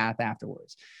acid bath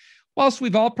afterwards. Whilst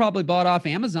we've all probably bought off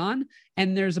Amazon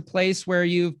and there's a place where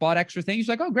you've bought extra things.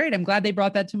 You're like, oh, great. I'm glad they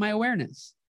brought that to my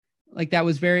awareness. Like that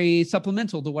was very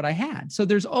supplemental to what I had. So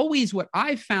there's always what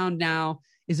I've found now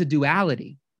is a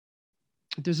duality.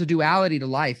 There's a duality to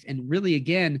life. And really,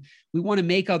 again, we want to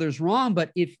make others wrong.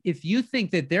 But if you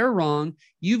think that they're wrong,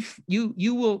 you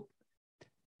will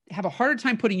have a harder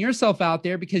time putting yourself out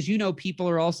there because people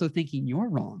are also thinking you're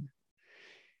wrong.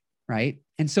 Right.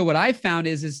 And so what I've found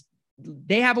is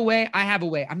they have a way, I have a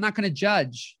way. I'm not going to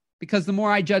judge. Because the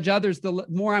more I judge others, the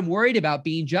more I'm worried about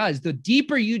being judged. The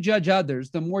deeper you judge others,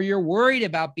 the more you're worried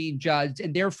about being judged,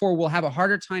 and therefore will have a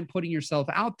harder time putting yourself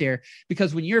out there.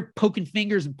 Because when you're poking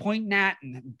fingers and pointing at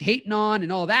and hating on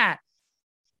and all that,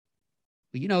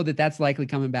 well, that's likely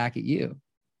coming back at you.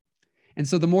 And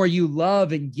so the more you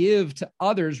love and give to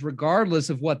others,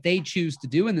 regardless of what they choose to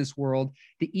do in this world,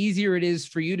 the easier it is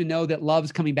for you to know that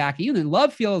love's coming back at you. And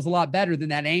love feels a lot better than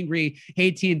that angry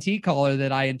AT&T caller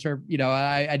that I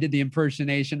did the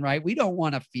impersonation, right? We don't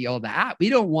want to feel that. We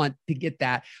don't want to get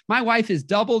that. My wife has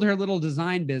doubled her little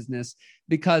design business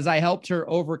because I helped her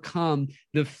overcome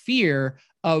the fear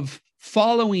of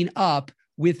following up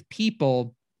with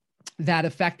people that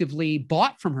effectively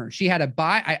bought from her. She had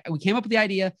to we came up with the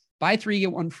idea, buy 3,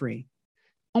 get 1 free.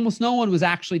 Almost no one was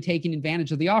actually taking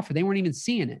advantage of the offer. They weren't even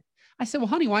seeing it. I said, well,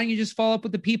 honey, why don't you just follow up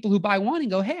with the people who buy 1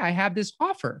 and go, hey, I have this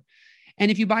offer.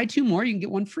 And if you buy 2 more, you can get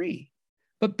 1 free.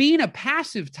 But being a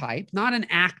passive type, not an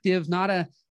active, not a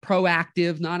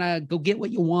proactive, not a go get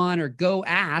what you want or go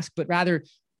ask, but rather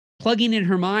plugging in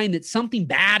her mind that something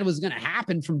bad was going to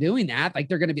happen from doing that. Like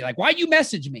they're going to be like, why'd you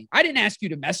message me? I didn't ask you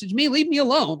to message me. Leave me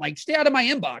alone. Like stay out of my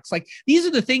inbox. Like these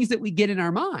are the things that we get in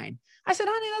our mind. I said,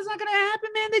 honey, that's not going to happen,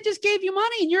 man. They just gave you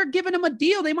money and you're giving them a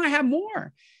deal. They might have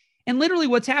more. And literally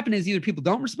what's happened is either people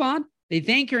don't respond, they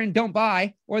thank her and don't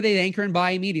buy, or they thank her and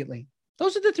buy immediately.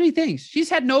 Those are the 3 things. She's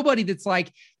had nobody that's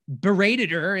like berated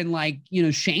her and like,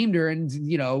 shamed her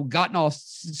and, gotten all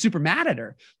super mad at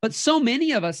her. But so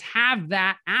many of us have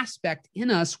that aspect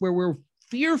in us where we're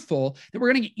fearful that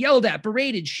we're going to get yelled at,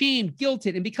 berated, shamed,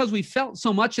 guilted. And because we felt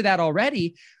so much of that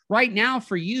already, right now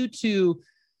for you to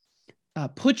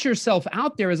put yourself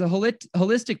out there as a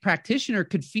holistic practitioner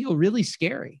could feel really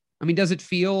scary. I mean, does it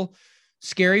feel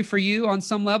scary for you on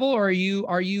some level, or are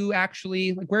you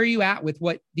actually like, where are you at with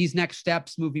what these next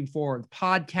steps moving forward?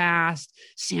 Podcast,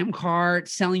 Samcart,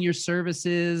 selling your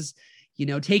services,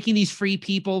 taking these free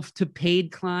people to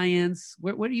paid clients.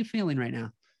 What are you feeling right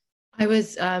now? I'm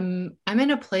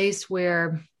in a place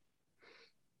where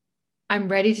I'm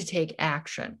ready to take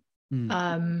action.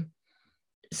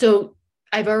 So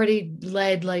I've already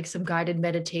led like some guided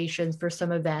meditations for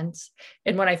some events.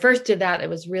 And when I first did that, it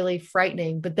was really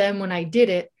frightening. But then when I did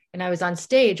it and I was on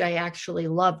stage, I actually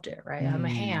loved it, right? I'm a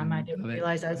ham. I didn't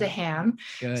realize I was a ham.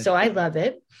 Good. So I love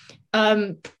it.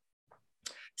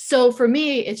 So for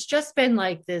me, it's just been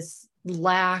like this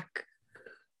lack.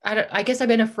 I guess I've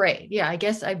been afraid. Yeah, I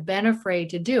guess I've been afraid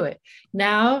to do it.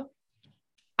 Now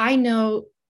I know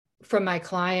from my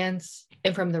clients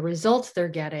and from the results they're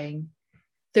getting,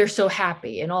 they're so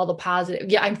happy and all the positive.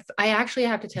 Yeah. I actually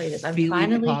have to tell you this. I'm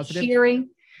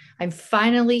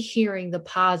finally hearing the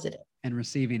positive and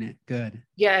receiving it. Good.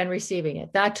 Yeah. And receiving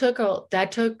it. That took,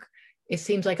 it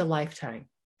seems like a lifetime.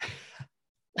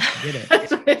 Get it.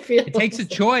 That's what it feels. It takes a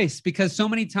choice because so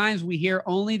many times we hear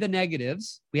only the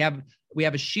negatives. We have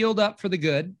a shield up for the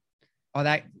good. Oh,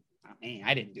 man,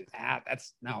 I didn't do that.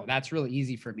 That's really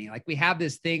easy for me. Like we have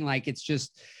this thing, like it's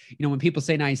just, when people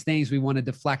say nice things, we want to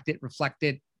deflect it, reflect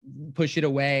it, push it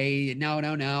away. No,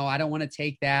 I don't want to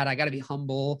take that. I got to be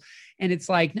humble. And it's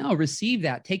like, no, receive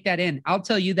that, take that in. I'll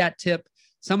tell you that tip.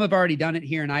 Some have already done it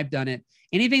here and I've done it.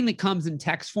 Anything that comes in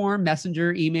text form,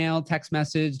 messenger, email, text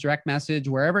message, direct message,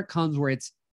 wherever it comes, where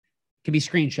can be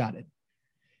screenshotted.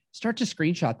 Start to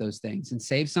screenshot those things and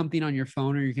save something on your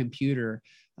phone or your computer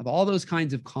of all those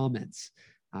kinds of comments.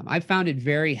 I've found it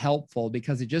very helpful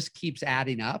because it just keeps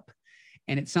adding up.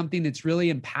 And it's something that's really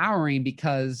empowering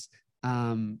because,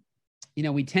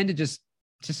 we tend to just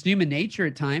human nature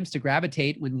at times to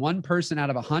gravitate when one person out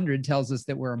of 100 tells us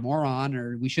that we're a moron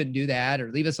or we shouldn't do that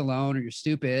or leave us alone or you're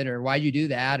stupid or why'd you do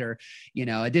that or,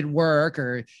 it didn't work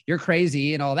or you're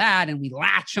crazy and all that. And we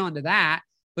latch onto that.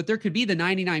 But there could be the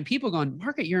 99 people going,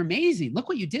 Margaret, you're amazing. Look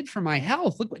what you did for my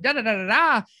health. Look what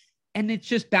da-da-da-da-da. And it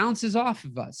just bounces off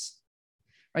of us.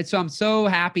 Right. So I'm so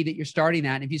happy that you're starting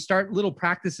that. And if you start little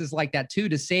practices like that too,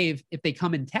 to save, if they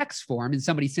come in text form and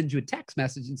somebody sends you a text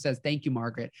message and says, thank you,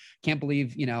 Margaret. Can't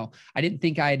believe, I didn't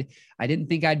think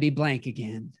I'd be blank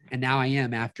again. And now I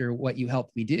am after what you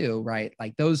helped me do. Right.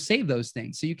 Like save those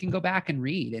things. So you can go back and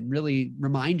read and really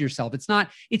remind yourself. It's not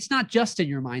just in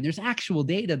your mind. There's actual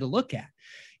data to look at,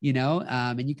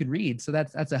 and you can read. So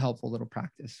that's a helpful little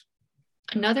practice.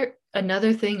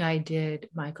 Another thing I did,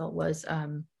 Michael, was,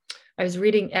 I was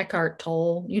reading Eckhart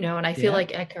Tolle, and I feel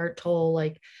like Eckhart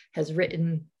Tolle has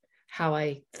written how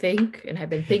I think, and I've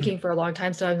been thinking for a long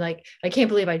time. So I'm like, I can't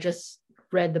believe I just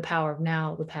read The Power of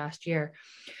Now the past year,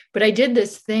 but I did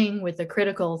this thing with the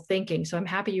critical thinking. So I'm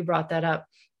happy you brought that up.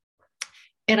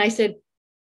 And I said,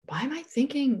 why am I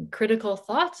thinking critical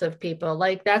thoughts of people?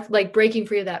 Like that's like breaking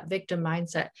free of that victim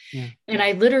mindset. Yeah. And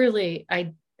I literally,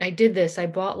 I did this. I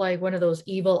bought like one of those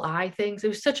evil eye things. It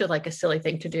was such a silly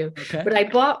thing to do, but I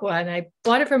bought one. I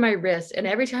bought it for my wrist. And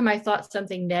every time I thought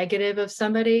something negative of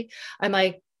somebody, I'm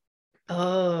like,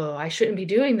 oh, I shouldn't be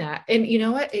doing that. And you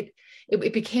know what? It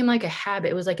became like a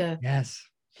habit. It was like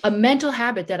a mental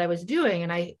habit that I was doing.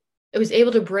 And I was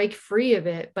able to break free of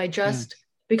it by just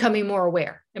becoming more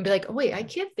aware and be like, oh, wait, I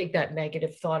can't think that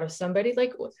negative thought of somebody.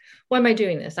 Like, why am I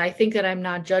doing this? I think that I'm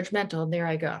not judgmental. And there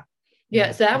I go.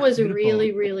 Yeah. So that was a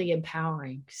really, really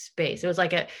empowering space. It was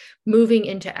like a moving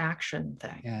into action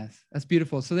thing. Yes. That's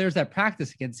beautiful. So there's that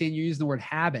practice again, seeing you using the word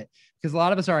habit, because a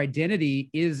lot of us, our identity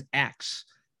is X.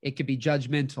 It could be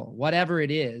judgmental, whatever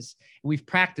it is. And we've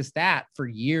practiced that for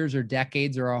years or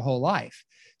decades or our whole life.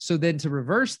 So then to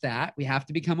reverse that, we have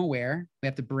to become aware. We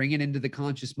have to bring it into the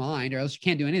conscious mind, or else you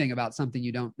can't do anything about something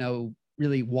you don't know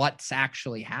really what's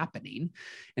actually happening.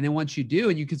 And then once you do,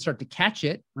 and you can start to catch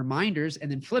it, reminders,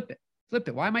 and then flip it.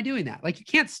 Why am I doing that? Like, you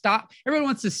can't stop. Everyone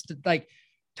wants to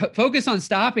focus on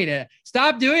stopping it.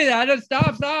 Stop doing that.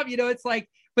 Stop. It's like,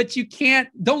 but you can't,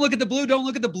 don't look at the blue, don't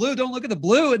look at the blue, don't look at the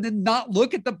blue, and then not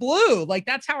look at the blue. Like,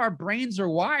 that's how our brains are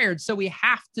wired. So we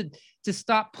have to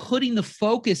stop putting the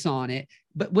focus on it.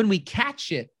 But when we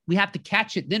catch it, we have to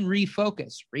catch it, then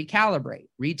refocus, recalibrate,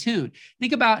 retune.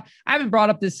 Think about, I haven't brought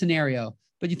up this scenario,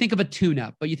 but you think of a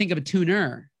tune-up, but you think of a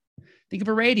tuner. Think of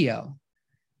a radio.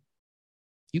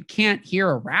 You can't hear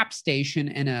a rap station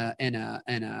and a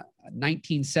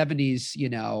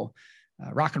 1970s,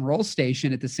 rock and roll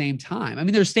station at the same time. I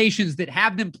mean, there's stations that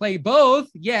have them play both,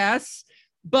 yes,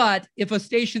 but if a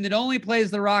station that only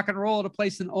plays the rock and roll, at a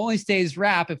place that only stays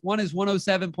rap, if one is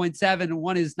 107.7 and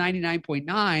one is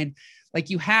 99.9, like,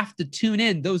 you have to tune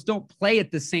in. Those don't play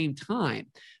at the same time.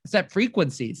 It's that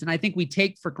frequencies. And I think we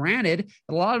take for granted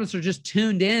that a lot of us are just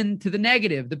tuned in to the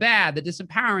negative, the bad, the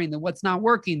disempowering, the what's not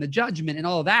working, the judgment, and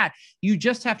all of that. You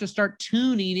just have to start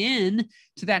tuning in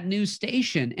to that new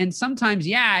station. And sometimes,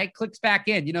 it clicks back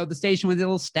in, the station was a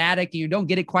little static and you don't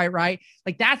get it quite right.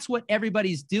 Like, that's what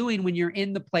everybody's doing when you're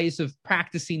in the place of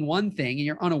practicing one thing and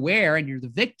you're unaware and you're the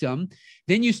victim.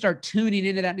 Then you start tuning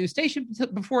into that new station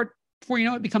before you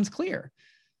know it becomes clear.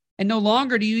 And no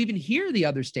longer do you even hear the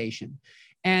other station.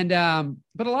 And,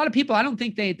 but a lot of people, I don't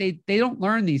think they don't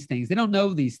learn these things. They don't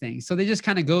know these things. So they just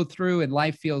kind of go through, and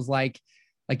life feels like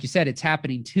you said, it's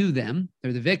happening to them.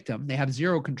 They're the victim. They have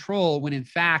zero control, when in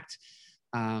fact,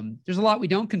 there's a lot we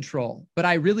don't control. But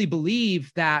I really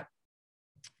believe that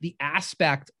the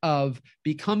aspect of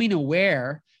becoming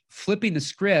aware, flipping the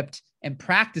script, and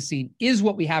practicing is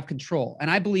what we have control.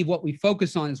 And I believe what we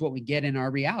focus on is what we get in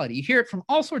our reality. You hear it from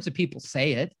all sorts of people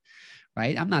say it,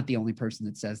 right? I'm not the only person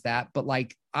that says that, but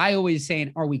like, I always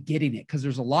saying, are we getting it? Because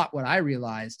there's a lot what I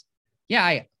realized.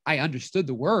 Yeah, I understood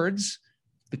the words.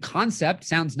 The concept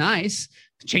sounds nice.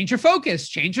 Change your focus,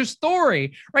 change your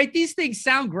story, right? These things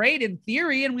sound great in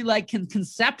theory, and we can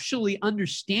conceptually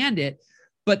understand it.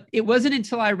 But it wasn't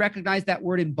until I recognized that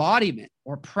word embodiment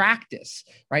or practice,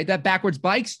 right? That backwards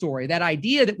bike story, that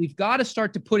idea that we've got to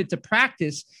start to put it to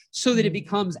practice so that it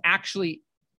becomes actually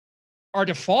our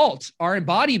default, our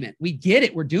embodiment. We get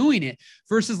it. We're doing it,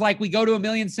 versus like, we go to a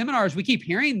million seminars. We keep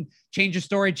hearing change your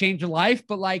story, change your life.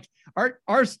 But like,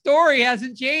 our story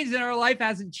hasn't changed and our life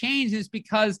hasn't changed. It's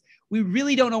because we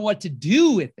really don't know what to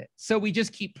do with it. So we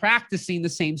just keep practicing the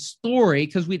same story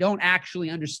because we don't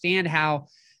actually understand how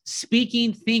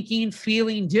speaking, thinking,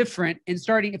 feeling different, and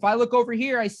starting, if I look over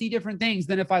here, I see different things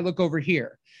than if I look over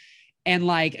here. And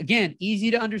like, again, easy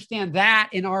to understand that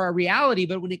in our reality.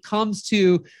 But when it comes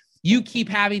to, you keep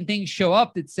having things show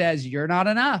up that says, you're not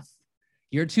enough,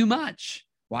 you're too much.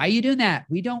 Why are you doing that?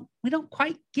 We don't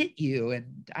quite get you.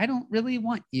 And I don't really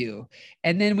want you.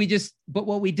 And then but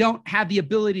what we don't have the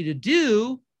ability to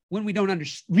do when we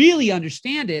don't really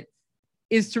understand it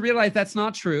is to realize that's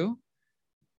not true.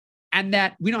 And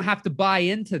that we don't have to buy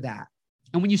into that.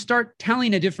 And when you start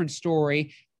telling a different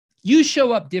story, you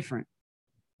show up different.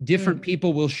 Different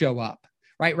people will show up,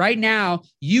 right? Right now,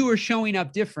 you are showing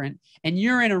up different, and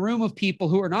you're in a room of people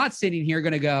who are not sitting here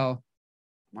going to go,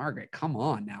 Margaret, come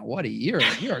on now. You're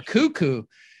a cuckoo.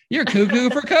 You're cuckoo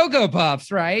for Cocoa Puffs,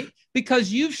 right?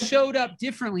 Because you've showed up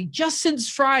differently just since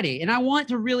Friday. And I want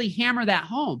to really hammer that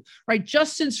home, right?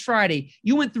 Just since Friday,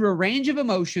 you went through a range of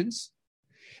emotions.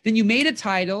 Then you made a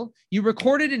title, you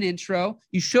recorded an intro,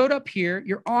 you showed up here,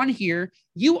 you're on here.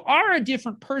 You are a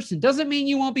different person. Doesn't mean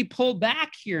you won't be pulled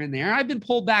back here and there. I've been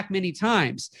pulled back many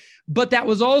times, but that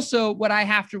was also what I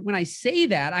have to, when I say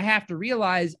that, I have to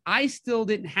realize I still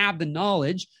didn't have the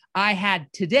knowledge I had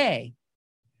today.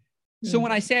 So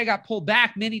when I say I got pulled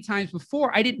back many times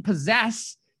before, I didn't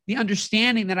possess the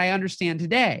understanding that I understand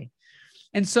today.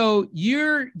 And so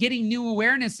you're getting new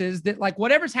awarenesses that, like,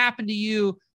 whatever's happened to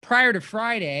you prior to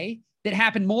Friday that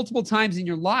happened multiple times in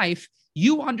your life,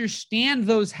 you understand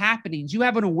those happenings. You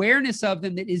have an awareness of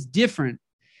them that is different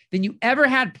than you ever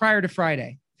had prior to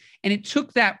Friday. And it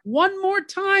took that one more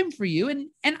time for you.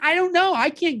 And I don't know, I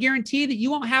can't guarantee that you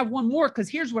won't have one more, because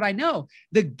here's what I know.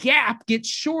 The gap gets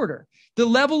shorter, the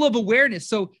level of awareness.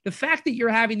 So the fact that you're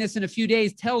having this in a few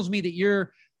days tells me that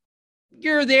you're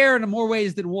there in more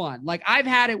ways than one. Like I've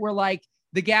had it where like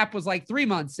the gap was like 3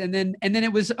 months, and then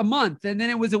it was a month, and then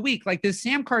it was a week. Like this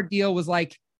Samcart deal was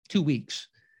like 2 weeks.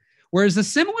 Whereas a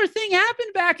similar thing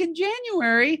happened back in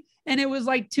January, and it was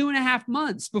like 2.5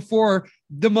 months before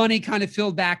the money kind of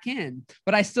filled back in.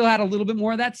 But I still had a little bit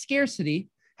more of that scarcity,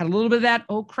 had a little bit of that,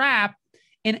 oh crap,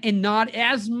 and not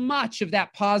as much of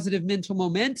that positive mental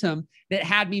momentum that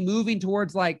had me moving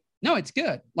towards like, no, it's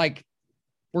good. Like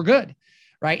we're good.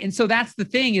 Right. And so that's the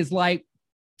thing, is like,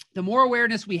 the more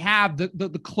awareness we have,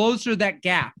 the closer that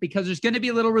gap, because there's going to be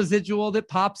a little residual that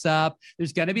pops up.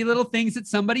 There's going to be little things that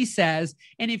somebody says.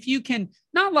 And if you can,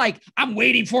 not like I'm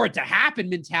waiting for it to happen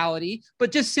mentality,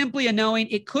 but just simply a knowing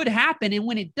it could happen. And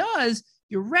when it does,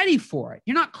 you're ready for it.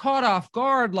 You're not caught off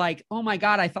guard like, oh my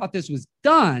God, I thought this was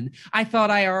done. I thought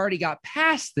I already got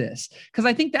past this. Because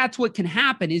I think that's what can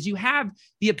happen, is you have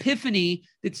the epiphany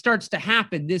that starts to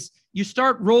happen. You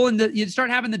start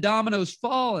having the dominoes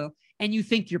fall, and you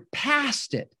think you're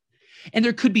past it. And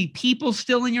there could be people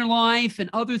still in your life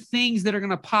and other things that are going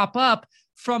to pop up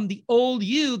from the old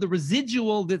you, the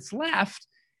residual that's left,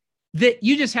 that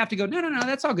you just have to go, no,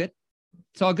 that's all good.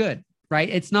 It's all good, right?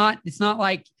 It's not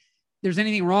like there's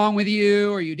anything wrong with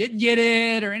you or you didn't get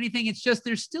it or anything. It's just,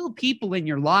 there's still people in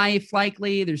your life,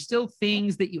 likely. There's still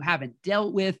things that you haven't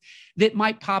dealt with that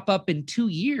might pop up in 2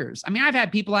 years. I mean, I've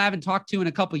had people I haven't talked to in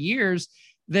a couple of years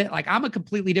that like, I'm a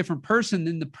completely different person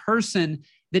than the person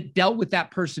that dealt with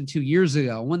that person 2 years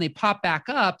ago. When they pop back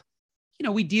up, you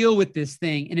know, we deal with this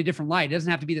thing in a different light. It doesn't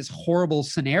have to be this horrible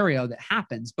scenario that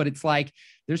happens, but it's like,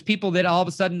 there's people that all of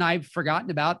a sudden I've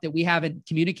forgotten about that we haven't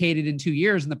communicated in 2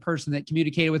 years. And the person that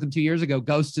communicated with them 2 years ago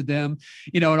ghosted them,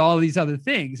 you know, and all of these other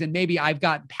things. And maybe I've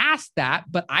gotten past that,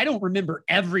 but I don't remember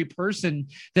every person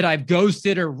that I've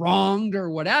ghosted or wronged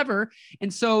or whatever.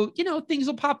 And so, you know, things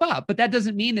will pop up, but that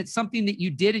doesn't mean that something that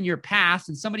you did in your past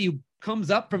and somebody who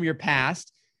comes up from your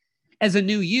past as a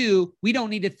new you, we don't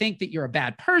need to think that you're a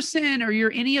bad person or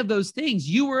you're any of those things.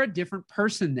 You were a different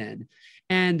person then.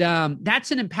 And that's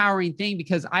an empowering thing,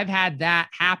 because I've had that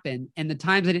happen. And the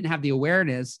times I didn't have the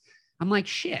awareness, I'm like,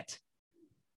 shit,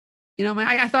 you know,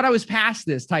 I thought I was past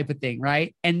this type of thing.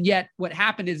 Right. And yet what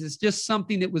happened is it's just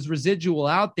something that was residual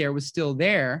out there was still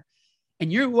there.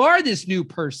 And you are this new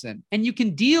person, and you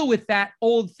can deal with that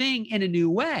old thing in a new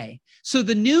way. So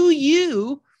the new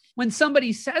you, when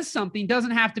somebody says something,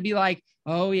 doesn't have to be like,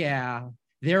 oh yeah,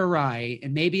 they're right.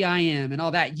 And maybe I am and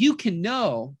all that. You can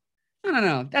know,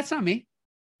 no, that's not me.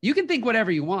 You can think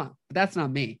whatever you want, but that's not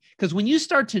me. Because when you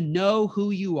start to know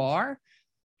who you are,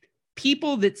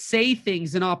 people that say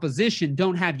things in opposition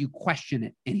don't have you question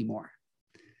it anymore.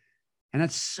 And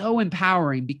that's so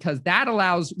empowering, because that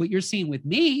allows what you're seeing with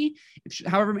me.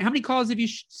 However, how many calls have you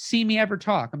seen me ever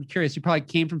talk? I'm curious. You probably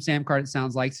came from Samcart, it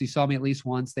sounds like. So you saw me at least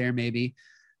once there, maybe.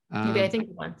 Maybe I think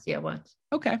once. Yeah, once.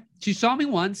 Okay. She saw me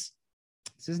once.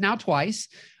 This is now twice.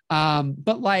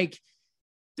 But like,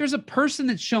 there's a person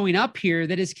that's showing up here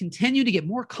that has continued to get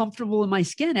more comfortable in my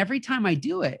skin every time I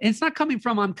do it. And it's not coming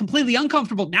from, I'm completely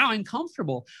uncomfortable. Now I'm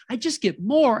comfortable. I just get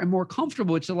more and more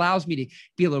comfortable, which allows me to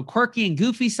be a little quirky and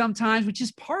goofy sometimes, which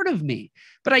is part of me.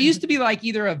 But I used to be like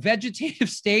either a vegetative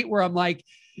state where I'm like,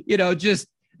 you know, just,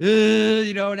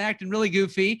 you know, and acting really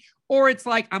goofy, or it's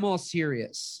like, I'm all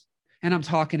serious. And I'm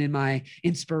talking in my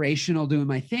inspirational, doing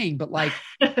my thing, but like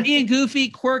being goofy,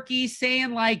 quirky,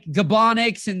 saying like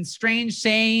Gabonics and strange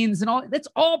sayings and all, that's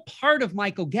all part of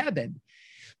Michael Gebbon.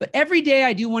 But every day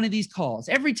I do one of these calls,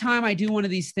 every time I do one of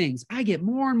these things, I get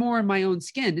more and more in my own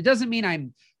skin. It doesn't mean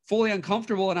I'm fully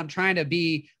uncomfortable and I'm trying to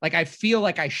be like, I feel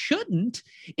like I shouldn't.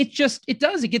 It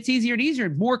gets easier and easier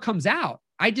and more comes out.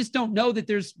 I just don't know that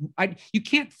you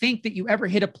can't think that you ever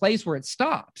hit a place where it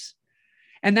stops.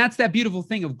 And that's that beautiful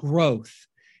thing of growth,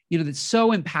 you know, that's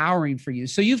so empowering for you.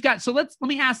 So let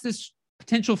me ask this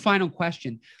potential final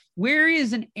question. Where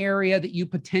is an area that you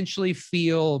potentially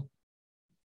feel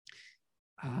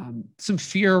some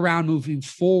fear around moving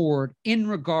forward in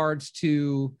regards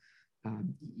to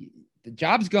the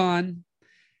job's gone,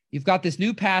 you've got this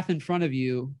new path in front of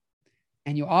you,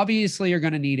 and you obviously are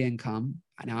going to need income.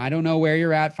 Now, I don't know where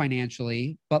you're at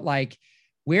financially, but like,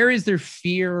 where is there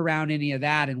fear around any of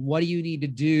that? And what do you need to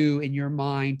do in your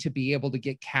mind to be able to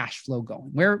get cash flow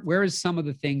going? Where is some of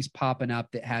the things popping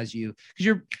up that has you,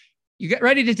 because You get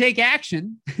ready to take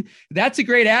action. That's a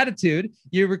great attitude.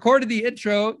 You recorded the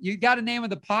intro. You got a name of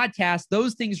the podcast.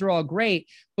 Those things are all great.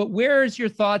 But where's your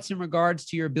thoughts in regards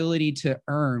to your ability to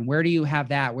earn? Where do you have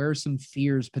that? Where are some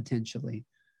fears potentially?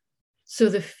 So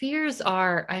the fears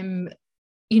are,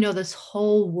 this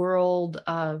whole world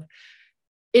of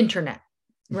internet,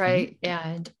 right?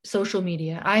 And social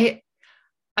media. I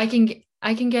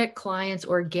can get clients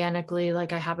organically.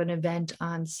 Like I have an event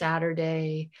on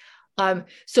Saturday.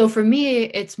 So for me,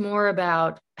 it's more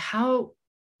about how,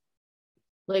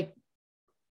 like,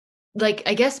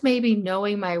 I guess maybe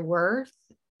knowing my worth.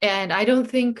 And I don't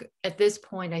think at this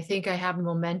point, I think I have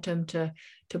momentum to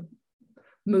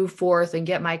move forth and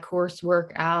get my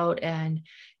coursework out and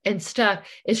stuff.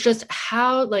 It's just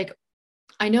how, like,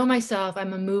 I know myself,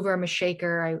 I'm a mover, I'm a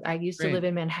shaker. I used to live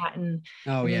in Manhattan,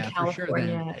 in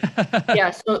California. For sure, yeah.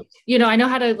 So, I know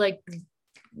how to like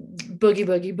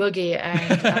boogie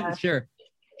and sure.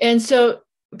 And so,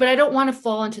 but I don't want to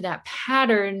fall into that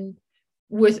pattern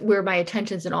with where my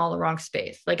attention's in all the wrong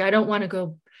space. Like I don't want to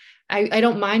go, I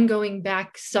don't mind going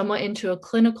back somewhat into a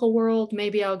clinical world.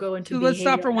 Maybe I'll go into Let's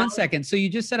stop for 1 second. So you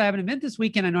just said I have an event this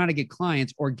weekend. I know how to get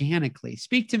clients organically.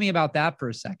 Speak to me about that for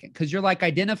a second. Cause you're like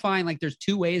identifying like there's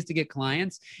 2 ways to get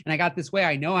clients. And I got this way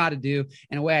I know how to do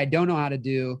and a way I don't know how to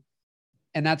do.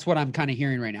 And that's what I'm kind of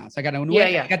hearing right now. So I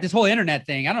got this whole internet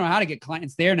thing. I don't know how to get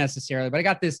clients there necessarily, but I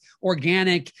got this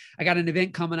organic, I got an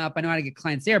event coming up. I know how to get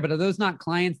clients there, but are those not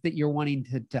clients that you're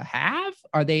wanting to have?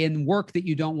 Are they in work that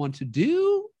you don't want to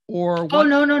do or what?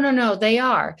 Oh, no. They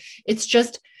are. It's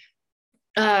just,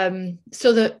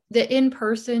 so the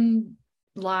in-person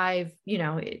live,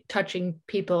 touching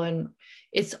people, and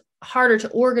it's harder to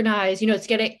organize,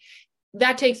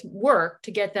 that takes work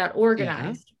to get that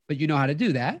organized. Yeah, but you know how to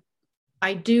do that.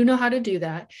 I do know how to do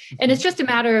that. And it's just a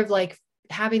matter of like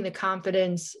having the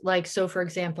confidence. Like, so for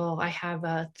example, I have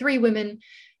 3 women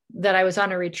that I was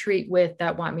on a retreat with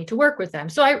that want me to work with them.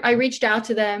 So I reached out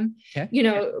to them,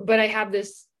 but I have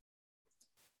this,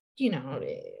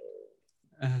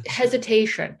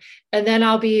 hesitation, and then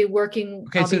I'll be working.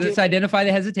 Okay. So let's identify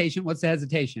the hesitation. What's the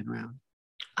hesitation around?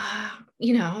 I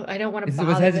don't want to bother.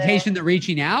 Was hesitation the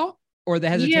reaching out, or the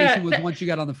hesitation was once you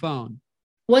got on the phone?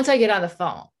 Once I get on the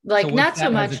phone, like so not so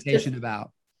much hesitation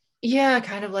about. Yeah.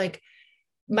 Kind of like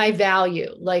my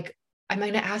value. Like I'm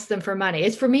going to ask them for money.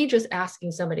 It's for me, just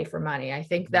asking somebody for money. I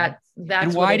think that's.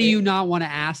 And why do you not want to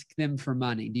ask them for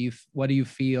money? What do you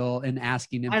feel in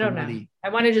asking them for money? I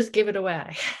want to just give it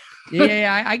away.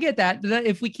 Yeah, I get that.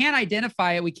 If we can't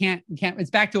identify it, we can't, it's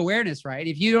back to awareness, right?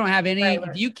 If you don't have any, right.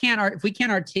 If we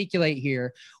can't articulate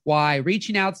here why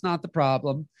reaching out's not the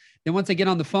problem, then once I get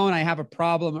on the phone, I have a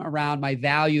problem around my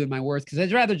value and my worth, because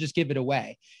I'd rather just give it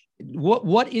away.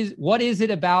 What is it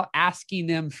about asking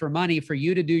them for money for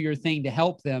you to do your thing to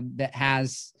help them that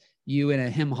has you in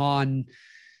a him-hawn,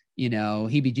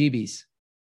 heebie-jeebies?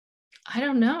 I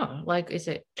don't know. Like, is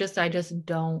it just, I just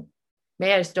don't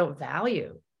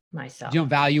value myself. You don't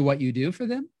value what you do for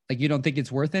them? Like you don't think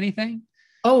it's worth anything?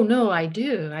 Oh no, I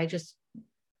do. I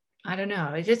don't know.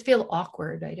 I just feel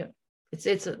awkward. I don't.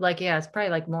 It's like, yeah, it's probably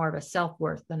like more of a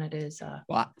self-worth than it is.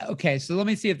 Well, okay. So let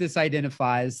me see if this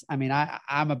identifies. I mean,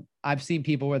 I've seen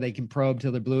people where they can probe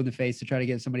till they're blue in the face to try to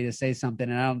get somebody to say something.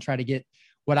 And I don't try to get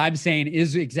what I'm saying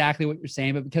is exactly what you're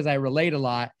saying, but because I relate a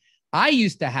lot, I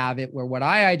used to have it where what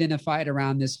I identified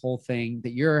around this whole thing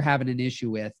that you're having an issue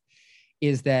with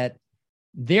is that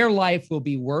their life will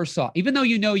be worse off, even though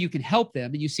you can help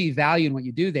them and you see value in what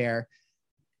you do there.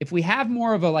 If we have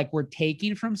more of a, like, we're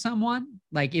taking from someone,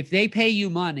 like if they pay you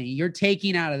money, you're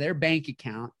taking out of their bank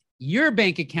account, your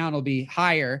bank account will be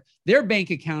higher, their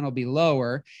bank account will be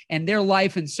lower, and their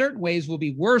life in certain ways will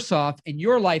be worse off and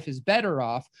your life is better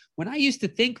off. When I used to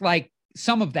think like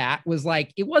some of that was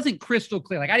like, it wasn't crystal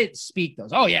clear. Like I didn't speak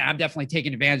those. Oh yeah, I'm definitely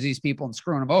taking advantage of these people and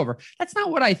screwing them over. That's not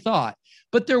what I thought.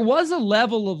 But there was a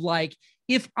level of like,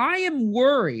 if I am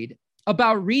worried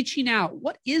about reaching out,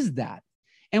 what is that?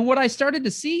 And what I started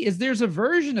to see is there's a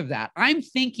version of that. I'm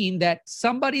thinking that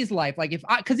somebody's life, like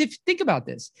because think about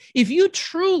this, if you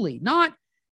truly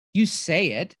you say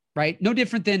it, right? No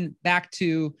different than back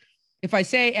to, if I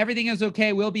say everything is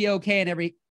okay, will be okay,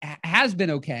 and has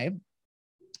been okay,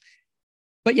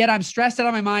 but yet I'm stressed out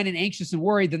of my mind and anxious and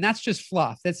worried, then that's just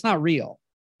fluff. That's not real.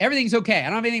 Everything's okay. I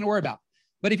don't have anything to worry about.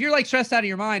 But if you're like stressed out of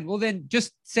your mind, well, then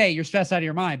just say you're stressed out of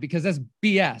your mind, because that's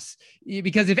BS.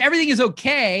 Because if everything is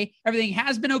okay, everything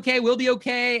has been okay, will be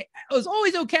okay, it was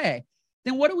always okay.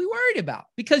 then what are we worried about?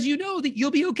 Because you know that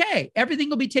you'll be okay. Everything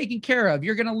will be taken care of.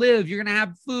 You're going to live. You're going to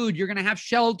have food. You're going to have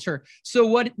shelter. So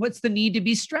what's the need to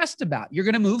be stressed about? You're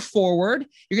going to move forward.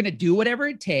 You're going to do whatever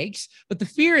it takes. But the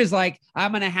fear is like,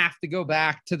 I'm going to have to go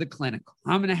back to the clinical.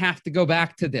 I'm going to have to go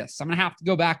back to this. I'm going to have to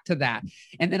go back to that.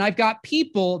 And then I've got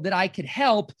people that I could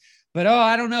help, but,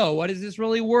 I don't know. What is this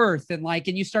really worth? And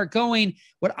you start going,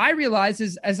 what I realize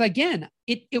is, again,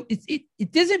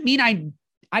 it doesn't mean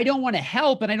I don't want to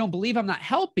help and I don't believe I'm not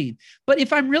helping. But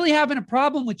if I'm really having a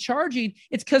problem with charging,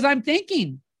 it's because I'm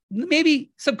thinking,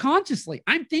 maybe subconsciously,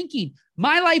 I'm thinking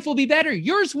my life will be better.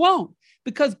 Yours won't.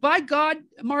 Because by God,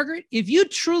 Margaret, if you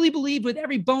truly believe with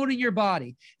every bone in your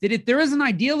body that if there is an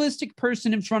idealistic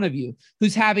person in front of you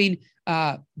who's having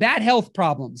bad health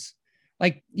problems,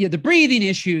 the breathing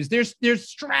issues, they're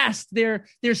stressed, they're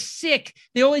sick,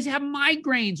 they always have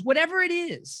migraines, whatever it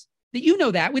is, that you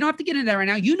know that. We don't have to get into that right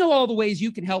now. You know all the ways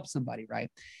you can help somebody, right?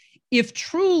 If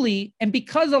truly, and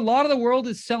because a lot of the world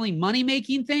is selling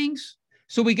money-making things,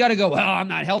 so we got to go, well, I'm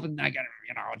not helping. I got to,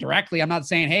 directly. I'm not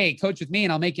saying, hey, coach with me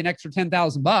and I'll make you an extra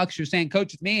 $10,000. You're saying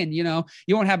coach with me and, you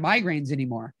won't have migraines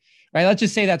anymore, right? Let's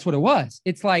just say that's what it was.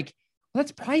 It's like, well,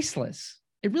 that's priceless.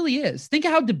 It really is. Think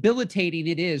of how debilitating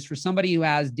it is for somebody who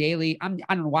has daily, I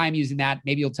don't know why I'm using that.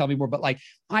 Maybe you'll tell me more, but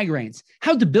migraines,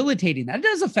 how debilitating that. It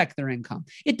does affect their income.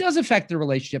 It does affect their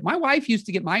relationship. My wife used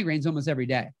to get migraines almost every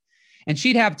day. And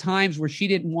she'd have times where she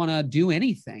didn't want to do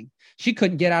anything. She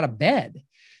couldn't get out of bed.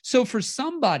 So for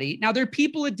somebody, now there are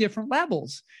people at different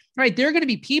levels, right? There are going to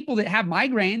be people that have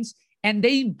migraines and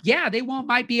they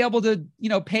might be able to,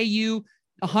 pay you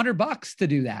 $100 to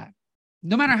do that.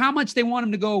 No matter how much they want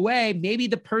them to go away, maybe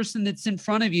the person that's in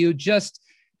front of you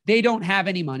they don't have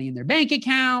any money in their bank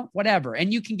account, whatever.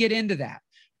 And you can get into that,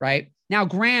 right? Now,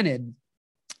 granted,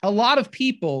 a lot of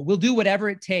people will do whatever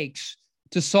it takes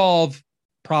to solve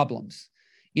problems.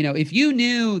 If you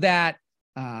knew that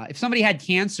if somebody had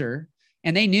cancer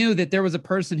and they knew that there was a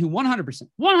person who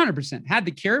 100% had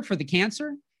the cure for the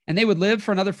cancer and they would live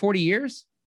for another 40 years,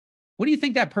 what do you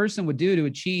think that person would do to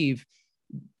achieve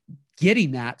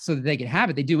getting that so that they could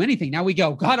have it? They do anything. Now we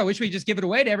go, God, I wish we just give it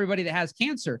away to everybody that has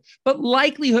cancer. But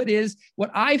likelihood is what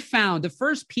I found, the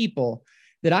first people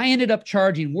that I ended up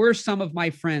charging were some of my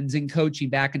friends in coaching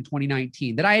back in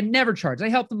 2019 that I had never charged. I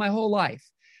helped them my whole life.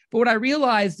 But what I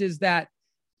realized is that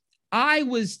I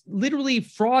was literally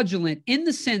fraudulent in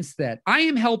the sense that I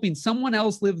am helping someone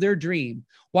else live their dream.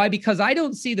 Why? Because I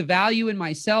don't see the value in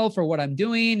myself or what I'm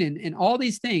doing and all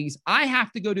these things. I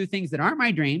have to go do things that aren't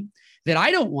my dream, that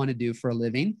I don't want to do for a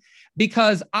living,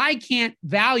 because I can't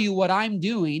value what I'm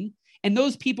doing. And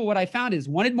those people, what I found is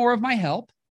wanted more of my help,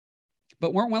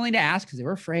 but weren't willing to ask because they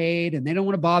were afraid and they don't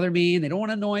want to bother me and they don't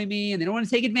want to annoy me and they don't want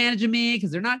to take advantage of me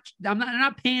because they're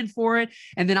not paying for it.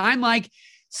 And then I'm like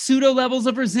pseudo levels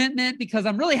of resentment because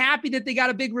I'm really happy that they got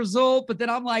a big result, but then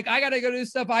I'm like, I got to go do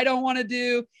stuff I don't want to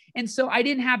do. And so I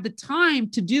didn't have the time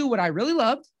to do what I really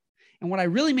loved and what I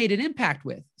really made an impact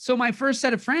with. So my first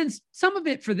set of friends, some of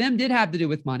it for them did have to do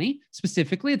with money.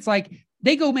 Specifically, it's like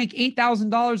they go make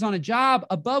 $8,000 on a job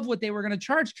above what they were going to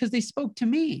charge because they spoke to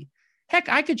me. Heck,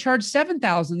 I could charge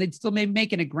 $7,000. They'd still maybe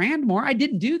making $1,000 more. I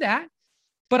didn't do that,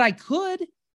 but I could,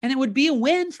 and it would be a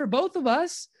win for both of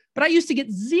us. But I used to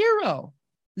get zero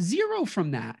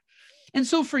from that. And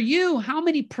so for you, how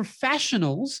many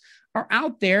professionals are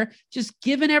out there just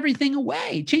giving everything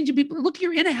away, changing people? Look,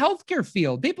 you're in a healthcare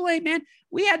field. People, hey, man,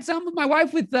 we had some of my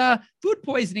wife with food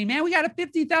poisoning, man. We got a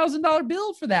 $50,000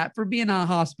 bill for that, for being in a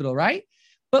hospital, right?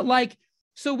 But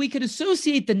so we could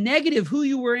associate the negative, who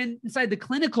you were inside the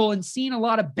clinical and seeing a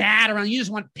lot of bad around. You just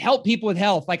want to help people with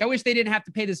health. I wish they didn't have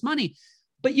to pay this money,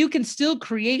 but you can still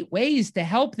create ways to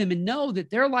help them and know that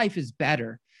their life is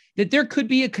better, that there could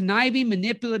be a conniving,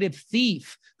 manipulative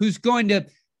thief who's going to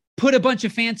put a bunch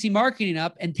of fancy marketing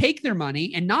up and take their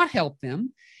money and not help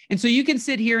them. And so you can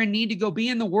sit here and need to go be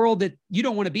in the world that you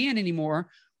don't want to be in anymore,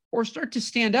 or start to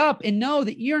stand up and know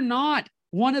that you're not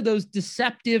one of those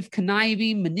deceptive,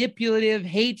 conniving, manipulative,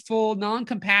 hateful,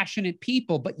 non-compassionate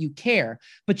people, but you care.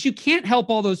 But you can't help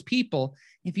all those people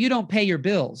if you don't pay your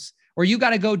bills, or you got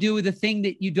to go do the thing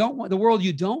that you don't want, the world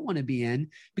you don't want to be in,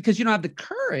 because you don't have the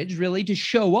courage really to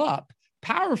show up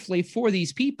powerfully for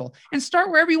these people. And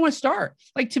start wherever you want to start.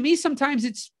 To me,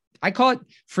 sometimes I call it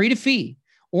free to fee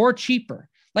or cheaper.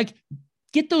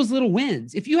 Get those little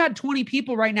wins. If you had 20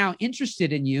 people right now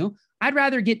interested in you, I'd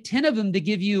rather get 10 of them to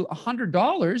give you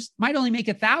 $100, might only make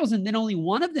 1,000, than only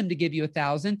one of them to give you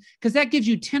 1,000, because that gives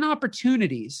you 10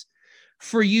 opportunities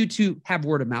for you to have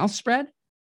word of mouth spread,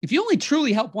 If you only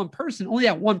truly help one person, only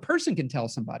that one person can tell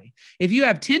somebody. If you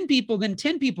have 10 people, then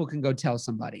 10 people can go tell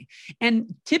somebody.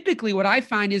 And typically what I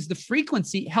find is the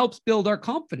frequency helps build our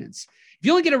confidence. If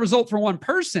you only get a result for one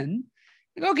person,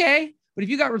 okay. But if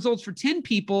you got results for 10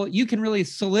 people, you can really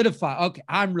solidify, okay,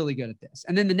 I'm really good at this.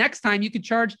 And then the next time you could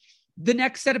charge the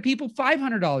next set of people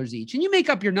 $500 each, and you make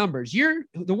up your numbers.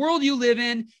 The world you live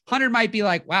in, 100 might be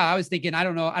like, wow, I was thinking, I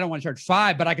don't know, I don't want to charge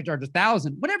 5, but I could charge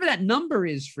 1,000, whatever that number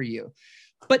is for you.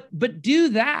 But do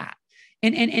that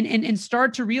and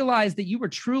start to realize that you were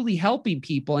truly helping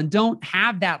people, and don't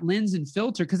have that lens and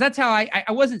filter. Cause that's how I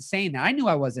wasn't saying that. I knew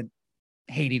I wasn't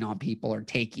hating on people or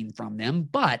taking from them,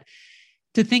 but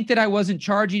to think that I wasn't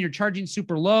charging or charging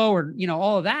super low or,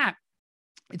 all of that,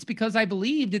 it's because I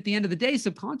believed at the end of the day,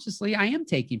 subconsciously, I am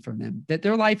taking from them, that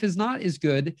their life is not as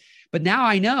good. But now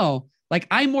I know, like,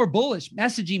 I'm more bullish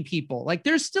messaging people. Like,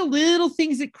 there's still little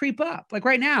things that creep up. Like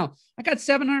right now, I got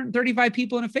 735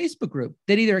 people in a Facebook group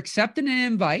that either accepted an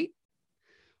invite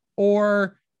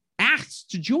or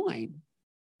asked to join.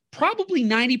 Probably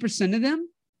 90% of them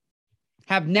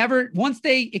have never, once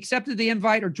they accepted the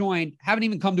invite or joined, haven't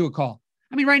even come to a call.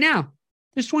 I mean, right now,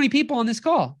 there's 20 people on this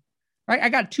call, right? I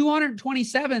got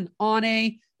 227 on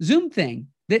a Zoom thing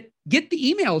that get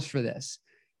the emails for this,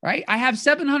 right? I have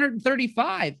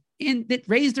 735 that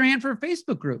raised their hand for a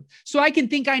Facebook group. So I can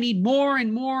think I need more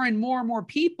and more and more and more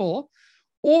people.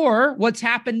 Or what's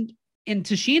happened, and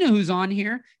Tashina, who's on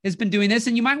here, has been doing this,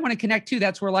 and you might want to connect too.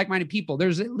 That's where like-minded people.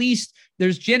 There's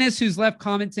Janice who's left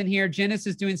comments in here. Janice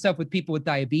is doing stuff with people with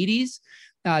diabetes.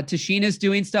 Tashina's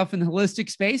doing stuff in the holistic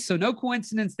space. So no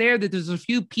coincidence there that there's a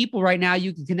few people right now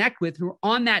you can connect with who are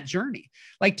on that journey.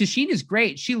 Like Tashina's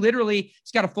great. She's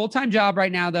got a full-time job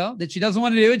right now though, that she doesn't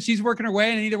want to do, and she's working her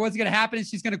way, and either what's going to happen is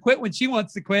she's going to quit when she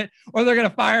wants to quit, or they're going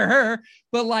to fire her.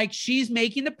 But like, she's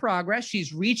making the progress.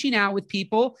 She's reaching out with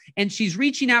people, and she's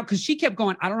reaching out because she kept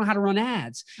going, I don't know how to run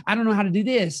ads. I don't know how to do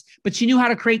this, but she knew how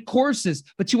to create courses,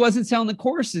 but she wasn't selling the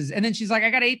courses. And then she's like, I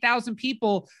got 8,000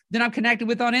 people that I'm connected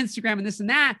with on Instagram and this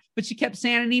and that, but she kept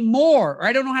saying I need more, or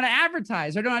I don't know how to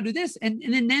advertise, or I don't know how to do this. And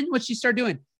then what she started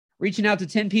doing, reaching out to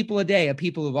 10 people a day of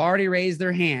people who've already raised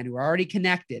their hand, who are already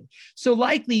connected. So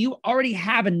likely you already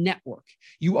have a network.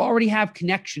 You already have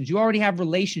connections. You already have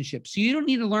relationships. So you don't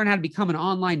need to learn how to become an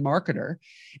online marketer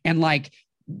and like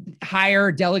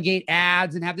hire, delegate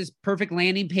ads and have this perfect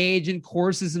landing page and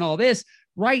courses and all this.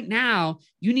 Right now,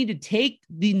 you need to take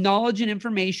the knowledge and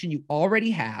information you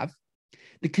already have,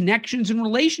 the connections and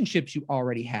relationships you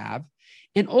already have,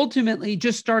 and ultimately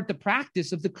just start the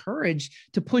practice of the courage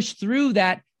to push through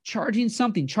that, charging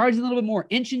a little bit more,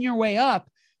 inching your way up,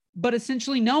 but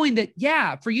essentially knowing that,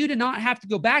 yeah, for you to not have to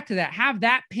go back to that, have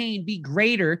that pain be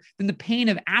greater than the pain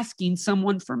of asking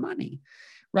someone for money,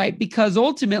 right? Because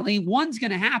ultimately one's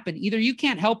going to happen. Either you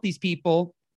can't help these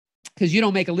people because you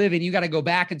don't make a living, you got to go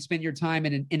back and spend your time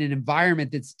in an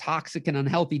environment that's toxic and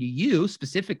unhealthy to you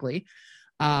specifically.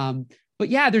 But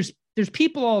yeah, there's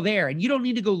people all there, and you don't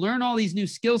need to go learn all these new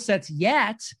skill sets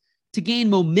yet to gain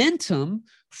momentum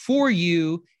for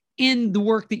you in the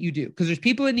work that you do. Because there's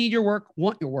people that need your work,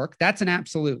 want your work. That's an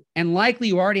absolute. And likely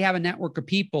you already have a network of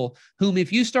people whom,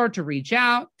 if you start to reach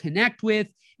out, connect with,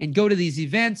 and go to these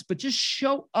events, but just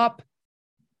show up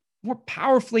more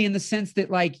powerfully in the sense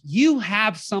that like you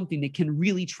have something that can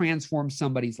really transform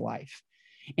somebody's life.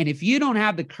 And if you don't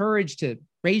have the courage to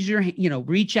raise your,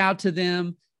 reach out to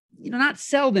them, not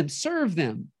sell them, serve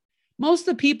them. Most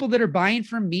of the people that are buying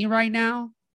from me right now,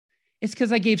 it's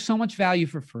because I gave so much value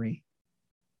for free.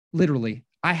 Literally.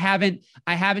 I haven't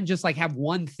just like have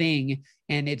one thing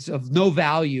and it's of no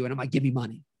value and I'm like, give me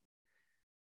money.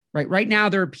 Right now,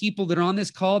 there are people that are on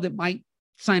this call that might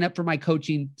sign up for my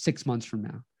coaching 6 months from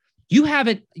now. You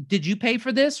haven't, did you pay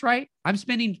for this, right? I'm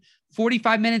spending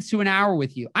 45 minutes to an hour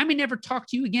with you. I may never talk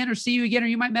to you again or see you again, or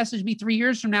you might message me 3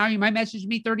 years from now. You might message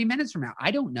me 30 minutes from now.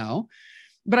 I don't know.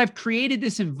 But I've created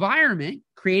this environment,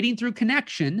 creating through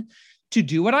connection, to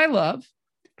do what I love,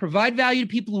 provide value to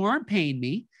people who aren't paying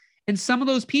me. And some of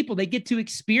those people, they get to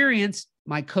experience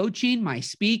my coaching, my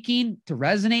speaking, to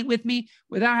resonate with me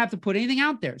without having to put anything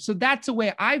out there. So that's a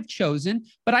way I've chosen,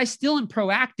 but I still am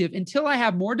proactive until I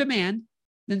have more demand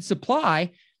than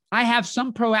supply. I have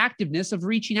some proactiveness of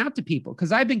reaching out to people,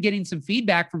 because I've been getting some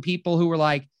feedback from people who were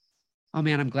like, oh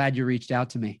man, I'm glad you reached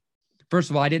out to me. First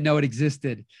of all, I didn't know it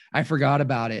existed. I forgot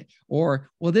about it. Or,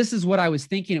 well, this is what I was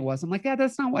thinking it was. I'm like, yeah,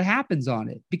 that's not what happens on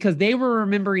it. Because they were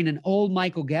remembering an old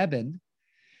Michael Gebbin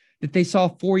that they saw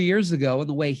 4 years ago and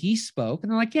the way he spoke.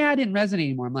 And they're like, yeah, I didn't resonate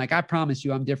anymore. I'm like, I promise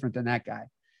you, I'm different than that guy.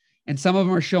 And some of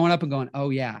them are showing up and going,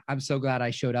 oh yeah, I'm so glad I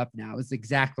showed up now. It was the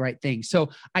exact right thing. So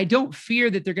I don't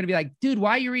fear that they're going to be like, dude,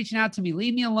 why are you reaching out to me?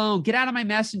 Leave me alone. Get out of my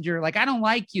messenger. Like, I don't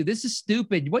like you. This is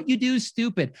stupid. What you do is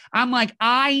stupid. I'm like,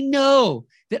 I know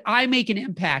that I make an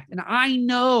impact. And I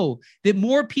know that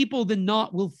more people than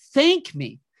not will thank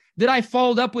me that I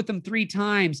followed up with them 3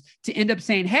 times to end up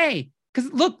saying, hey,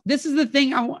 because look, this is the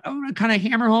thing I want to kind of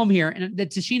hammer home here and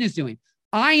that Tashina's doing.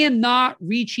 I am not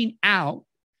reaching out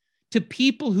to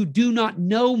people who do not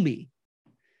know me.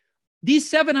 These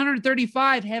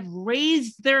 735 have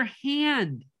raised their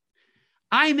hand.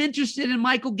 I'm interested in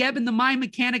Michael Gebbin, the Mind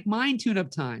Mechanic Mind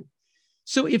Tune-Up Time.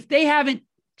 So if they haven't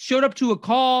showed up to a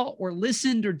call or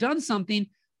listened or done something,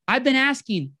 I've been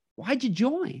asking, why'd you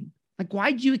join? Like,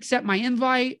 why'd you accept my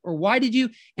invite? Or why did you?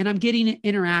 And I'm getting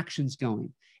interactions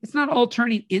going. It's not all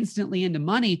turning instantly into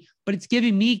money, but it's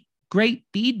giving me great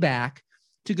feedback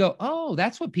to go, oh,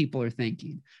 that's what people are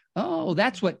thinking. Oh,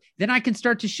 that's what, then I can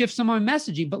start to shift some of my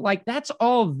messaging. But like, that's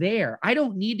all there. I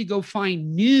don't need to go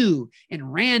find new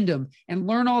and random and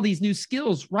learn all these new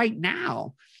skills right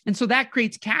now. And so that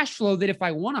creates cash flow that if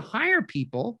I want to hire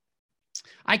people,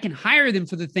 I can hire them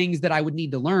for the things that I would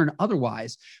need to learn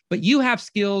otherwise. But you have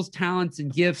skills, talents,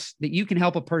 and gifts that you can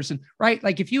help a person, right?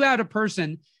 Like if you had a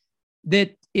person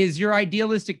that is your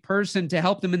idealistic person to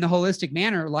help them in the holistic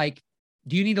manner, like,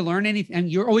 do you need to learn anything?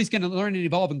 And you're always going to learn and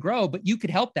evolve and grow, but you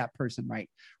could help that person right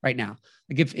now.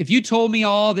 Like if you told me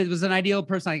all that was an ideal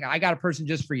person, like I got a person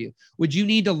just for you, would you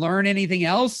need to learn anything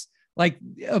else like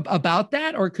about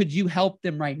that? Or could you help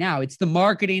them right now? It's the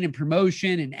marketing and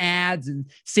promotion and ads and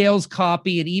sales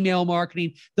copy and email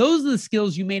marketing. Those are the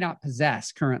skills you may not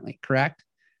possess currently, correct?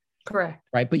 Correct.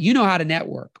 Right. But you know how to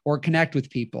network or connect with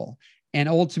people and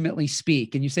ultimately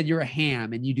speak. And you said you're a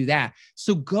ham and you do that.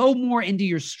 So go more into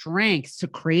your strengths to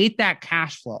create that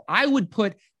cash flow. I would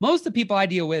put most of the people I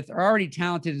deal with are already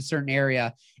talented in a certain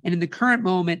area. And in the current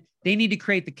moment, they need to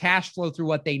create the cash flow through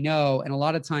what they know. And a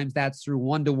lot of times that's through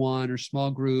one-to-one or small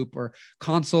group or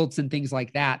consults and things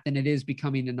like that than it is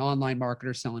becoming an online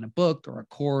marketer selling a book or a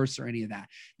course or any of that.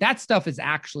 That stuff is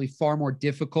actually far more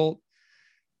difficult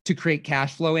to create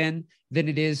cash flow in than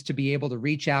it is to be able to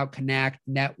reach out, connect,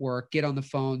 network, get on the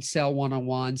phone, sell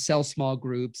one-on-one, sell small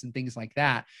groups and things like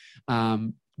that.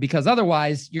 Because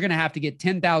otherwise you're going to have to get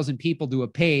 10,000 people to a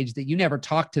page that you never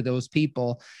talk to those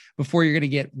people before you're going to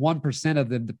get 1% of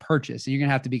them to purchase. And you're going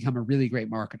to have to become a really great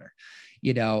marketer,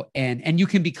 you know, and you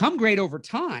can become great over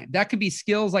time. That can be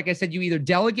skills. Like I said, you either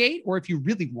delegate, or if you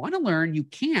really want to learn, you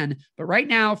can. But right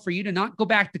now, for you to not go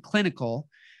back to clinical,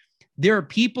 there are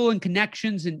people and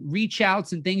connections and reach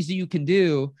outs and things that you can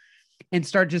do and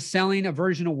start just selling a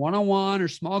version of one-on-one or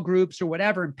small groups or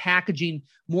whatever and packaging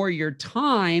more of your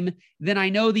time. Then I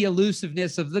know the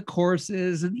elusiveness of the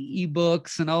courses and the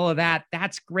ebooks and all of that.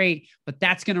 That's great, but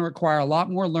that's going to require a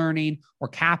lot more learning or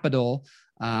capital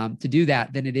to do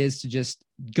that than it is to just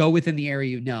go within the area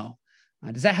you know.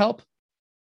 Does that help?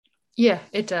 Yeah,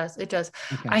 it does. It does.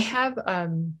 Okay. I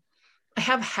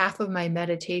have half of my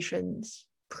meditations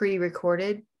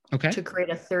pre-recorded to create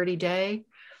a 30-day,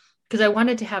 because I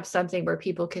wanted to have something where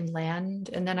people can land.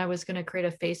 And then I was going to create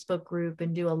a Facebook group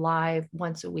and do a live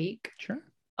once a week. Sure.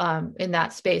 In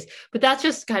that space. But that's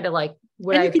just kind of like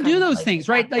what and you can do those things,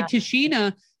 right? Like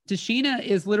Tashina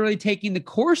is literally taking the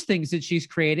course things that she's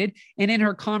created, and in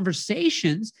her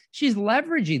conversations, she's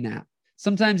leveraging that.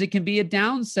 Sometimes it can be a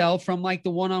downsell from like the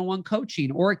one-on-one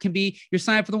coaching, or it can be you're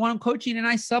signing up for the one-on-one coaching and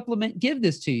I give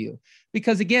this to you.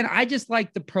 Because again, I just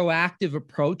like the proactive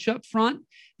approach up front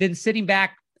than sitting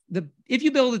back. If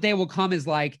you build it, they will come is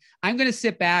like, I'm going to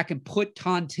sit back and put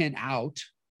content out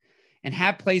and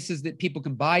have places that people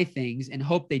can buy things and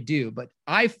hope they do. But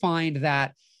I find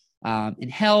that in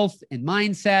health and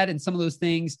mindset and some of those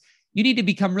things, you need to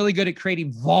become really good at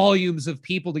creating volumes of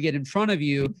people to get in front of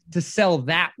you to sell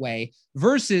that way,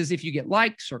 versus if you get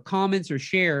likes or comments or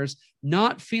shares,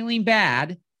 not feeling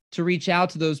bad to reach out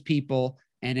to those people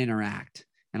and interact.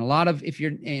 And a lot of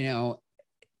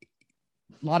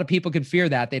people can fear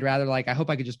that. They'd rather like, I hope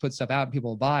I could just put stuff out and people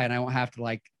will buy and I won't have to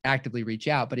like actively reach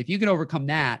out. But if you can overcome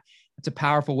that, it's a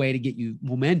powerful way to get you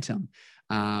momentum.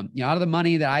 Out of the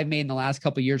money that I've made in the last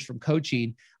couple of years from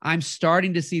coaching, I'm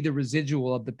starting to see the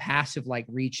residual of the passive like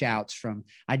reach outs from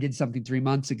I did something 3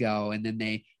 months ago and then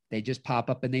they just pop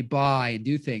up and they buy and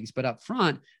do things. But up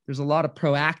front, there's a lot of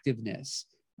proactiveness.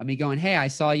 I mean, going, hey, I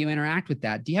saw you interact with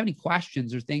that. Do you have any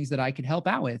questions or things that I could help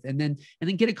out with? And then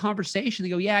get a conversation. They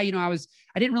go, yeah, I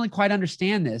didn't really quite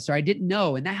understand this, or I didn't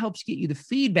know. And that helps get you the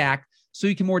feedback so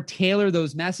you can more tailor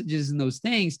those messages and those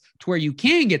things to where you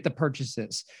can get the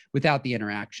purchases without the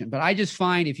interaction. But I just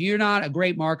find if you're not a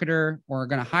great marketer or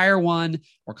going to hire one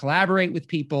or collaborate with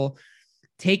people,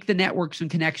 take the networks and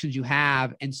connections you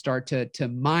have and start to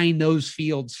mine those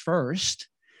fields first,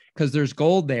 because there's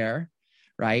gold there,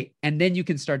 right? And then you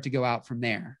can start to go out from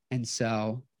there. And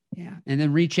so, yeah. And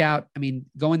then reach out. I mean,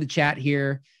 go in the chat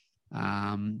here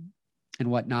and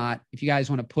whatnot. If you guys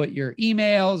want to put your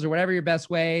emails or whatever your best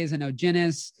ways. I know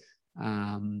Janice,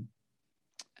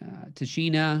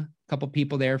 Tashina, a couple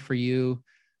people there for you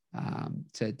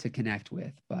to connect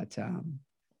with. But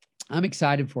I'm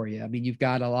excited for you. I mean, you've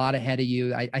got a lot ahead of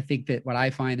you. I think that what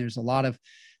I find, there's a lot of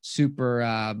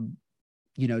super,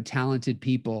 talented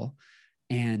people.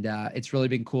 And it's really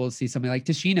been cool to see somebody like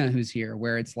Tashina who's here,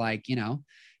 where it's like,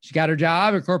 she got her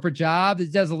job, her corporate job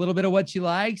that does a little bit of what she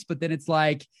likes, but then it's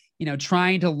like,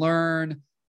 trying to learn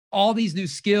all these new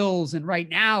skills. And right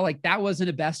now, like that wasn't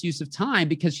a best use of time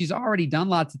because she's already done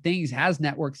lots of things, has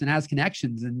networks and has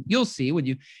connections. And you'll see when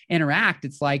you interact,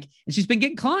 it's like, and she's been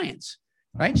getting clients,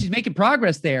 right? She's making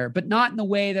progress there, but not in the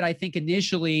way that I think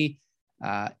initially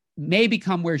may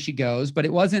become where she goes, but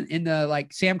it wasn't in the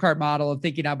like Sam Cart model of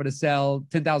thinking I'm going to sell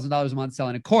 $10,000 a month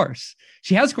selling a course.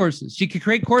 She has courses. She could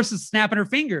create courses snapping her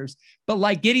fingers, but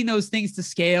like getting those things to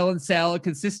scale and sell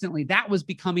consistently, that was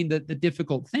becoming the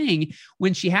difficult thing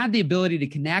when she had the ability to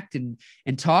connect and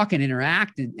talk and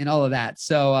interact and all of that.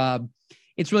 So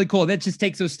it's really cool. That just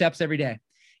takes those steps every day.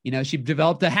 She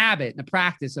developed a habit and a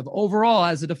practice of overall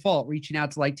as a default, reaching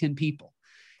out to like 10 people.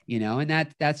 And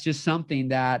that's just something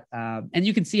that, and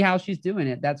you can see how she's doing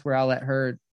it. That's where I'll let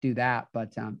her do that.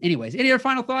 But anyways, any other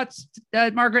final thoughts,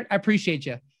 Margaret? I appreciate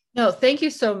you. No, thank you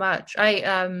so much.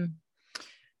 I'm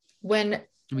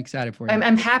excited for you.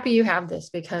 I'm happy you have this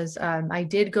because I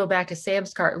did go back to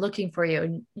Sam's Cart looking for you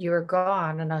and you were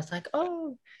gone. And I was like,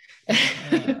 oh,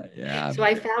 yeah. So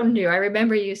I found you. I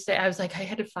remember you say, I was like, I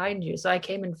had to find you. So I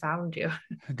came and found you.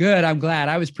 Good. I'm glad.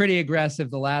 I was pretty aggressive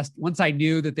once I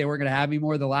knew that they weren't going to have me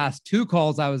more, the last 2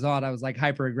 calls I was on, I was like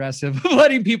hyper aggressive,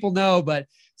 letting people know, but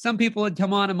some people had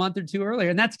come on a month or 2 earlier.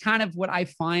 And that's kind of what I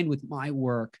find with my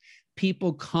work.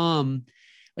 People come,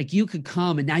 like you could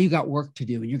come and now you got work to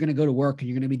do and you're going to go to work and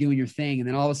you're going to be doing your thing. And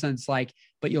then all of a sudden it's like,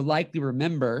 but you'll likely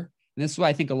remember, and this is why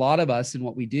I think a lot of us and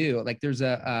what we do, like there's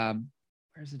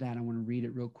where's it at? I want to read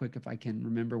it real quick if I can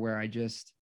remember where I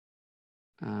just,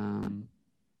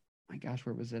 my gosh,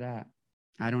 where was it at?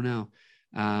 I don't know.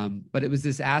 But it was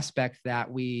this aspect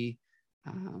that we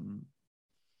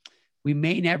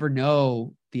may never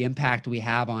know the impact we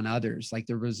have on others, like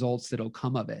the results that'll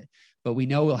come of it, but we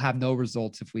know we'll have no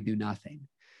results if we do nothing,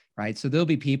 right? So there'll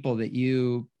be people that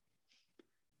you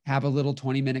have a little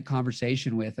 20-minute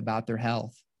conversation with about their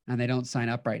health and they don't sign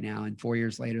up right now. And 4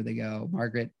 years later, they go,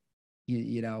 Margaret,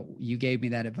 you gave me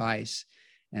that advice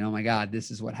and oh my God,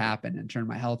 this is what happened and turned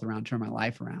my health around, turned my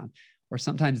life around. Or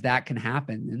sometimes that can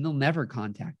happen and they'll never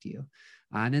contact you.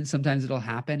 And then sometimes it'll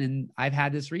happen. And I've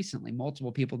had this recently,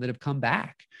 multiple people that have come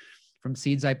back from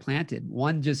seeds I planted.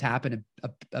 One just happened,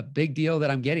 a big deal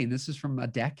that I'm getting. This is from a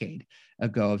decade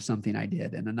ago of something I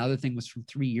did. And another thing was from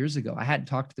 3 years ago. I hadn't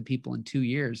talked to the people in 2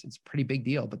 years. It's a pretty big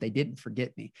deal, but they didn't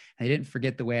forget me. They didn't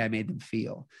forget the way I made them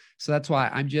feel. So that's why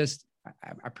I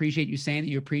appreciate you saying that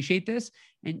you appreciate this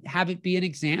and have it be an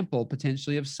example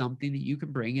potentially of something that you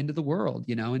can bring into the world,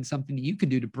 and something that you can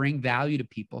do to bring value to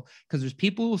people. Because there's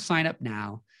people who will sign up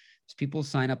now, there's people who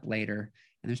sign up later,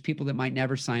 and there's people that might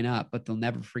never sign up, but they'll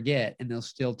never forget and they'll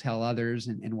still tell others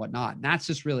and whatnot. And that's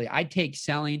just really, I take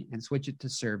selling and switch it to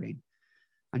serving.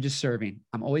 I'm just serving.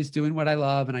 I'm always doing what I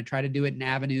love. And I try to do it in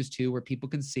avenues too, where people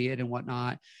can see it and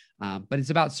whatnot. But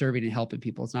it's about serving and helping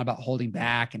people. It's not about holding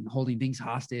back and holding things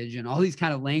hostage and all these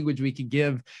kind of language we can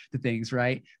give to things,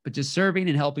 right? But just serving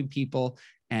and helping people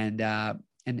and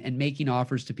making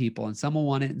offers to people. And some will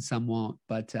want it and some won't,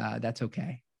 but that's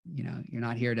okay. You're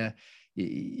not here to,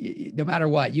 no matter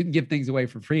what, you can give things away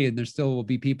for free and there still will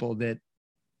be people that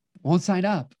won't sign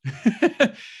up.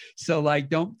 So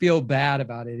don't feel bad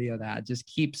about any of that. Just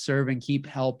keep serving, keep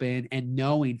helping and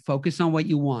knowing, focus on what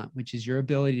you want, which is your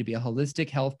ability to be a holistic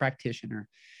health practitioner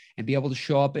and be able to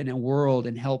show up in a world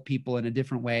and help people in a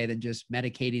different way than just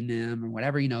medicating them or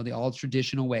whatever, the all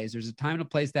traditional ways. There's a time and a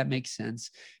place that makes sense,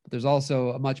 but there's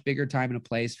also a much bigger time and a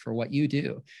place for what you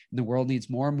do. And the world needs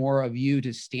more and more of you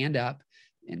to stand up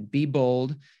and be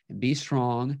bold and be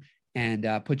strong and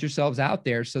put yourselves out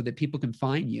there so that people can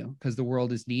find you, because the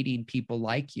world is needing people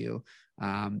like you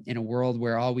in a world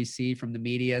where all we see from the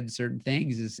media and certain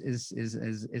things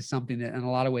is something that in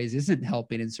a lot of ways isn't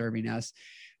helping and serving us.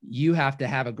 you have to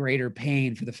have a greater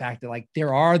pain for the fact that like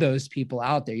there are those people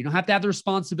out there. You don't have to have the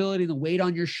responsibility and the weight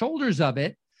on your shoulders of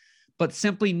it, but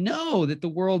simply know that the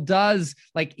world does,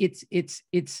 like it's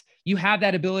you have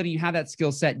that ability, you have that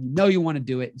skill set, and you know you want to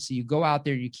do it. And so you go out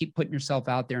there, you keep putting yourself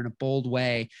out there in a bold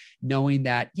way, knowing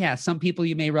that, yeah, some people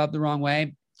you may rub the wrong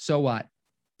way. So what?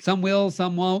 Some will,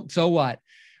 some won't. So what?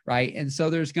 Right. And so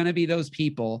there's going to be those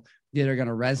people that are going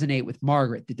to resonate with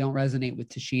Margaret, that don't resonate with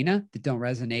Tashina, that don't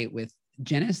resonate with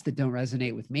Janice, that don't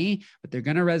resonate with me, but they're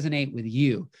going to resonate with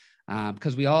you.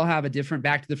 Because we all have a different,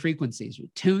 back to the frequencies. We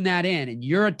tune that in, and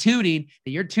you're tuning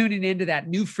into that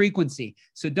new frequency.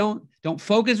 So don't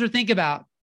focus or think about,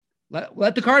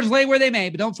 let the cards lay where they may,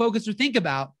 but don't focus or think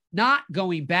about not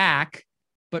going back,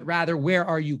 but rather, where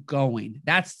are you going?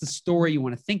 That's the story you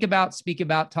want to think about, speak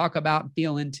about, talk about, and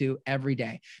feel into every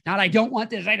day. Not, I don't want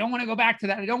this. I don't want to go back to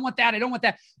that. I don't want that. I don't want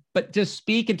that. But just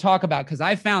speak and talk about, because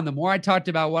I found the more I talked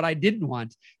about what I didn't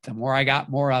want, the more I got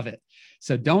more of it.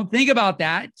 So don't think about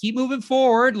that. Keep moving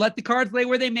forward. Let the cards lay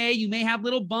where they may. You may have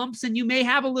little bumps and you may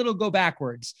have a little go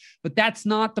backwards, but that's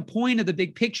not the point of the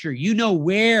big picture. You know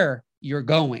where you're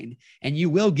going and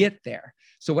you will get there.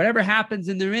 So whatever happens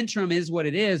in the interim is what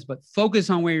it is, but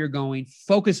focus on where you're going,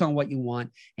 focus on what you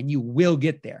want, and you will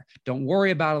get there. Don't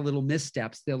worry about a little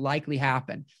missteps. They'll likely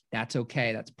happen. That's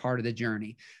okay. That's part of the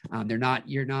journey.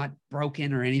 You're not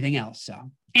broken or anything else.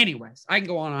 So anyways, I can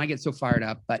go on and I get so fired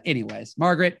up, but anyways,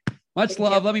 Margaret, much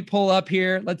love. Let me pull up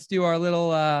here. Let's do our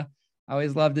little, I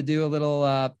always love to do a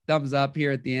little thumbs up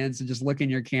here at the end. So just look in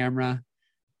your camera,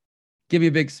 give me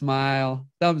a big smile,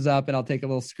 thumbs up, and I'll take a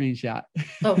little screenshot.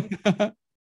 Oh.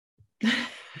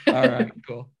 All right,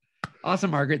 cool.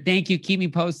 Awesome, Margaret. Thank you. Keep me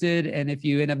posted. And if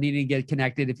you end up needing to get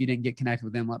connected, if you didn't get connected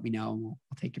with them, let me know and we'll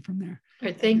take it from there. All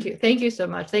right, thank you. Thank you so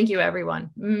much. Thank you,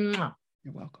 everyone. Mwah.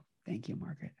 You're welcome. Thank you,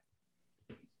 Margaret.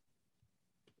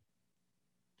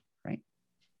 Right.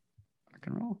 Rock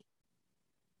and roll.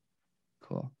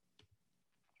 Cool.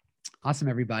 Awesome,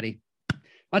 everybody.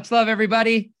 Much love,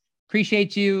 everybody.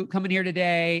 Appreciate you coming here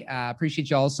today.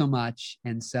 Appreciate you all so much.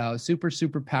 And so super,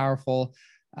 super powerful.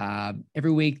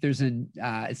 Every week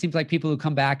it seems like people who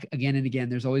come back again and again,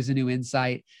 there's always a new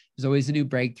insight. There's always a new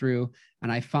breakthrough.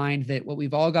 And I find that what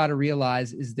we've all got to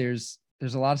realize is there's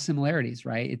a lot of similarities,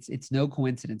 right? It's no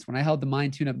coincidence. When I held the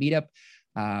Mind Tune Up meetup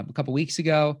a couple of weeks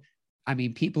ago, I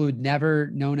mean, people who'd never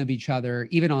known of each other,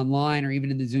 even online or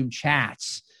even in the Zoom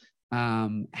chats,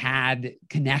 had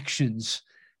connections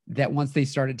that once they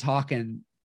started talking,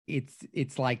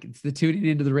 it's like, it's the tuning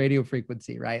into the radio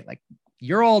frequency, right? Like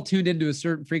you're all tuned into a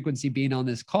certain frequency being on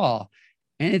this call,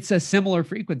 and it's a similar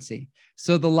frequency.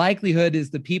 So the likelihood is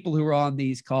the people who are on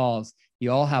these calls,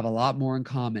 you all have a lot more in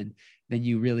common than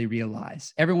you really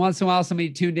realize. Every once in a while, somebody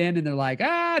tuned in and they're like,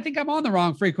 I think I'm on the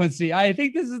wrong frequency. I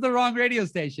think this is the wrong radio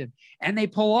station. And they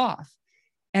pull off.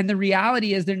 And the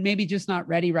reality is they're maybe just not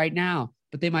ready right now,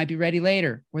 but they might be ready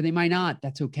later, or they might not.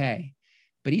 That's okay.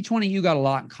 But each one of you got a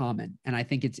lot in common. And I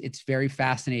think it's very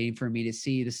fascinating for me to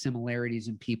see the similarities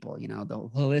in people, you know, the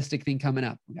holistic thing coming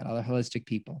up. We got other holistic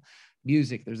people,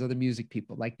 music, there's other music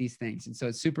people like these things. And so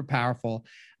it's super powerful.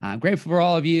 I'm grateful for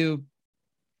all of you.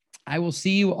 I will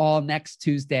see you all next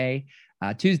Tuesday,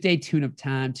 Tuesday tune-up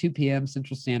time, 2 p.m.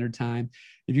 Central Standard Time.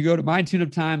 If you go to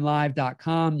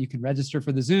mindtuneuptimelive.com, you can register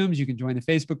for the Zooms. You can join the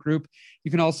Facebook group. You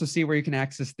can also see where you can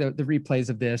access the replays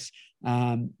of this.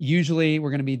 Usually we're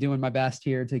going to be doing my best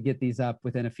here to get these up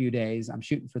within a few days. I'm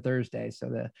shooting for Thursday. So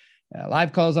the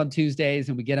live calls on Tuesdays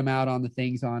and we get them out on the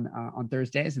things on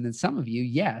Thursdays. And then some of you,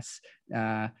 yes,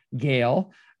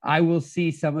 Gail, I will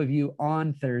see some of you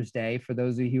on Thursday for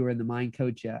those of you who are in the Mind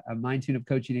Tune-Up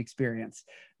coaching experience.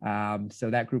 So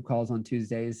that group calls on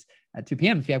Tuesdays at 2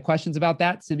 p.m. If you have questions about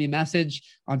that, send me a message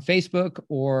on Facebook,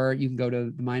 or you can go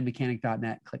to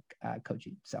themindmechanic.net, click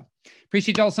coaching. So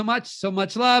appreciate you all so much. So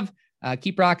much love.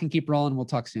 Keep rocking, keep rolling. We'll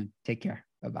talk soon. Take care.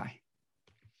 Bye-bye.